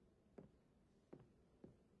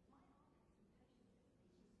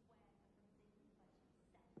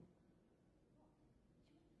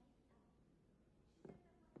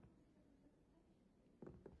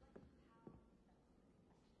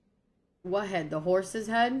 What head? The horse's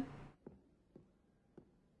head?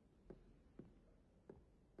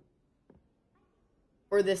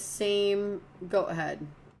 Or the same goat head?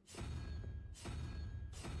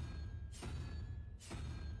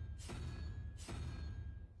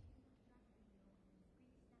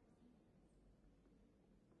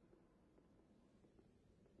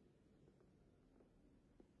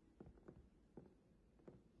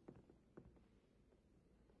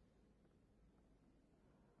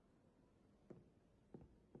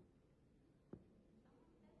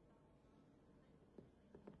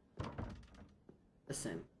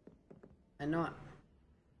 Listen, I know.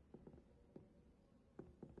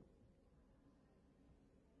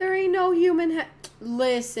 There ain't no human head.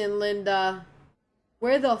 Listen, Linda.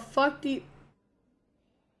 Where the fuck do you...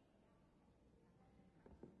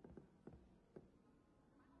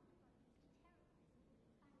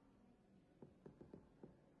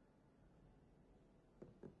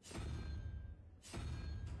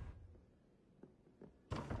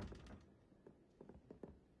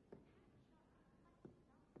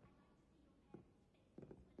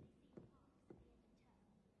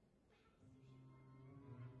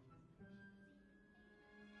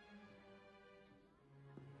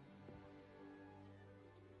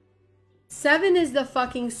 Seven is the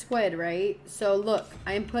fucking squid, right? So look,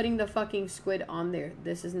 I'm putting the fucking squid on there.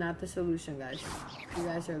 This is not the solution, guys. You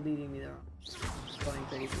guys are leading me the wrong. Going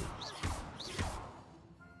crazy.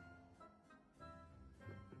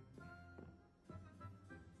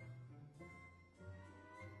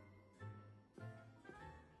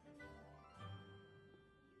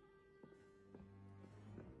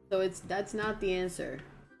 So that's not the answer.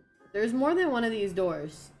 There's more than one of these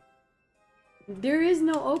doors. There is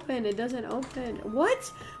no open. It doesn't open. What?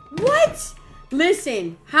 What?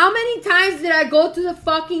 Listen, how many times did I go to the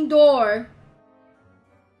fucking door?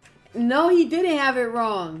 No, he didn't have it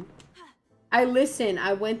wrong. I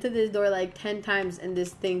went to this door like 10 times and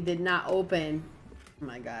this thing did not open. Oh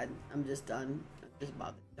my god, I'm just done. I'm just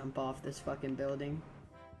about to jump off this fucking building.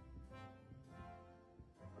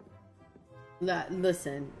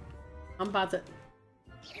 Listen, I'm about to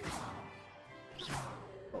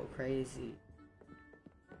go crazy.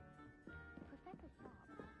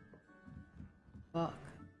 Fuck.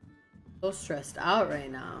 So stressed out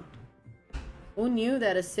right now. Who knew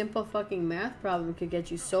that a simple fucking math problem could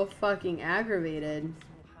get you so fucking aggravated?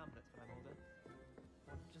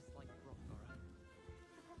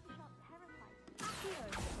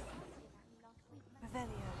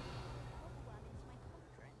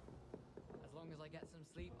 As long as I get some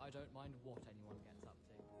sleep, I don't mind what anyone gets up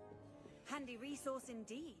to. Handy resource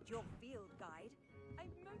indeed, your field guide. I'm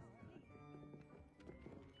most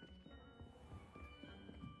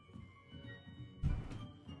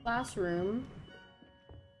Classroom.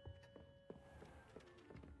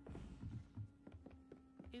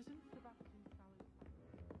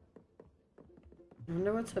 I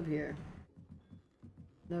wonder what's up here.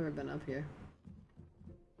 Never been up here.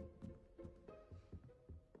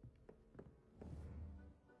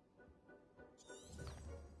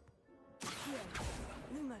 Here,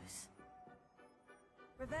 Lumos.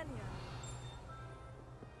 Revelio.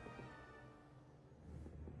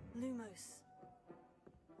 Lumos.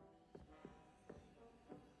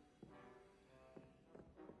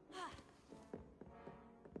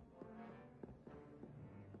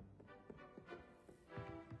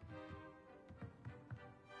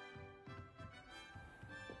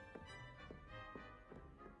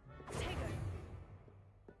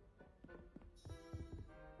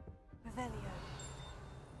 Revelio.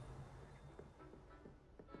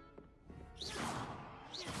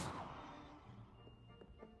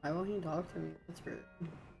 Why won't he talk to me? That's rude.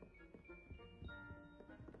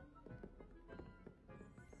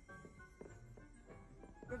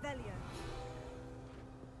 Revelio.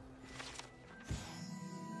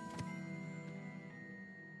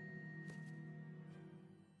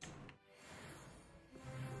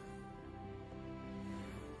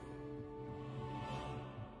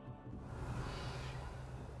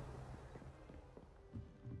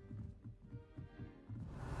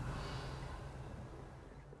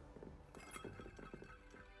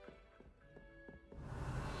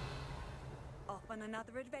 Off on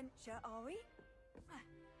another adventure, are we?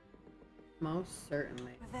 Most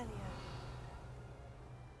certainly. Revelio.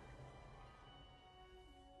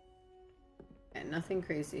 And nothing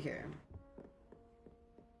crazy here.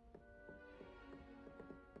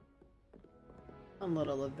 A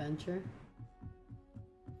little adventure.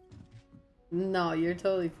 No, you're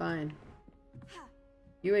totally fine.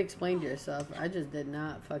 You explained yourself. I just did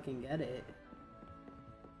not fucking get it.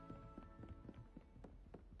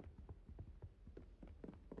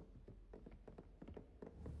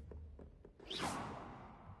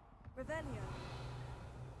 Revelio.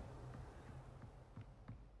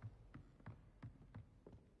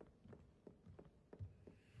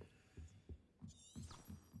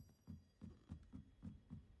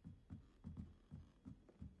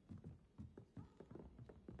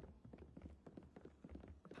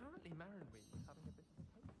 Apparently Marinweed was having a bit of a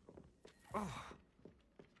poke. Oh.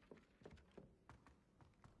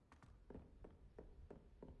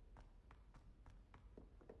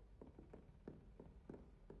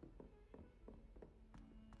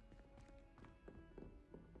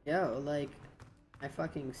 Yo, like, am I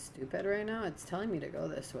fucking stupid right now? It's telling me to go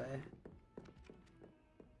this way.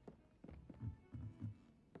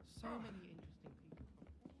 So many interesting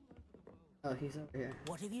people from all over the world. Oh, he's over here.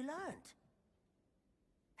 What have you learned?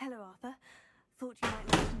 Hello, Arthur. Thought you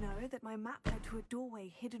might like to know that my map led to a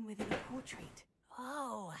doorway hidden within a portrait.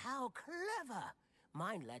 Oh, how clever!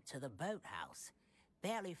 Mine led to the boathouse.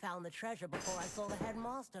 Barely found the treasure before I saw the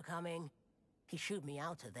headmaster coming. He shooed me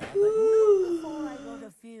out of there, but not before I got a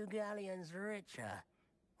few galleons richer.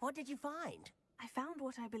 What did you find? I found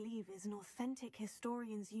what I believe is an authentic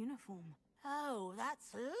historian's uniform. Oh,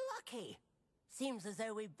 that's lucky. Seems as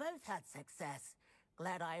though we both had success.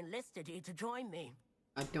 Glad I enlisted you to join me.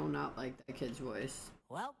 I do not like that kid's voice.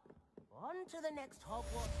 Well, on to the next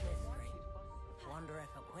Hogwarts mystery. Wonder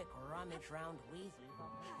if a quick rummage round Weasley's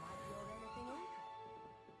office might yield anything interesting.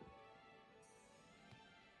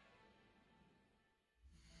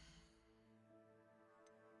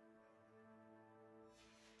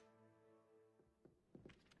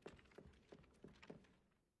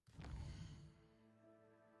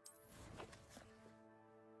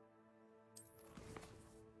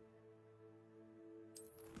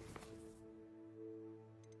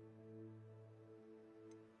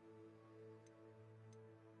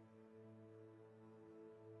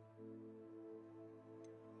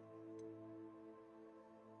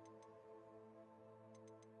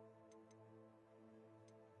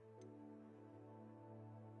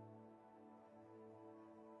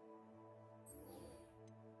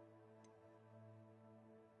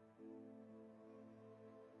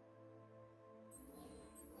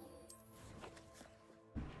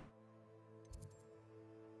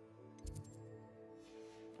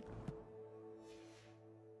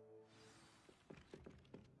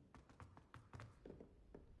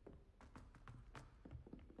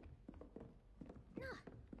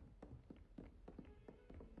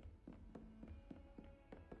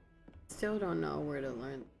 still don't know where to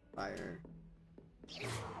learn fire.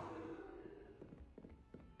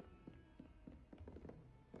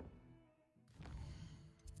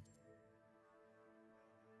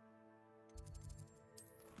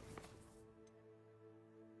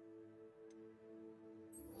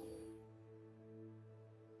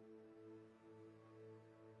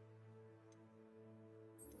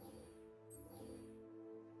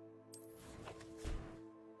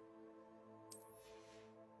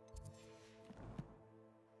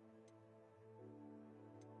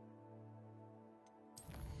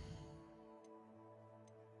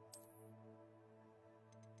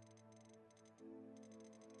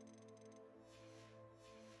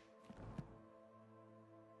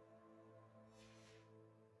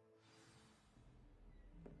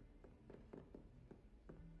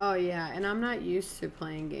 Oh yeah, and I'm not used to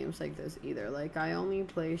playing games like this either. Like, I only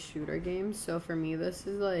play shooter games, so for me this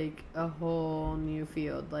is like a whole new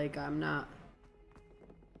field. Like, I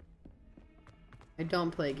don't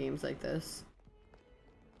play games like this.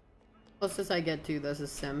 Closest I get to this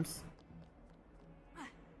is Sims.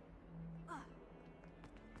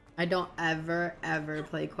 I don't ever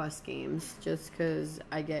play quest games just because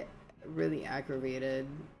I get really aggravated.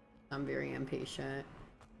 I'm very impatient.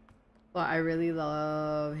 But I really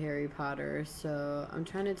love Harry Potter, so I'm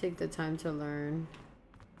trying to take the time to learn.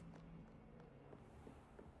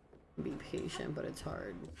 Be patient, but it's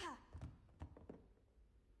hard.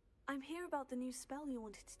 I'm here about the new spell you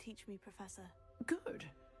wanted to teach me, Professor. Good.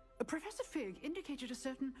 Professor Fig indicated a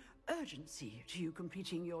certain urgency to you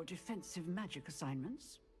completing your defensive magic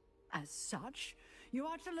assignments. As such, you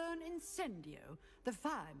are to learn Incendio, the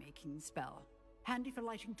fire-making spell, handy for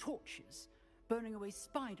lighting torches, burning away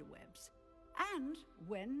spider webs, and,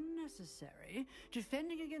 when necessary,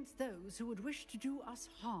 defending against those who would wish to do us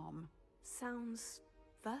harm. Sounds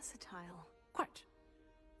versatile. Quite.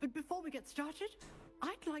 But before we get started,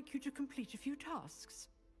 I'd like you to complete a few tasks.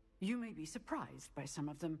 You may be surprised by some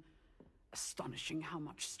of them. Astonishing how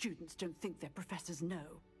much students don't think their professors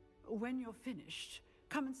know. When you're finished,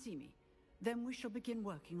 come and see me. Then we shall begin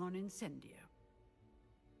working on Incendio.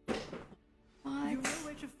 What? You know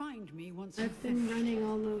where to find me once I've been running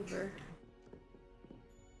all over.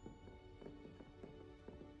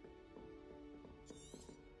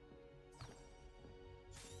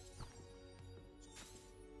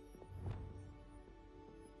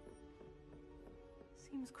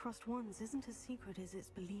 Seems Crossed Ones isn't as secret as it's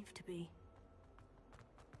believed to be.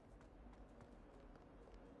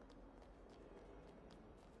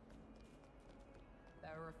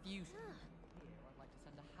 There are a few students here I'd like to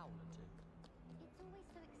send a howler to. It's always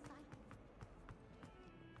so exciting.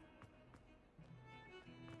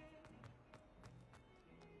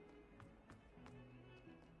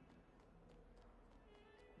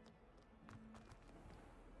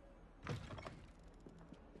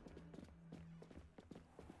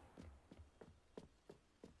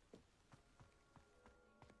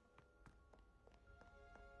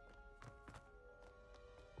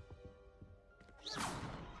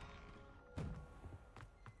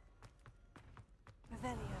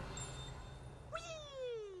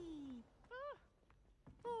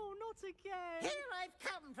 Oh, not again! Here I've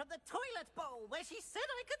come from the toilet bowl where she said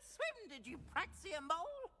I could swim, did you praxia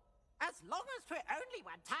mole? As long as for only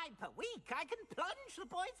one time per week, I can plunge the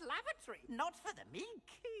boy's lavatory, not for the meek.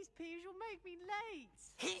 These peas will make me late.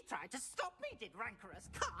 He tried to stop me, did rancorous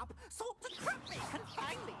carp, sought to trap me,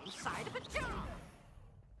 confine me inside of a jar.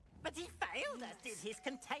 But he failed, as did his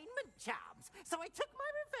containment charms, so I took my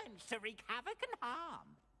revenge to wreak havoc and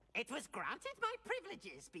harm. It was granted my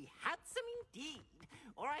privileges be handsome indeed,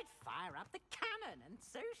 or I'd fire up the cannon, and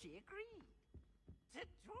so she agreed. To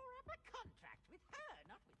draw up a contract with her,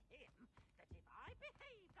 not with him, that if I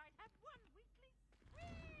behaved, I'd have one weekly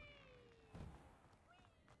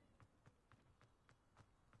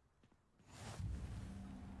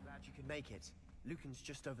Glad you could make it. Lucan's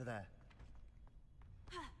just over there.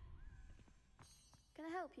 Can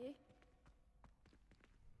I help you?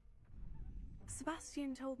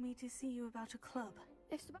 Sebastian told me to see you about a club.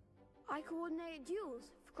 I coordinate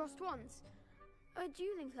duels for Crossed Ones. A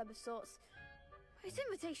dueling club of sorts. It's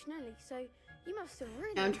invitation only, so you must have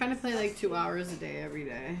really... Yeah, I'm trying to play like 2 hours a day every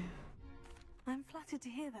day. I'm flattered to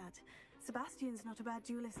hear that. Sebastian's not a bad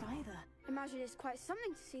duelist either. Imagine it's quite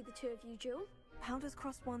something to see the two of you duel. How does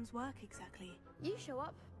Crossed Ones work exactly? You show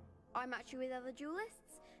up, I match you with other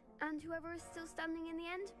duelists, and whoever is still standing in the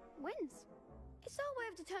end wins. It's our way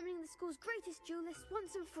of determining the school's greatest duelist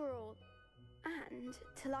once and for all. And,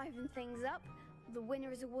 to liven things up, the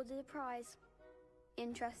winner is awarded a prize.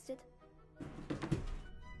 Interested?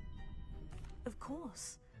 Of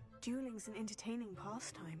course. Dueling's an entertaining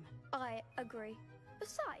pastime. I agree.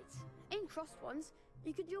 Besides, in crossed ones,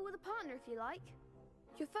 you could duel with a partner if you like.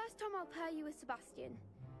 Your first time I'll pair you with Sebastian.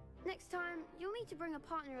 Next time, you'll need to bring a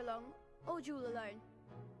partner along, or duel alone.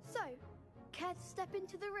 So, care to step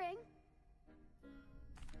into the ring?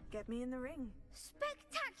 Get me in the ring.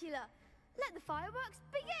 Spectacular! Let the fireworks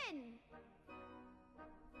begin!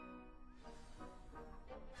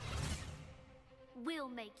 We'll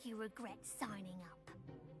make you regret signing up.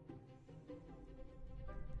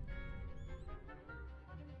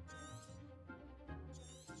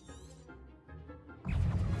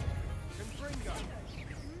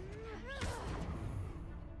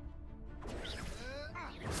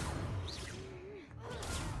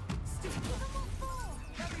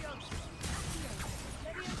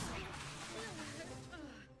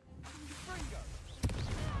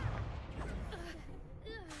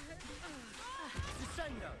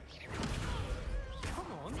 Confringo.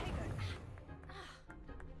 Come on.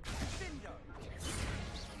 Findo.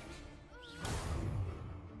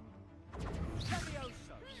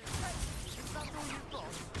 Levioso. Is that all you've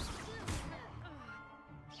got?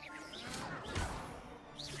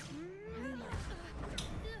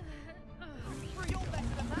 You're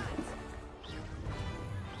better than that.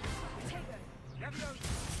 Levioso.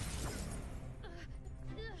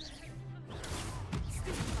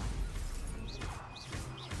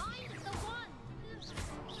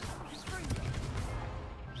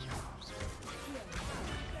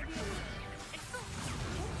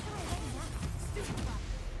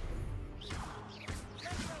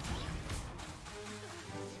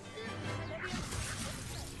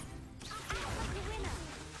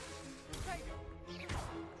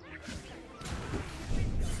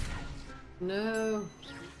 No.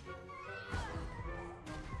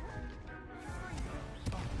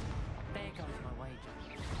 There goes my wager.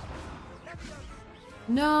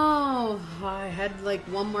 No. I had like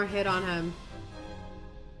one more hit on him.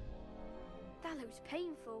 That looks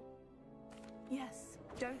painful. Yes,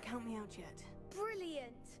 don't count me out yet.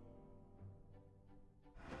 Brilliant!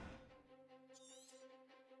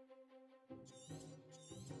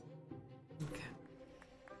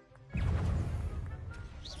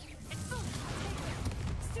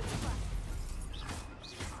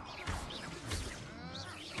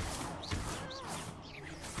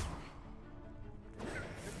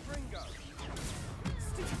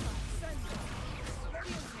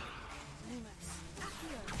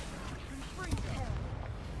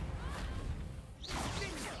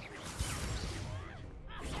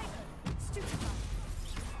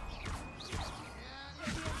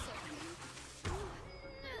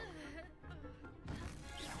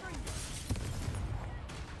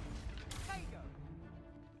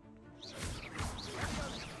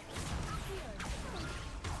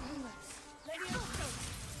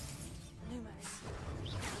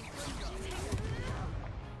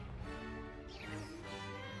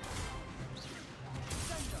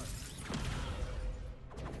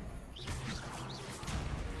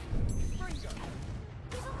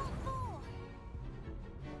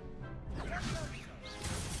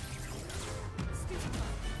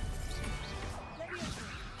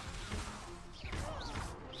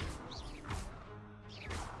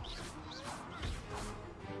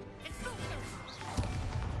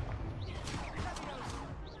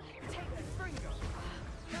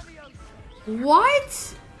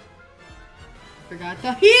 What? Forgot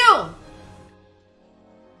to heal.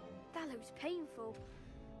 That looks painful.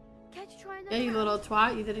 Care to try another Yeah, you round? little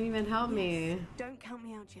twat. You didn't even help me. Don't count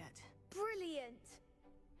me out yet. Brilliant!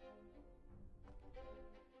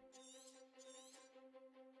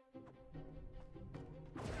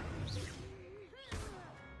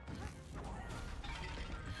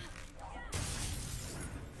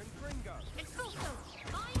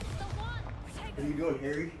 How you doing,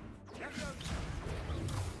 Harry?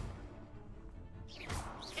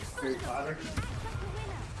 Harry Potter?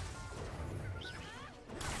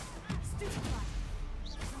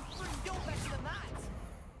 You're better than that.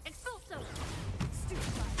 Expulso!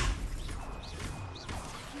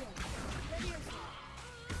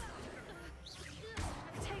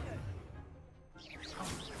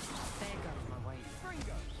 There goes my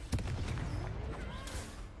wager.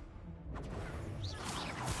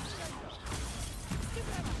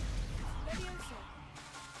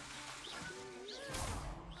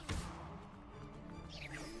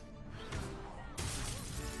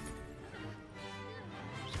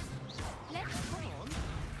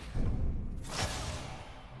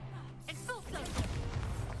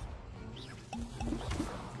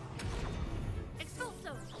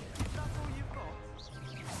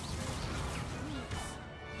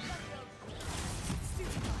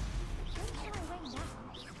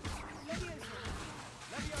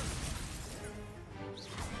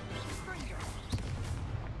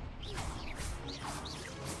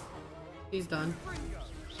 He's done.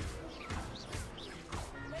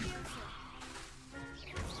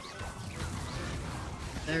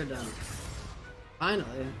 They're done. Finally.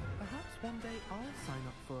 Perhaps one day I'll sign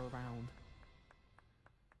up for a round.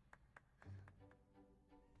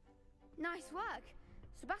 Nice work.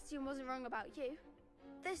 Sebastian wasn't wrong about you.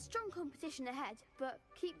 There's strong competition ahead, but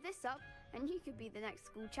keep this up and you could be the next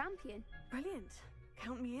school champion. Brilliant.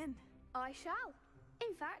 Count me in. I shall.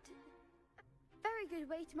 In fact, very good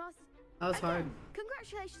way to master. That was hard.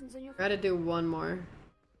 Congratulations on your. Try to do one more.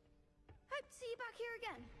 Hope to see you back here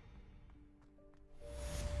again.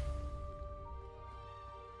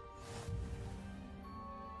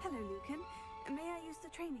 Hello, Lucan. May I use the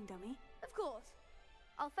training dummy? Of course.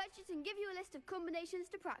 I'll fetch it and give you a list of combinations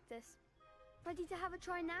to practice. Ready to have a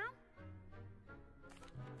try now?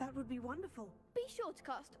 That would be wonderful. Be sure to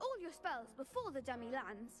cast all your spells before the dummy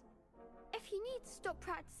lands. If you need to stop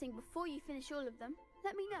practicing before you finish all of them,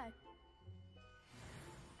 let me know.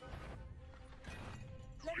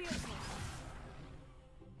 Leviosa.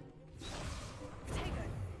 Potato.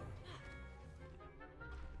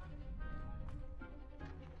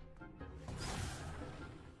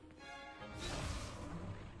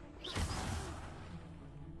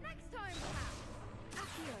 Next time, perhaps.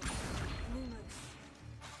 Accio. Lumos.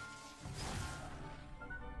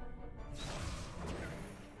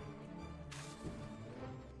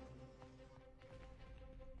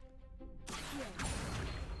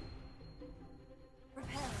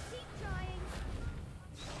 Repel. Keep trying.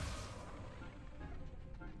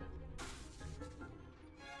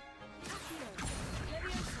 Accio.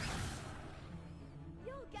 Leviosa.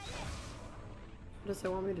 You'll get it. What does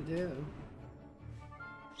it want me to do?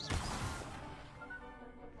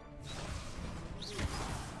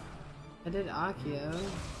 I did Accio.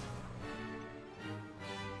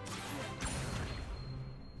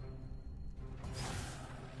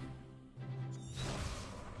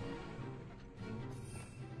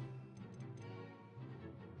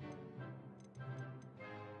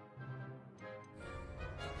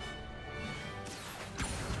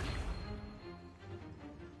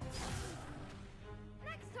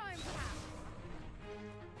 Next time, perhaps.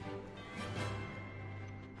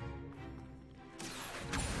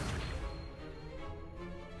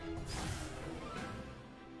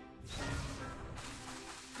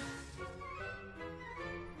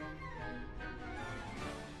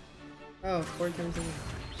 Oh, 4 times a week.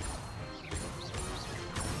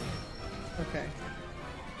 Okay.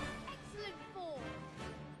 Excellent form.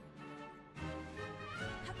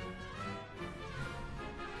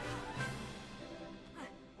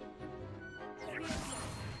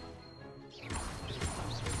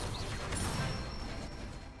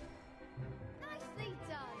 Nicely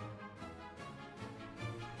done.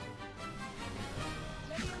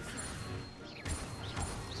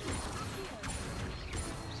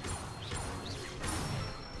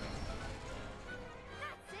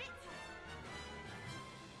 That's it.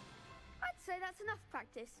 I'd say that's enough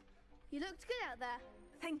practice. You looked good out there.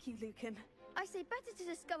 Thank you, Lucan. I say better to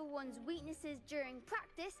discover one's weaknesses during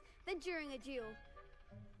practice than during a duel.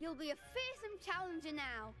 You'll be a fearsome challenger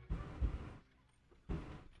now.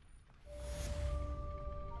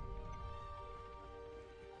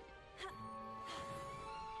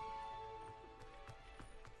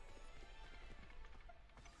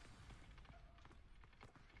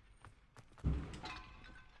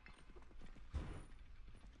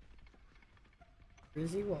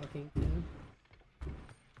 Where's he walking to?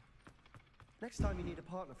 Next time you need a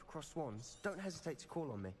partner for Cross Swans, don't hesitate to call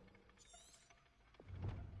on me.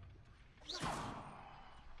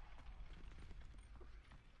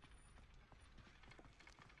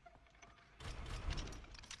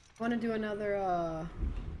 I want to do another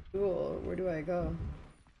duel. Where do I go?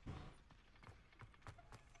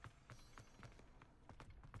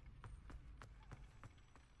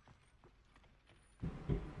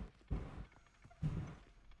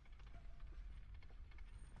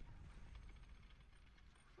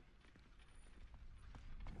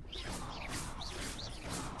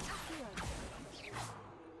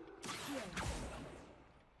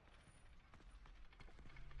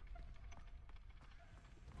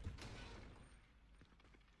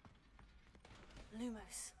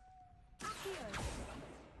 Lumos. Accio.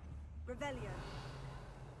 Revelio.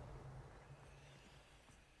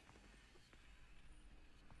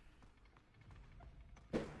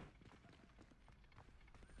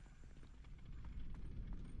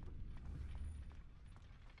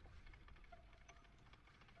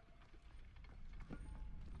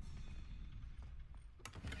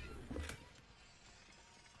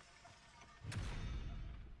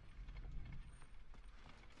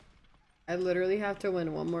 I literally have to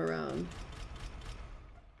win one more round.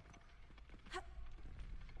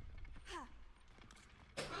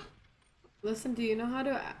 Listen, do you know how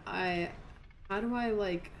do I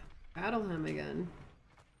like battle him again?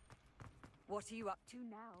 What are you up to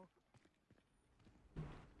now?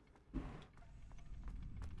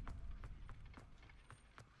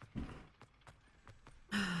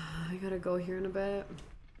 I gotta go here in a bit.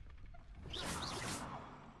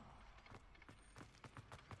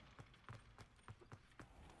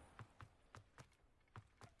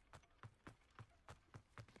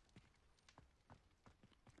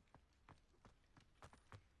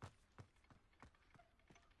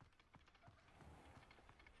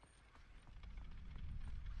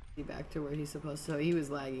 Back to where he's supposed to. He was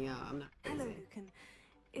lagging out. I'm not crazy. Hello, Lucan.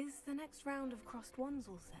 Is the next round of crossed ones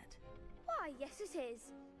all set? Why, yes it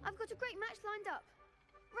is. I've got a great match lined up.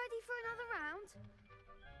 Ready for another round?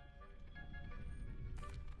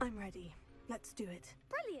 I'm ready. Let's do it.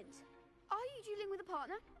 Brilliant. Are you dueling with a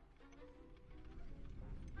partner?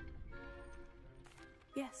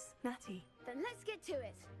 Yes, Natty. Then let's get to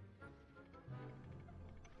it.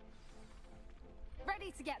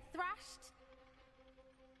 Ready to get thrashed?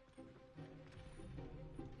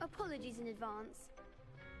 Apologies in advance.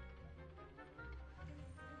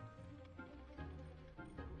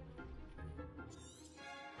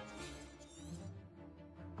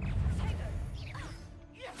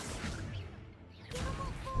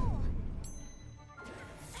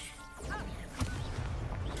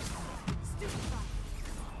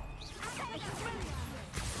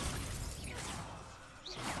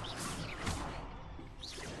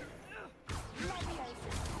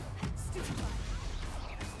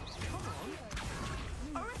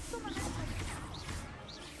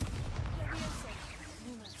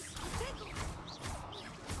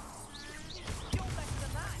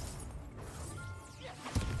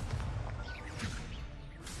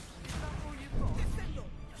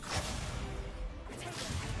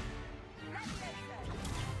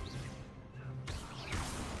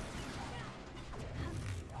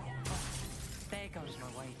 Goes my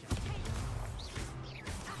wager.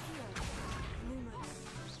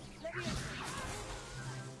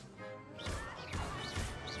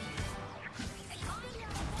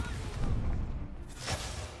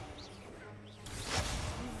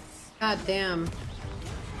 God damn.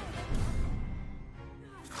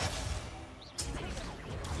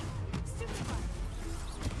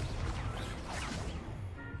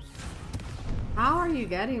 How are you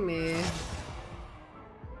getting me?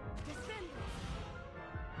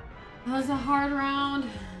 That was a hard round.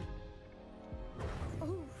 Oof.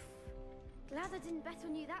 Glad I didn't bet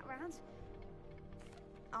on you that round.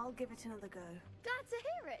 I'll give it another go. Glad to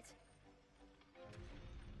hear it.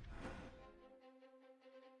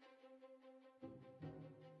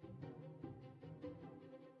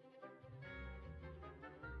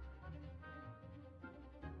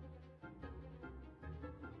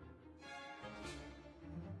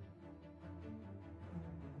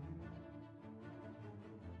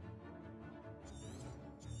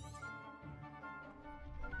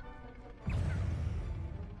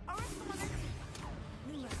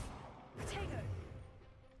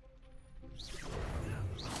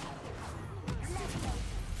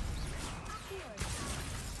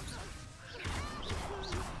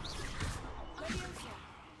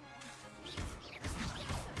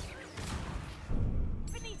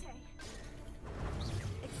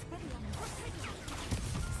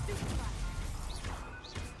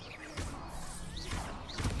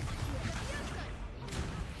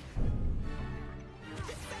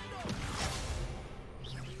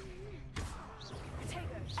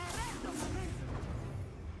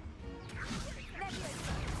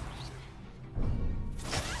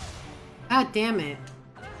 God damn it.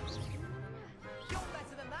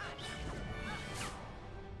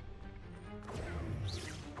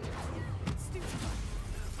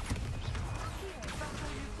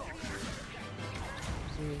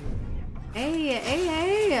 Hey, hey,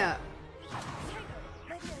 hey!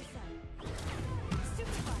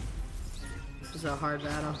 This is a hard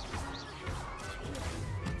battle.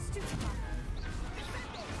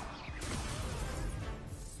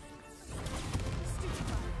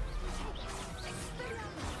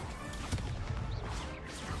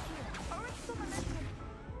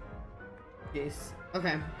 Jeez.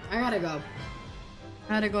 Okay, I gotta go.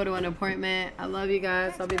 I gotta go to an appointment. I love you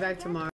guys. I'll be back tomorrow.